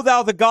son, know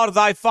thou the God of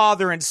thy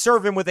father, and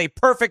serve him with a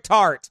perfect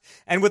heart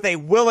and with a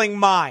willing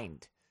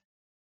mind.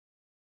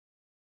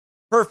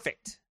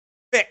 Perfect.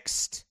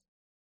 Fixed.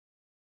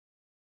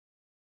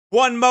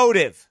 One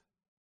motive.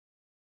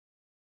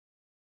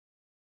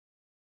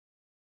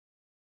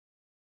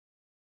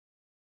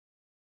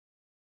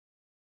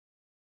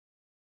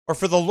 Or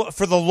for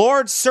the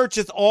Lord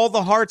searcheth all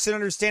the hearts and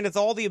understandeth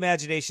all the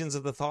imaginations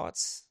of the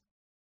thoughts.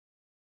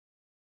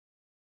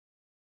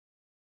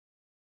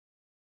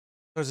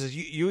 Because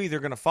you either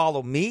going to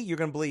follow me, you're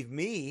going to believe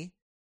me,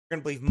 you're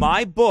going to believe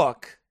my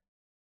book.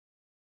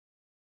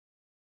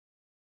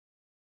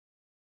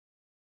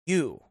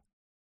 You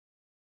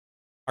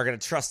are going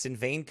to trust in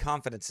vain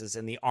confidences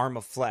in the arm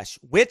of flesh,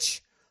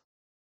 which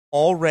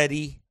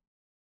already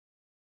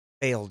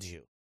failed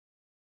you.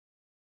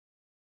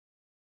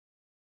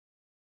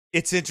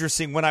 It's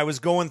interesting, when I was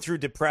going through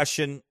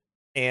depression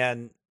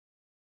and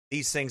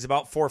these things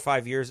about 4 or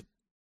 5 years,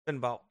 been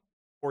about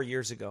 4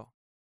 years ago.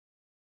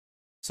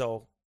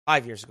 So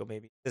 5 years ago,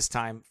 maybe this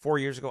time, 4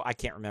 years ago, I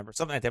can't remember,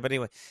 something like that. But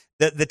anyway,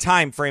 the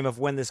time frame of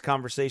when this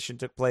conversation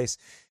took place.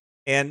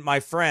 And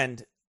my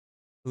friend,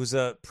 who's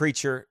a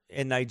preacher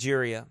in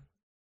Nigeria,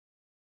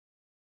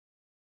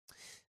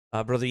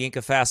 Brother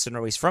Yinka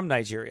Fastener, he's from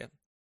Nigeria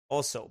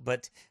also,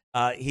 but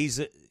he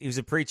was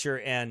a preacher,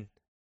 and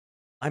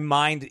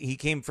he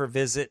came for a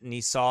visit, and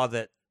he saw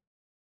that,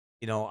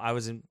 I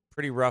was in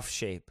pretty rough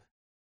shape.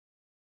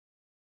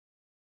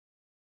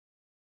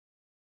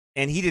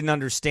 And he didn't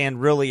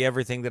understand really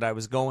everything that I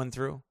was going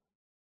through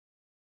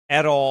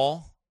at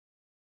all.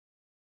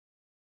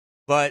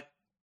 But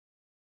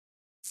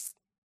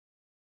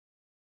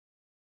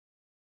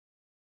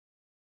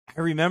I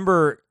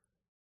remember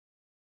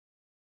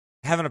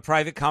having a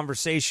private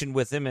conversation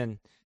with him and,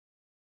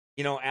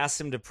 asked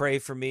him to pray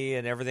for me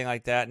and everything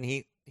like that. And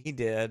he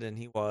did, and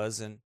he was.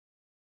 And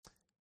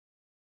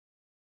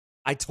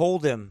I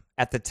told him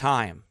at the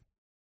time,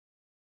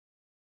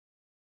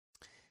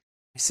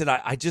 I said,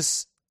 I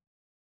just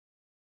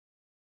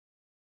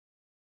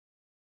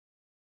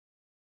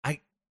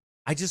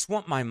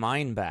want my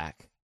mind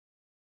back.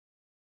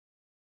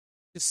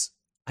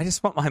 I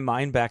just want my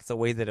mind back the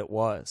way that it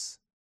was.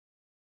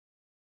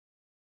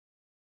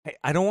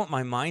 I don't want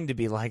my mind to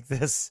be like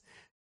this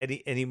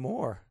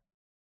anymore.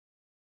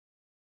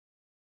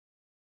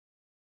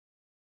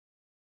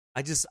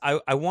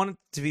 I want it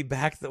to be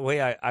back the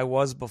way I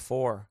was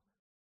before.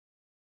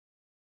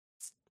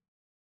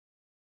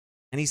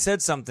 And he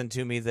said something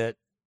to me that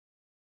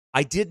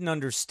I didn't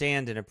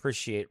understand and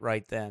appreciate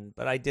right then,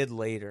 but I did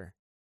later.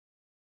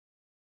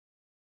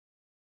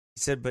 He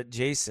said, but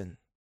Jason,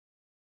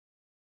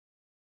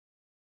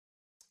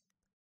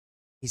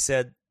 he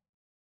said,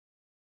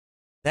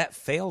 that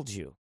failed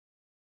you.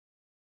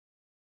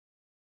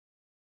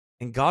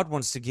 And God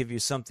wants to give you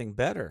something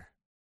better.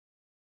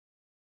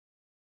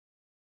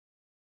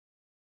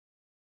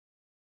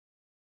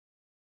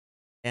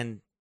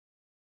 And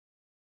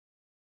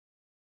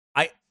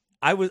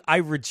I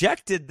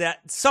rejected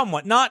that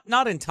somewhat,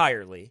 not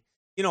entirely.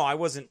 I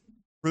wasn't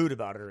rude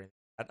about it or anything.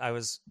 I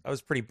was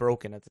pretty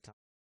broken at the time.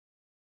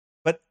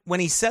 But when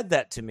he said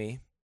that to me,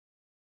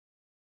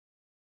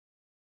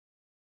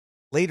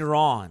 later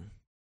on,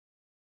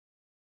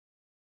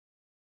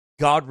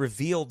 God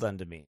revealed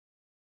unto me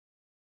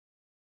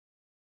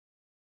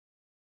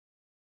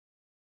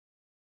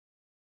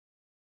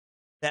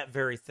that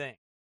very thing.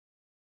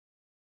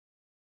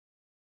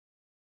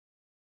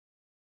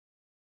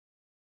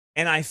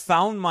 And I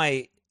found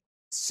my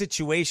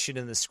situation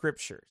in the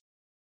scriptures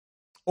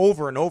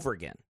over and over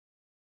again.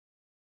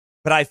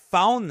 But I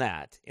found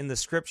that in the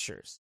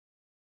scriptures.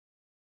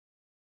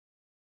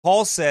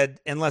 Paul said,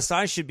 unless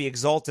I should be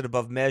exalted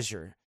above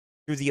measure,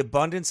 through the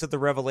abundance of the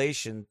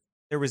revelation,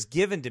 there was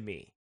given to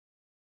me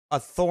a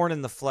thorn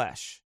in the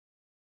flesh,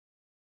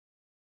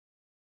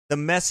 the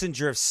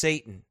messenger of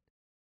Satan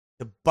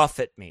to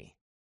buffet me,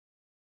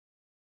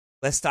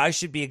 lest I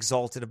should be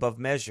exalted above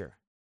measure.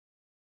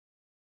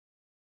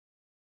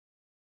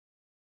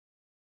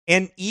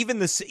 And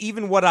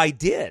even what I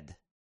did,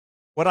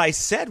 what I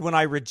said when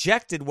I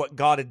rejected what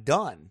God had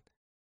done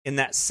in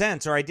that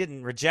sense, or I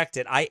didn't reject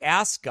it, I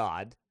asked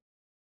God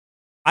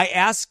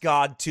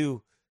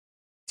to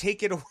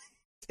take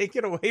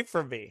it away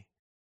from me.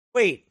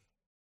 Wait,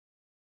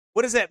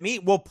 what does that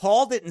mean? Well,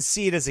 Paul didn't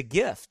see it as a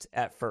gift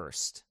at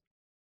first.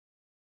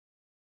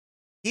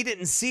 He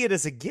didn't see it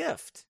as a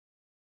gift.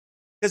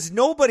 Because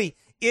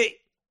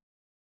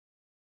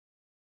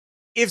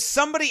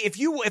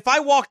if I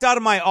walked out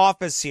of my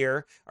office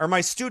here or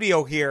my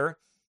studio here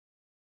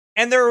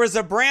and there was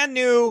a brand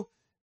new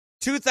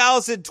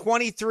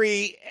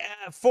 2023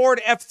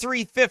 Ford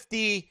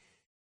F-350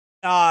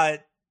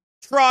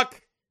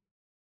 truck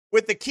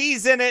with the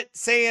keys in it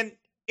saying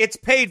it's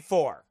paid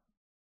for,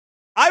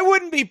 I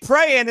wouldn't be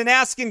praying and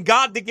asking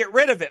God to get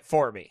rid of it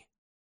for me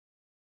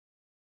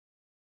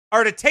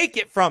or to take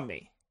it from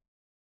me.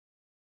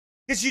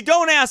 Because you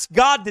don't ask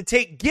God to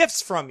take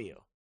gifts from you.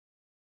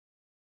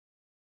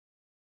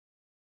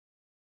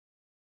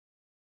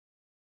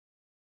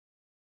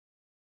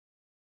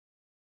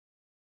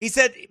 He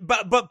said,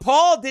 but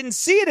Paul didn't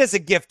see it as a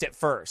gift at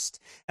first.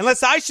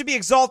 Unless I should be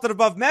exalted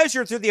above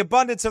measure through the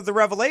abundance of the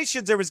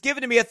revelations, there was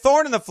given to me a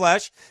thorn in the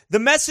flesh, the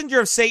messenger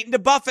of Satan to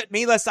buffet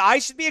me, lest I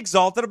should be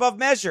exalted above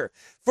measure.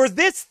 For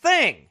this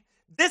thing,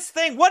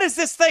 what is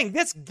this thing?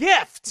 This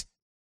gift.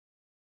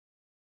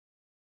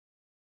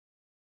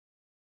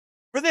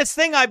 For this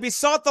thing I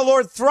besought the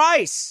Lord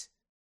thrice,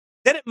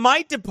 that it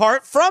might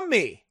depart from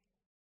me.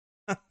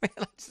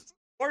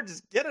 Lord,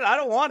 just get it. I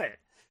don't want it.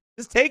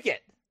 Just take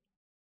it.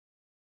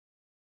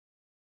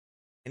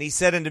 And he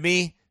said unto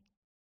me,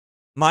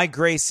 my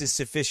grace is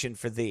sufficient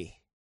for thee,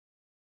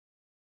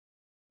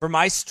 for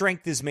my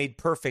strength is made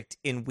perfect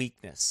in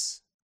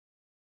weakness.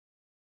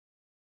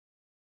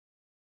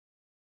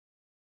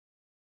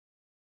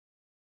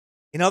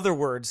 In other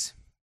words,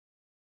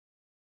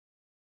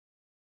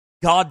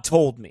 God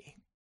told me.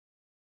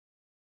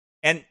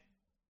 And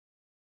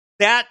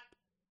that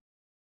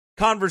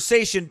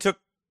conversation took,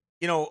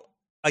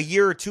 a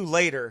year or two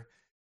later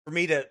for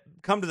me to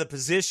come to the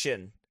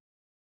position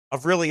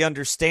of really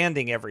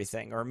understanding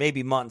everything, or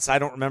maybe months. I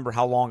don't remember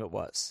how long it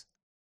was.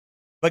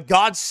 But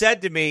God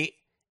said to me,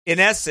 in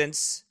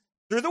essence,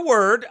 through the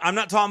word, I'm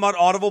not talking about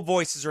audible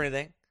voices or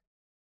anything,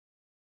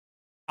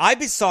 I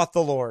besought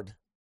the Lord.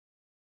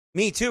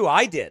 Me too,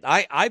 I did.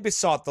 I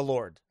besought the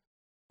Lord.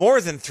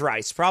 More than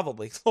thrice,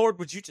 probably. Lord,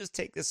 would you just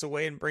take this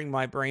away and bring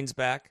my brains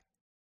back?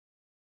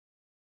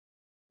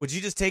 Would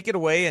you just take it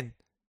away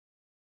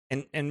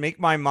and make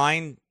my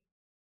mind,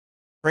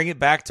 bring it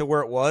back to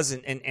where it was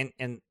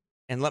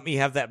and let me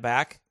have that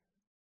back?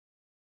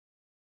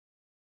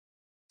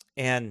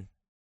 And he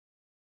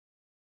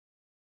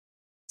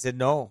said,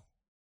 no,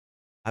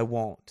 I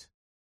won't.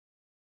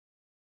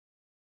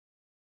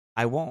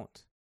 I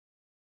won't.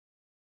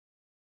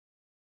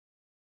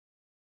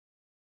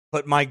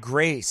 But my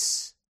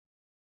grace,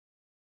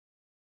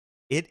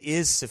 it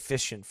is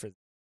sufficient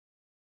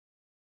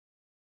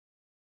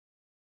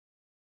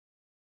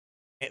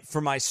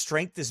for my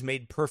strength is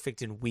made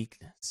perfect in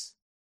weakness.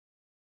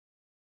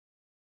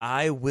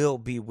 I will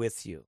be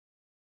with you,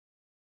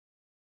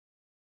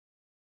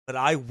 but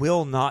I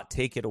will not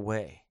take it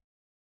away.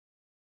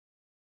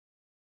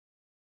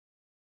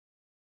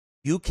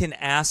 You can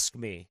ask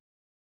me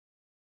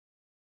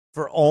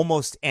for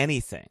almost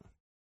anything.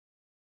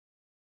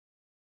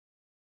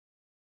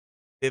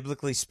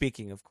 Biblically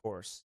speaking, of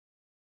course,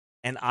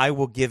 and I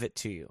will give it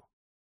to you.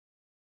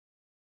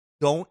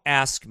 Don't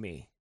ask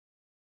me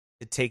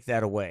to take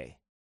that away,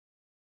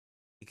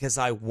 because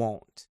I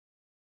won't.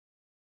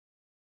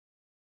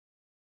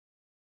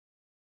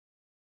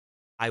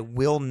 I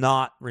will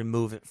not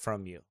remove it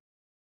from you,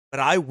 but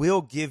I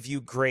will give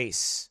you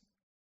grace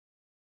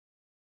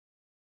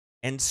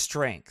and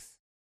strength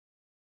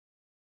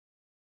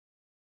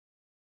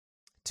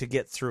to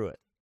get through it,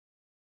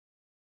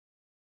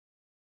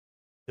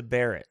 to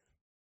bear it.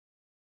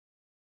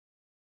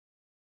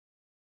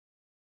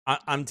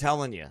 I'm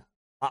telling you,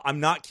 I'm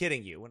not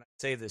kidding you when I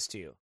say this to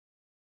you.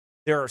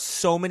 There are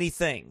so many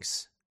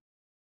things,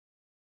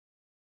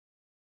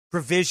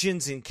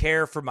 provisions and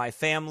care for my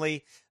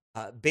family,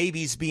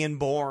 babies being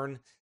born,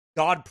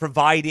 God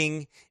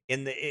providing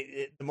in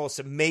the most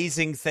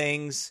amazing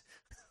things.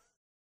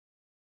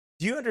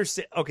 Do you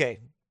understand? Okay.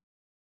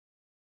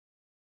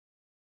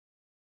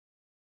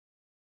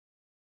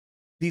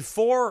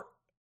 Before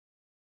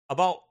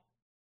about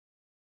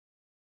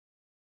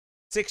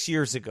 6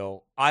 years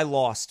ago, I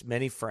lost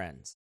many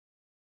friends.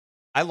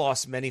 I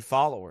lost many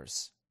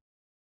followers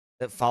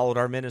that followed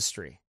our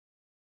ministry.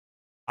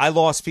 I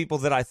lost people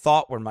that I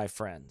thought were my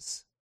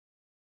friends.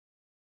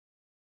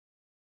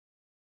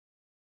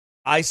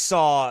 I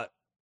saw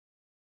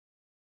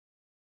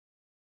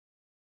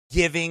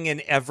giving and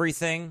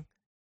everything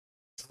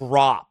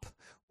drop,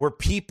 where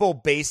people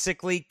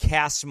basically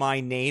cast my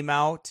name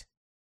out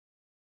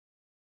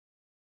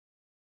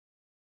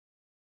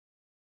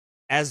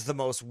as the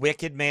most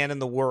wicked man in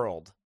the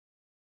world.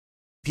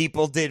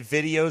 People did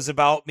videos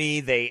about me.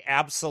 They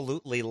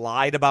absolutely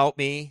lied about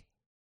me.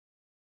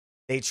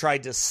 They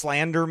tried to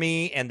slander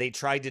me, and they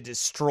tried to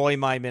destroy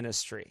my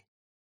ministry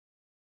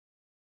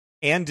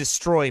and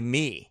destroy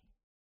me.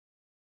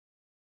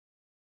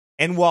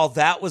 And while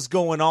that was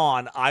going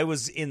on, I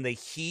was in the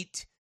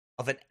heat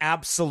of an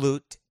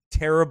absolute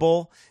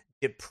terrible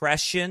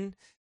depression,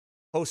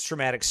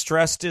 post-traumatic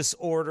stress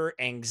disorder,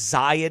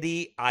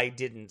 anxiety. I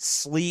didn't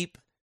sleep.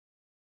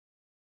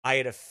 I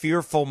had a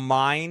fearful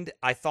mind.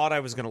 I thought I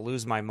was going to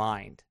lose my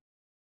mind.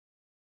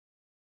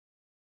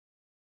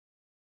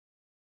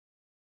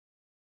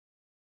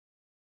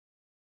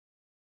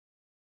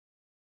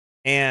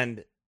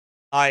 And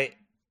I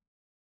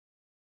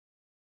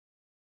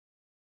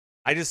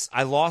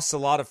I lost a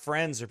lot of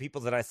friends or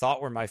people that I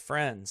thought were my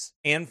friends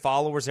and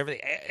followers,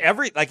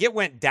 everything. Like it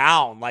went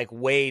down, like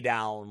way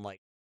down,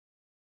 like.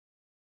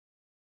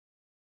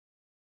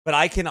 But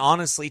I can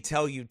honestly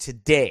tell you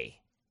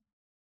today,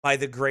 by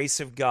the grace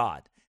of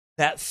God,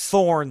 that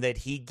thorn that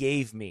he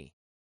gave me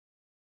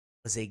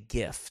was a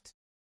gift,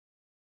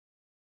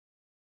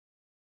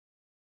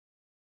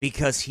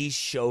 because he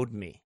showed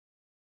me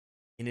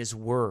in his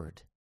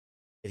word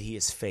that he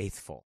is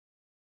faithful.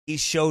 He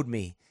showed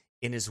me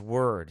in his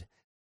word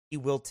he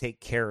will take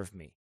care of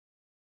me.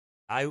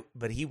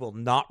 But he will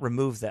not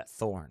remove that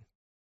thorn,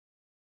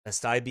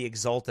 lest I be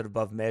exalted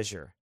above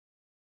measure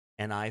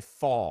and I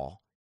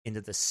fall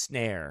into the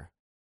snare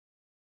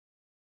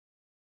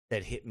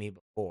that hit me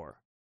before.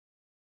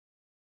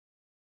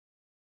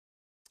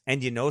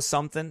 And you know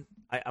something?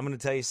 I'm going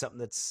to tell you something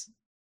that's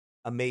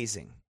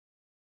amazing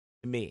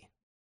to me.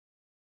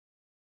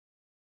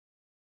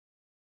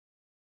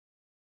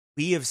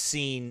 We have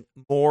seen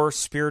more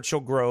spiritual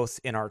growth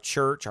in our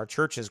church. Our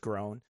church has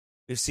grown.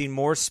 We've seen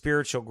more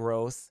spiritual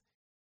growth.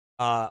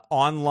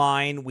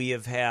 Online, we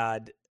have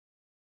had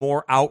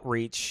more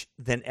outreach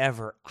than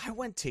ever. I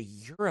went to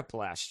Europe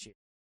last year.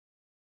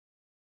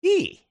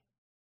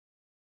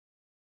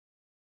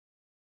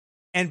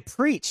 And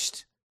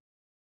preached.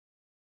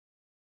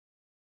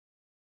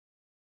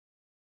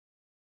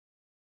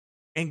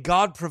 And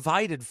God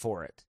provided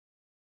for it.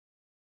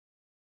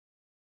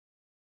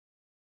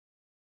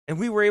 And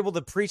we were able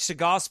to preach the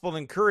gospel and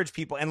encourage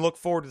people and look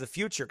forward to the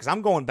future, because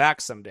I'm going back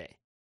someday.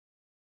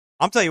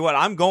 I'll tell you what,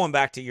 I'm going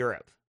back to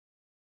Europe.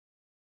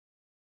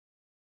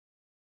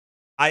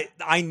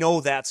 I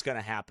know that's going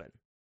to happen.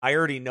 I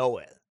already know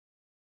it.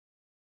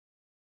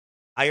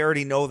 I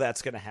already know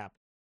that's going to happen.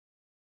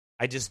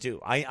 I just do.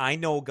 I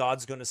know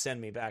God's going to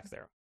send me back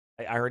there.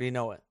 I already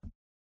know it.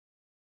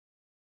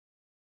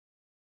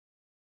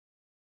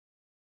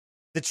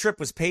 The trip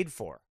was paid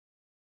for.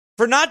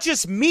 For not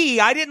just me,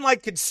 I didn't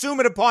like consume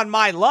it upon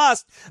my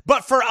lust,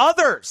 but for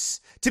others,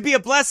 to be a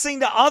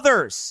blessing to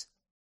others.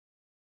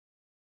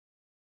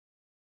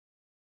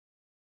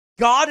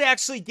 God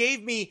actually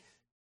gave me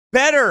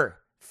better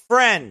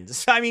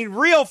friends. I mean,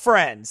 real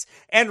friends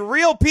and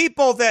real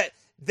people that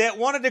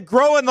wanted to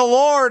grow in the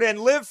Lord and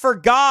live for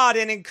God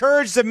and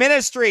encourage the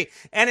ministry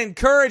and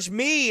encourage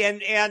me and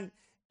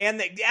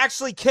they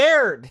actually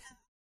cared.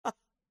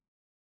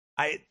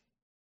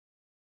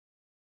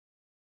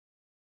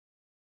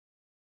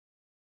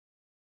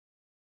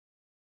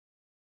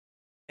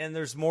 And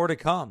there's more to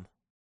come.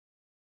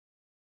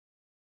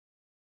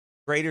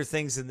 Greater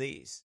things than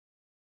these.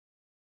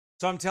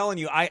 So I'm telling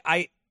you,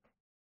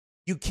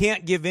 you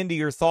can't give in to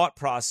your thought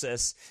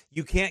process.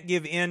 You can't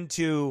give in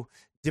to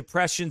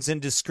depressions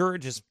and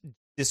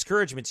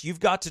discouragements. You've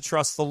got to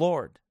trust the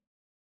Lord.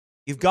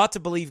 You've got to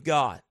believe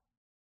God.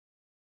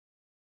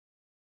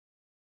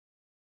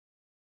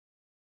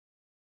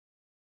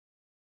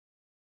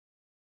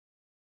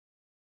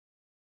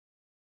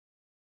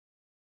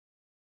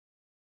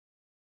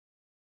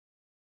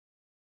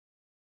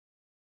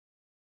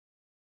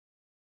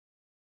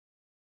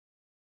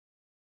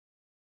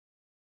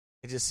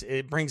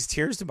 It brings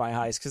tears to my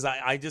eyes, because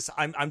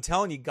I'm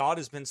telling you, God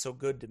has been so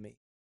good to me.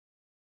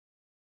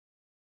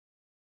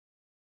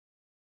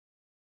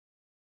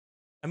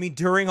 I mean,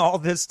 during all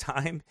this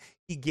time,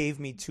 he gave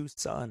me 2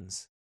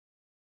 sons.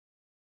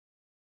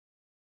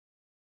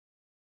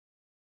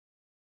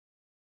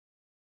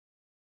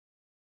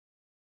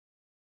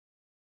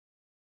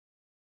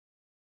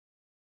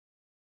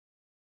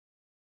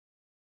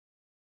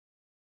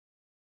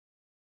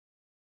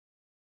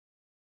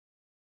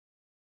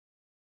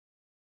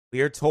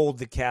 We are told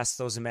to cast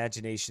those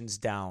imaginations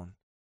down.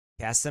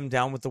 Cast them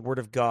down with the word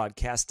of God.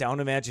 Cast down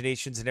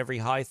imaginations and every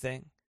high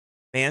thing.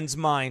 Man's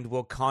mind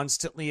will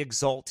constantly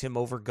exalt him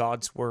over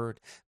God's word.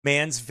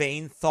 Man's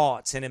vain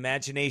thoughts and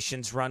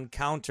imaginations run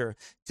counter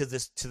to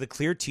the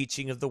clear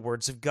teaching of the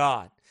words of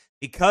God.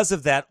 Because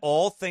of that,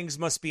 all things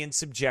must be in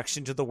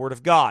subjection to the word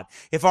of God.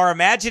 If our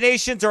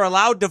imaginations are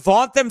allowed to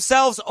vaunt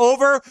themselves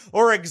over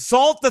or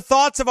exalt the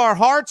thoughts of our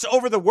hearts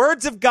over the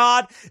words of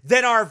God,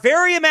 then our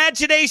very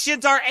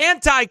imaginations are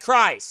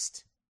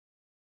antichrist.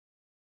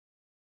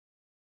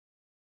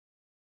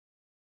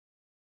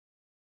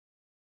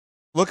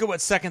 Look at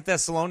what 2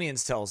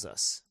 Thessalonians tells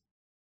us.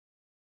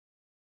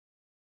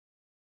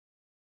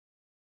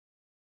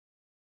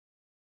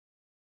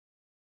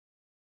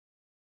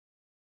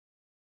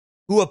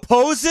 Who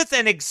opposeth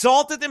and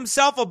exalteth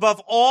himself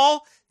above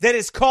all that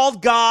is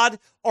called God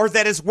or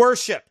that is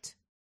worshipped.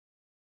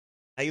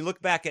 Now you look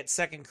back at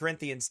 2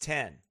 Corinthians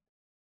 10.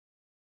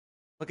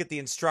 Look at the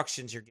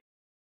instructions you're getting.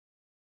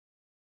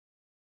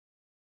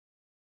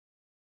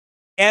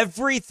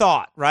 Every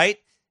thought, right?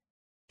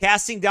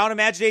 Casting down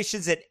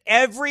imaginations at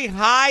every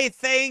high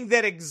thing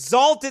that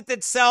exalteth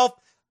itself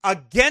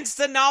against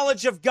the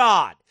knowledge of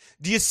God.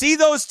 Do you see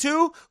those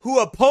two?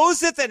 Who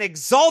opposeth and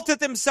exalteth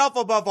himself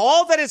above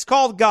all that is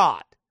called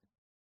God.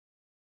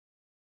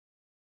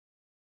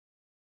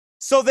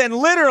 So then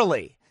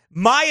literally,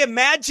 my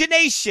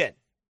imagination,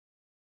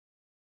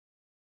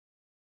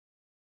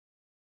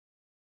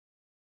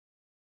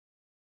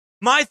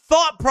 my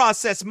thought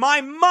process, my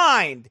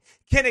mind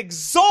can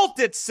exalt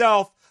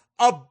itself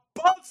above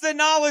the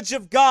knowledge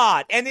of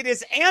God. And it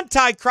is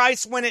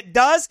antichrist when it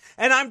does,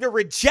 and I'm to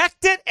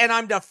reject it, and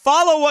I'm to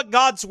follow what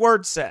God's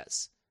word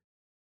says.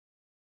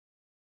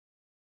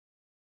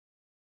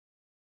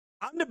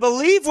 I'm to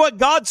believe what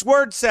God's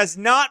word says,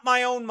 not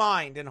my own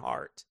mind and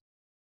heart.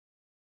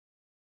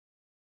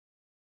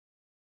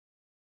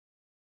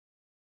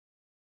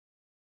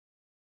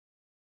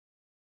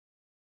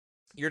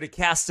 You're to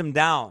cast them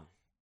down.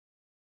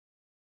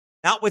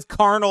 Not with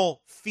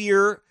carnal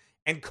fear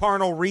and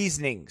carnal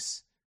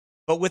reasonings,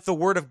 but with the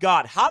word of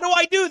God. How do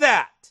I do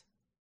that?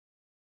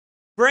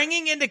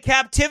 Bringing into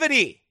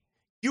captivity.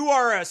 You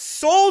are a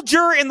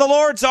soldier in the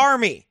Lord's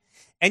army,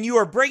 and you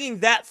are bringing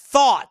that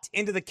thought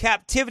into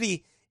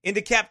captivity,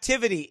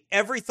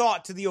 every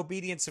thought to the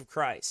obedience of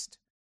Christ.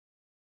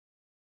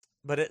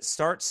 But it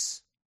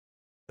starts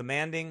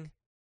commanding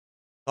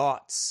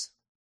thoughts.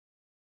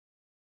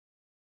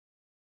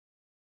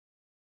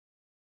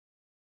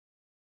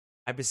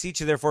 I beseech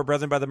you, therefore,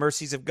 brethren, by the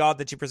mercies of God,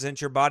 that you present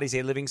your bodies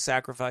a living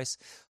sacrifice,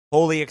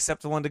 holy,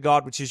 acceptable unto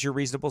God, which is your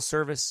reasonable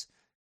service.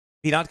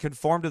 Be not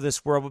conformed to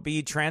this world, but be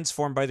ye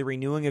transformed by the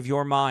renewing of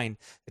your mind,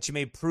 that you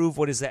may prove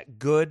what is that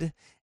good,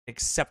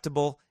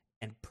 acceptable,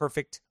 and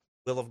perfect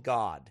will of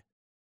God.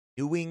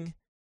 Renewing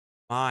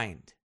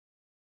mind.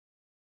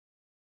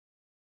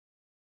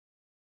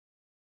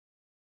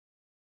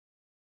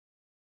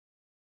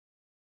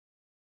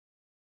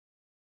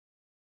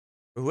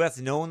 For who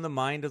hath known the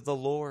mind of the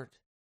Lord?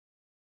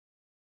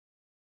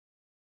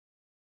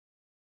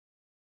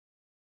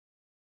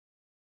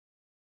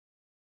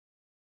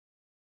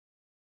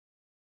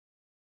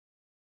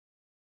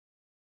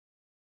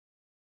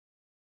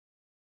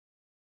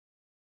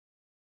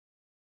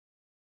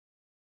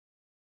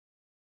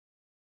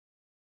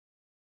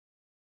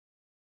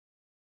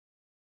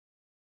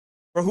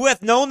 For who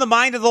hath known the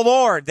mind of the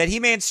Lord, that he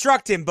may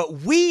instruct him? But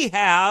we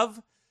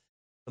have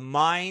the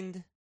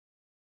mind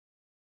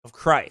of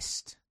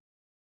Christ.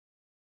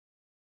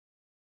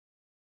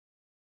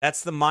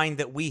 That's the mind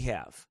that we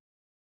have.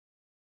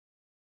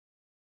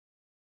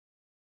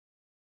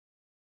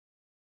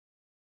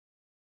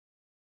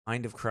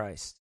 Mind of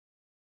Christ.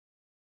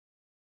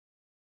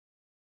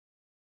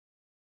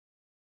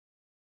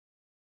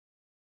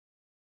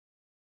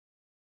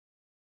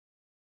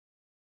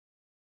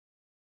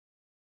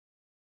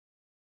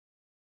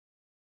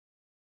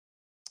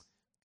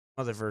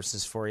 Other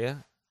verses for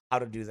you. How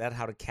to do that,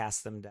 how to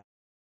cast them down.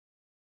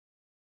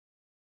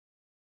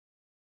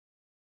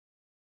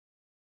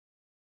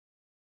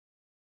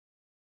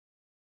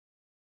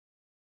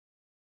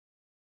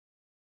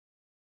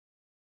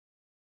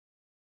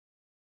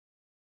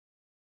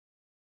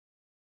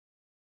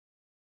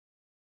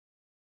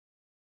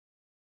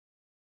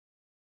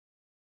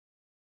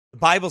 The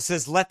Bible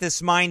says, let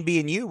this mind be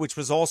in you, which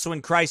was also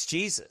in Christ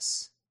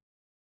Jesus.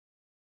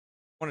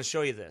 I want to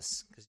show you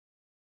this.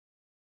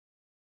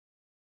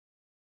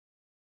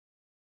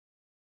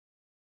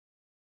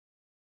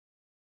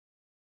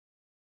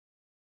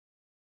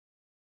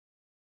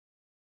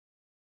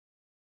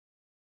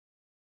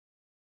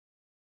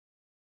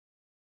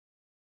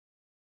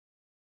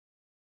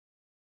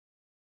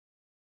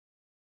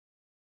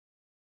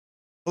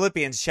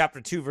 Philippians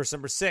chapter 2, verse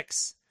number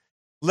 6.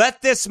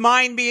 Let this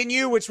mind be in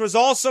you, which was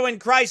also in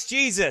Christ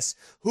Jesus,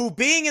 who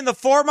being in the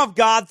form of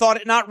God, thought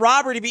it not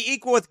robbery to be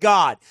equal with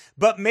God,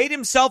 but made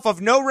himself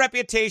of no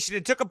reputation,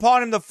 and took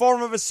upon him the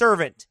form of a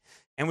servant,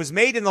 and was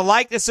made in the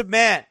likeness of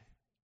men.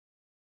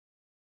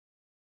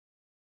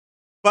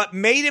 but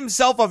made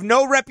himself of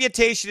no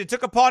reputation, and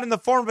took upon him the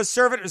form of a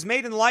servant, was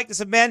made in the likeness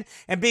of men,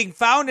 and being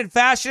found in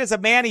fashion as a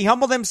man, he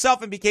humbled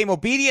himself and became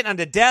obedient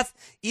unto death,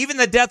 even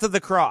the death of the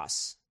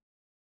cross.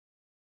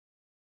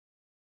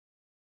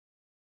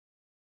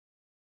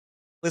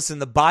 Listen,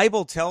 the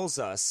Bible tells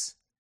us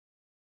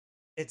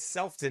it's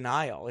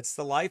self-denial. It's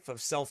the life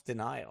of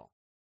self-denial.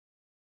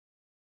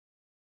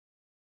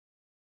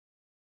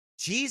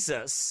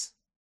 Jesus,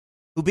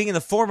 who being in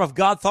the form of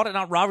God, thought it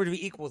not robbery to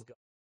be equal with God.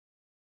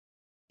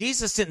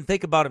 Jesus didn't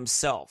think about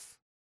himself.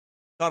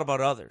 He thought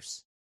about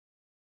others.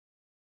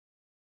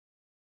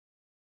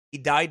 He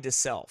died to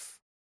self.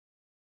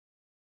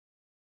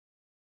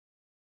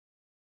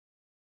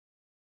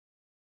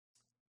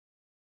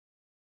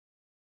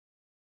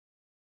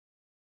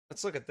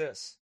 Let's look at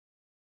this.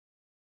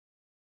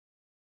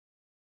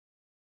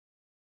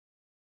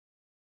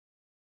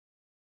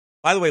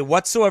 By the way,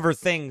 whatsoever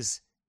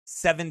things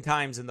 7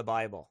 times in the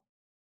Bible.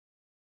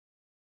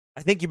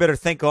 I think you better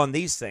think on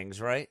these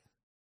things, right?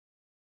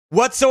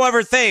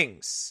 Whatsoever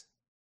things.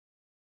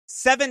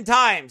 7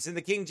 times in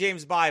the King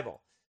James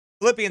Bible.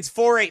 Philippians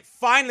 4:8.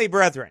 Finally,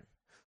 brethren.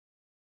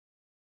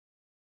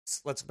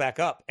 Let's back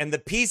up. And the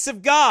peace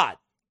of God.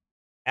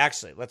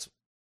 Actually,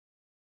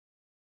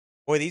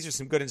 boy, these are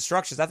some good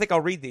instructions. I think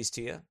I'll read these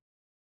to you.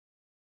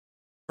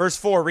 Verse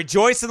 4.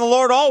 Rejoice in the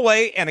Lord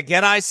always. And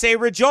again, I say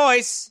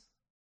rejoice.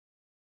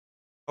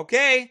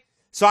 Okay.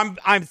 So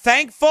I'm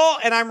thankful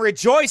and I'm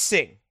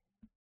rejoicing.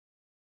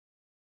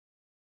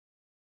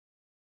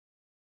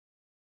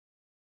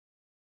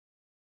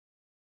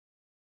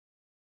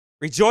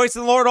 Rejoice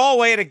in the Lord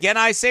always, and again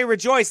I say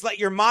rejoice. Let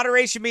your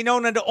moderation be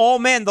known unto all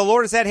men. The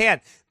Lord is at hand.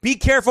 Be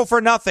careful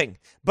for nothing,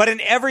 but in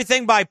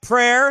everything by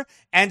prayer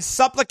and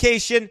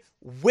supplication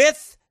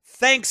with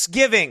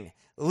thanksgiving.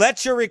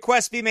 Let your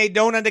requests be made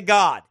known unto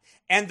God.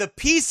 And the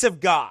peace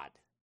of God,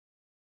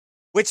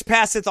 which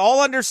passeth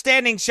all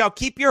understanding, shall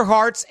keep your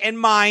hearts and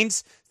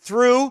minds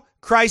through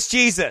Christ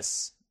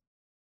Jesus.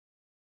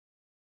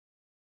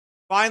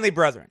 Finally,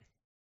 brethren.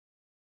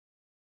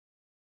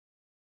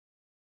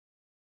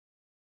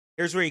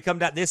 Here's where you come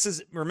down.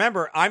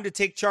 Remember, I'm to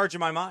take charge of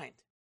my mind.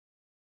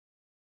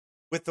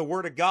 With the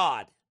word of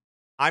God,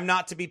 I'm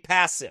not to be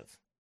passive.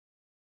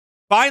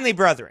 Finally,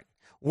 brethren,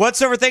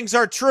 whatsoever things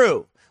are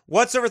true,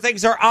 whatsoever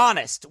things are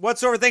honest,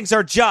 whatsoever things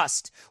are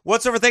just,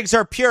 whatsoever things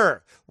are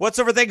pure,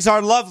 whatsoever things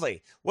are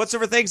lovely,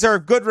 whatsoever things are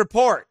of good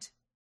report,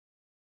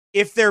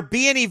 if there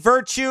be any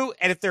virtue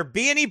and if there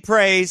be any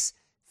praise,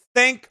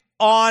 think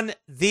on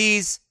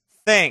these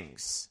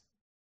things.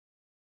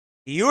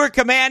 You are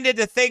commanded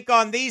to think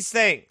on these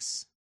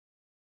things.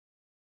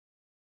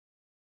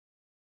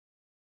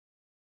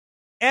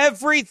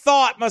 Every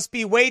thought must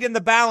be weighed in the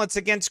balance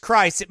against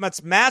Christ. It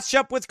must match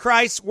up with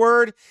Christ's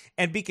word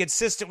and be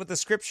consistent with the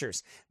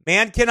scriptures.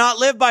 Man cannot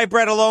live by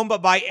bread alone,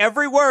 but by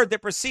every word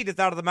that proceedeth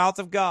out of the mouth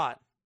of God.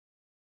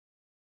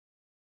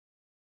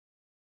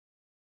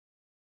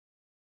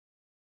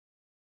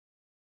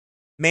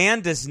 Man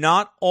does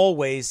not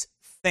always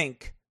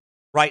think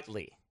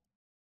rightly.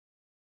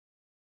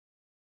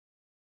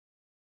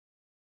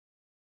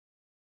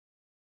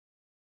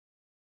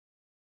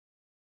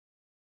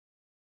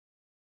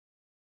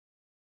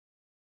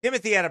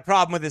 Timothy had a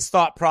problem with his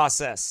thought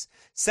process.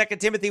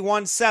 2 Timothy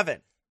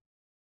 1:7.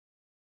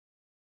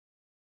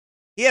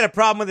 He had a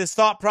problem with his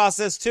thought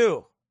process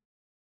too.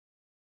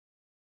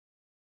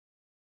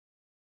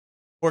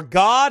 For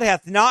God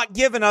hath not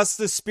given us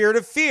the spirit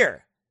of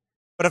fear,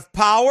 but of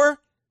power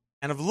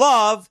and of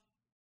love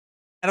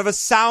and of a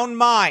sound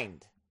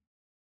mind.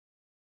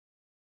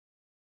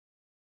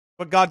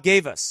 What God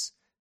gave us.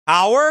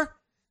 Power,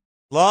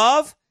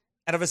 love,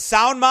 and of a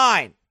sound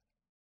mind.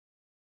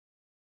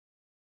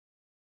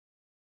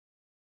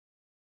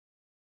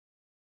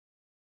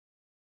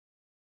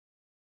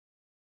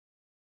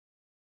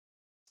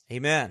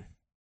 Amen.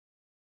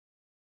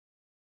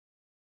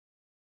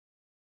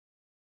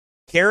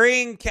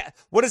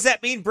 What does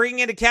that mean? Bringing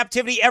into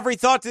captivity every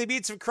thought to the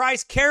obedience of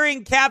Christ,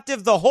 carrying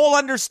captive the whole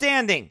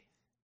understanding.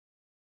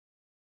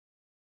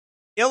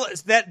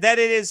 That it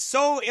is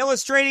so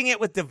illustrating it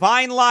with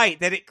divine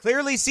light that it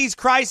clearly sees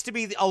Christ to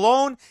be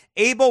alone,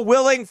 able,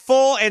 willing,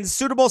 full, and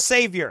suitable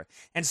Savior,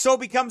 and so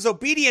becomes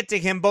obedient to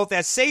him both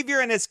as Savior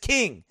and as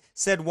King.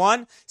 Said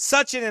one,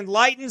 such an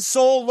enlightened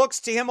soul looks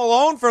to him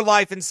alone for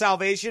life and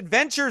salvation,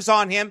 ventures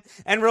on him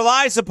and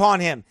relies upon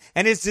him,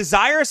 and is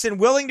desirous and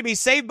willing to be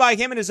saved by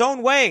him in his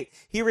own way.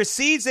 He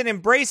receives and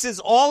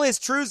embraces all his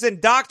truths and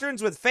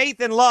doctrines with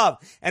faith and love,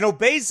 and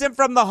obeys them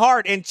from the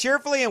heart, and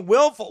cheerfully and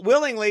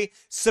willingly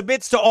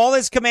submits to all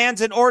his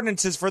commands and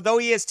ordinances. For though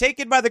he is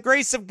taken by the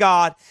grace of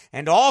God,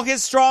 and all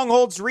his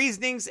strongholds,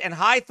 reasonings, and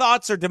high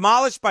thoughts are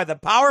demolished by the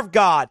power of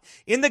God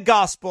in the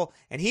gospel,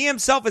 and he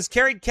himself is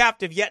carried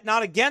captive, yet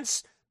not against,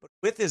 but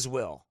with his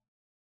will,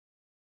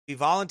 be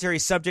voluntary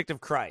subject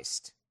of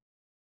Christ.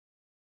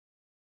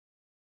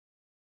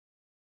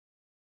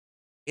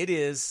 It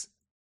is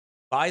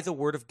by the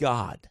word of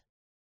God,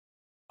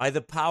 by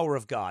the power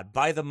of God,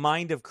 by the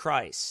mind of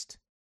Christ.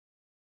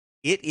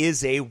 It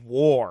is a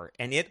war,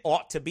 and it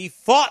ought to be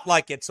fought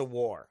like it's a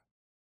war.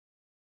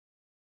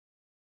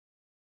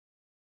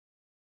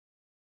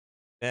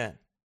 Amen.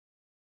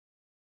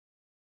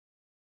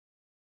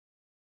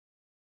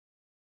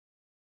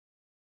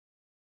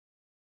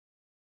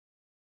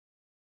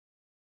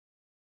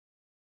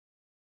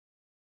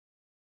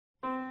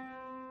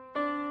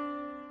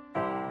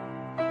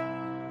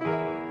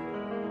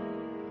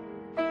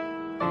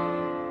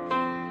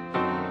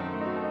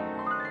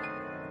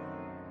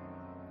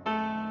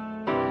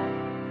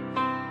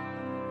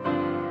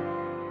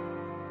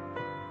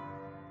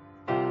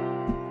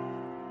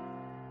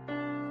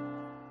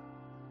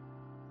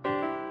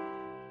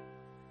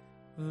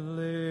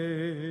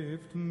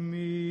 Lift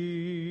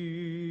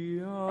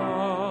me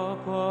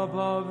up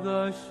above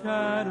the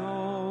shadows.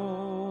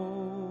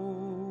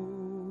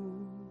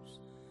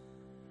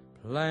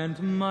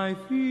 Plant my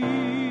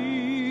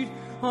feet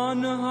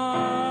on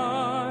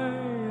higher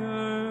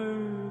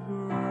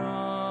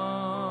ground.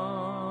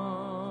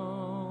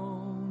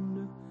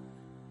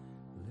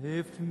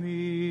 Lift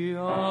me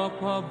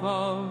up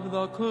above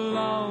the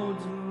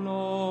clouds,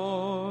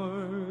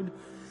 Lord,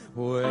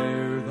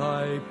 where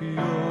thy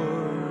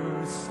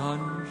pure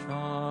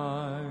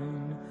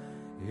sunshine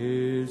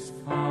is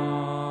found.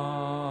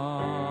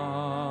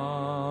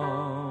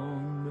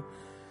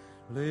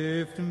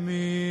 Lift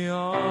me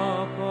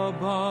up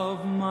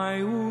above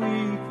my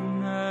weakness.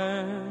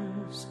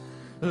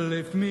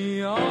 Lift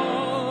me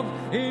up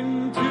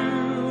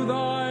into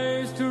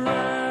thy strength.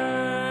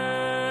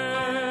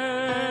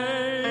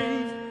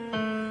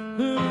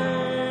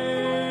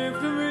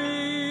 Lift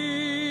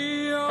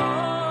me up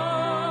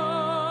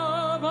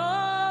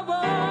above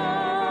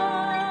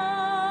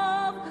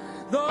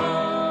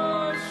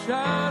the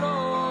shadows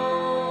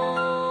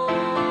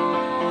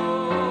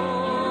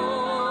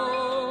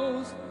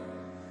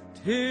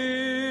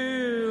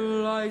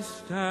till I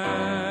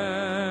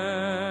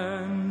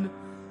stand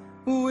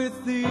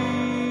with thee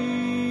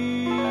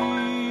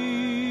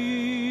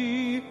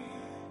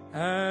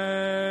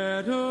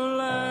at length.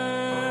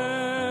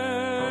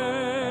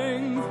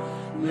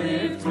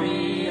 Lift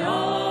me up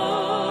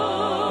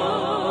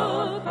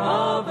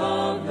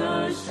above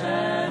the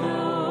shadows.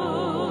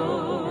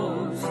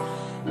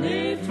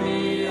 Lift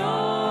me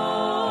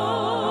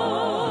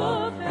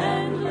up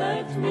and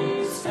let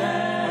me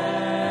stand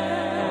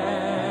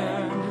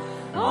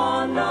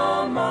on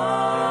the mountain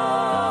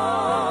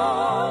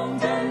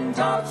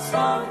tops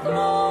of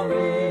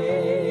glory.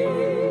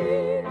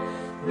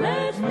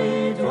 Let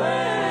me dwell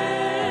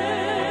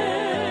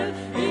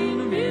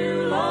in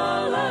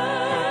Beulah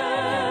land.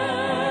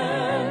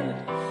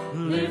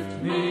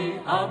 Lift me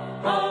up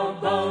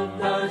above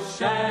the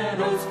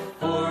shadows,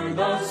 for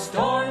the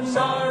storms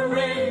are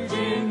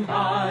raging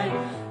high.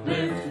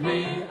 Lift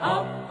me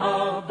up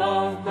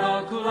above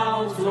the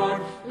clouds,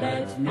 Lord.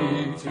 Let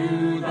me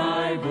to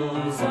thy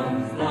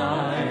bosom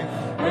fly,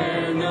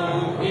 where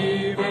no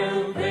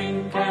evil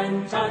thing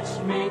can touch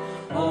me.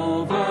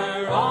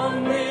 Over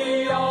on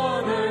the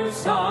other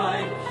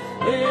side,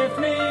 lift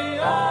me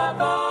up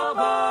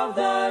above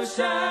the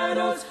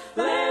shadows.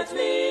 Let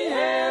me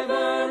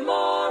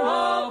evermore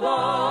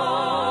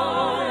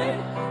abide.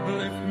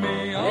 Lift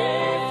me up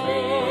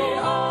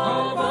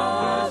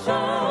above the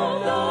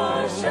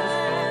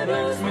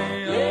shadows.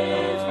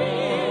 Lift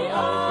me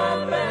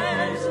up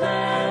and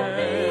let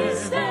me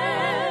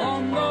stand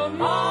on the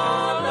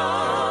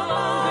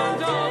mountain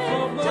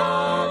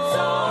tops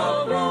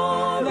of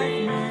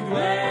glory.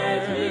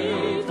 Let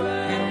me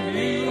dwell in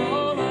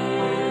Beulah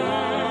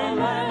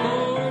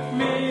land. Lift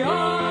me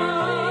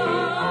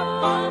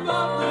up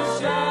above the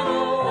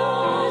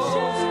shadows.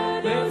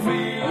 Lift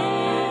me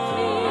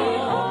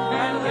up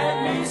and let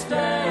me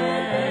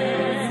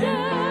stand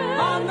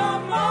on the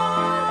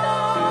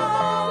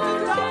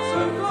mountain tops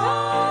of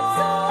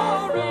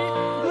glory.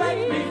 Let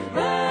me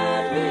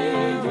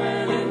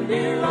dwell in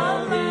Beulah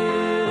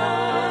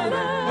land.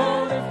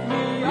 Oh, lift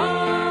me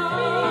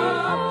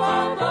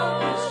up above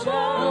the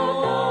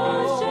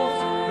shadows.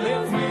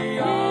 Lift me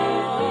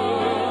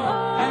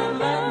up and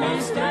let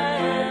me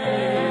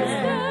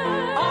stand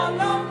on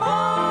the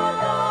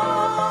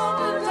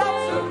mountain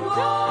tops of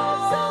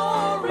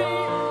glory.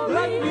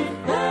 Let me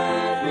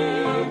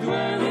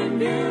dwell in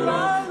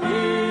Beulah land.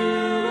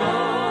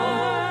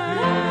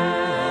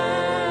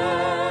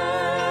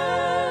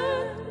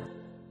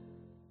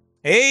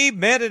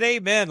 Amen and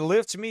amen.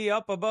 Lift me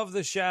up above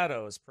the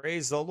shadows.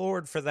 Praise the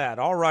Lord for that.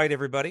 All right,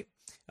 everybody.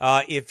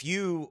 If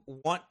you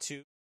want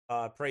to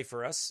pray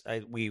for us,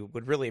 we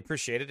would really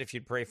appreciate it if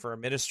you'd pray for our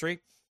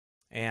ministry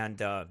and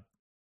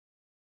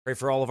pray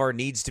for all of our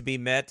needs to be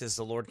met as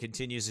the Lord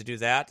continues to do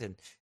that.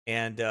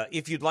 And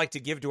if you'd like to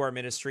give to our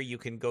ministry, you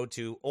can go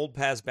to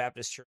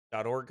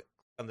oldpathsbaptistchurch.org, click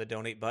on the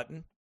donate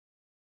button,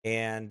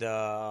 and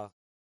on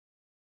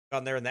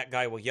there, and that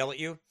guy will yell at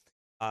you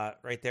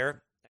right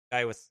there. That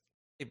guy with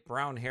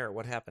brown hair.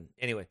 What happened?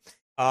 Anyway,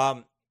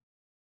 and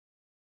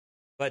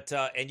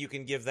you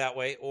can give that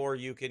way, or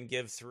you can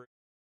give through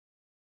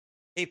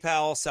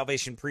PayPal,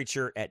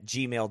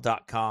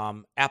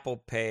 salvationpreacher@gmail.com, Apple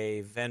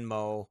Pay,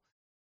 Venmo,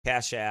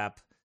 Cash App,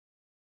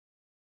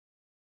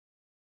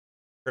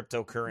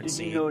 cryptocurrency.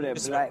 Did you know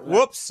that black?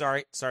 Whoops,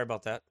 sorry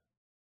about that.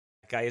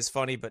 That guy is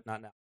funny, but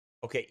not now.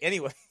 Okay.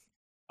 Anyway,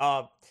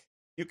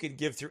 you can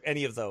give through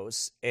any of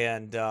those,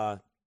 and I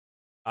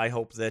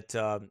hope that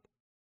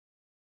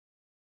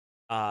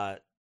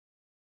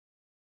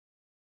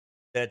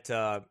that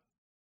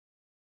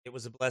it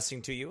was a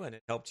blessing to you and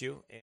it helped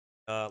you. And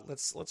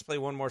let's play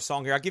one more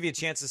song here. I'll give you a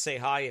chance to say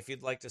hi if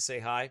you'd like to say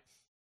hi.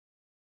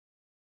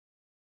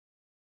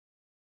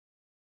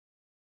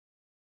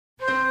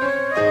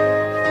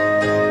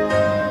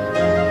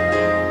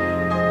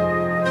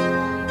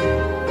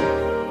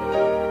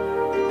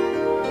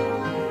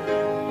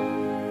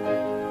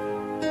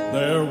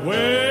 There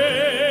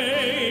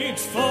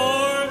waits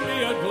for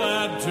me a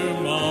glad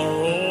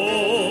tomorrow,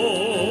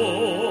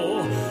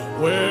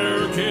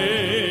 where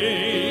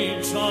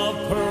gates of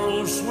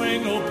pearl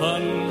swing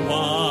open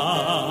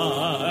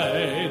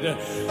wide,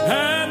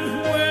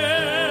 and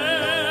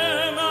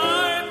when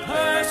I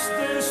pass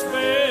this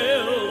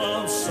veil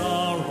of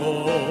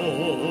sorrow,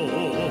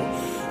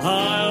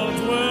 I'll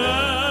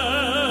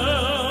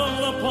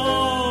dwell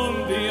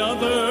upon the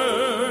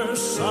other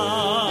side.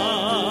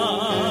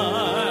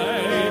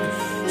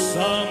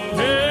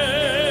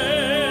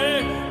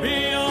 Someday,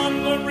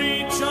 beyond the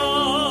reach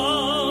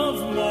of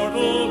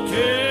mortal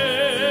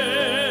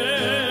care,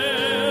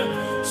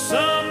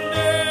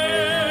 someday,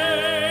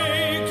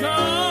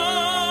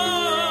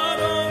 God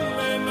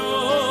only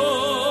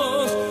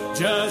knows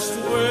just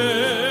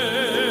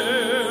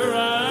where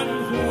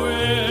and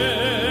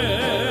when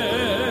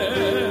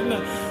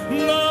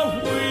the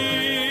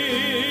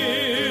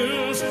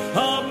wheels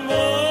of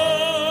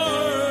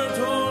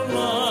mortal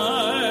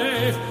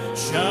life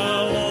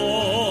shall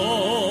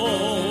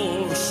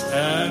all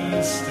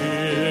stand still,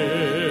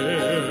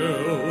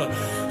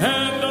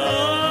 and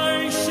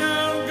I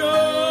shall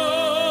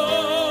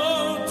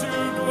go to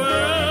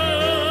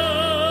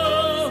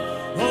dwell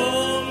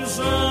on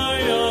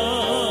Zion's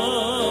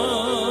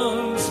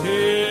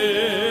hill.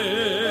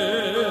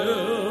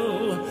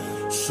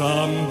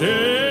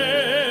 Someday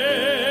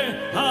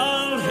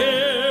I'll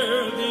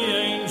hear the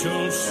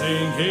angels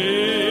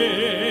singing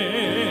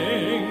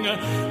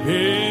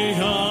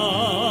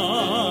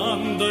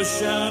beyond the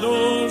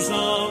shadows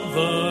of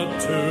the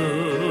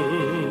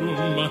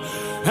tomb,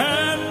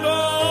 and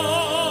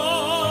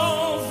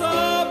all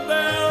the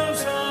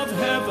bells of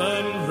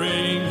heaven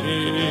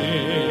ringing,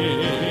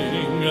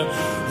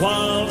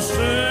 while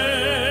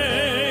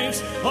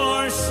saints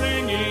are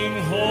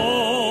singing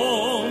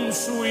home,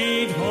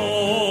 sweet home.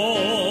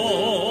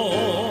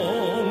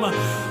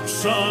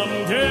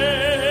 Someday,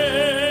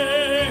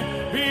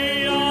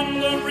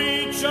 beyond the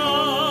reach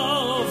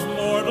of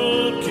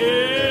mortal ken,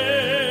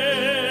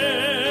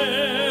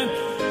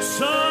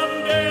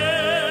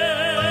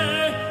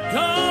 someday,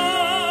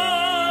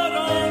 God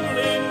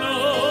only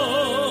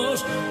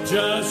knows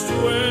just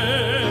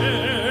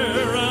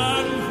where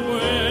and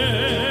when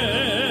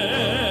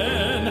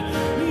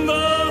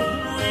the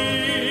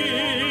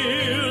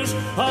wheels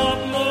of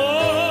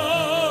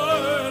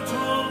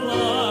mortal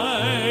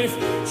life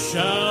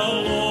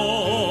shall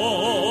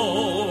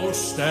all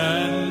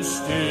stand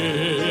still,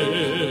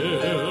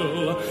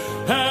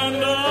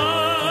 and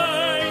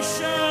I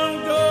shall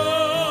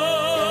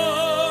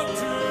go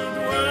to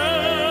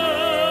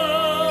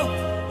dwell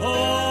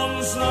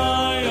on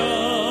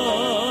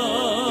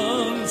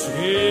Zion's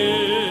hill.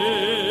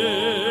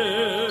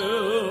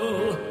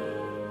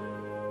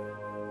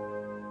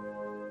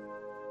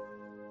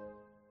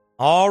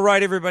 All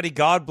right, everybody.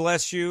 God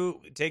bless you.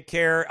 Take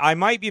care. I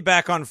might be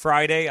back on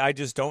Friday. I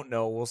just don't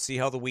know. We'll see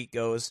how the week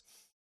goes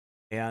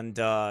and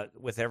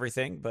with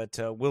everything, but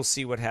we'll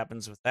see what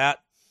happens with that.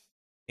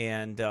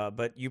 And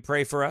but you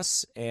pray for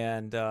us,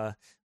 and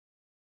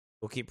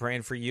we'll keep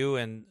praying for you.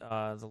 And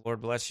the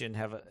Lord bless you, and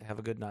have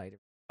a good night.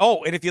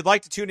 Oh, and if you'd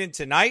like to tune in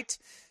tonight,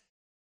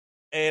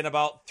 in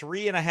about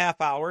 3.5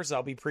 hours,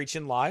 I'll be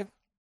preaching live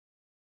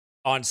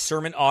on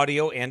Sermon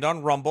Audio and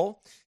on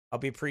Rumble. I'll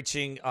be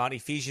preaching on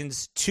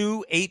Ephesians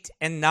 2, 8,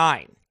 and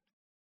 9.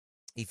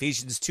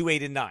 Ephesians 2,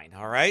 8, and 9.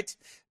 All right?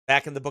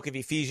 Back in the book of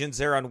Ephesians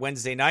there on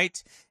Wednesday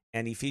night,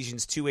 and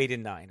Ephesians 2, 8,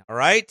 and 9. All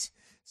right?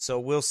 So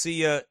we'll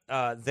see you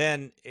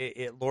then,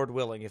 Lord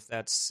willing, if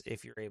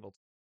you're able to.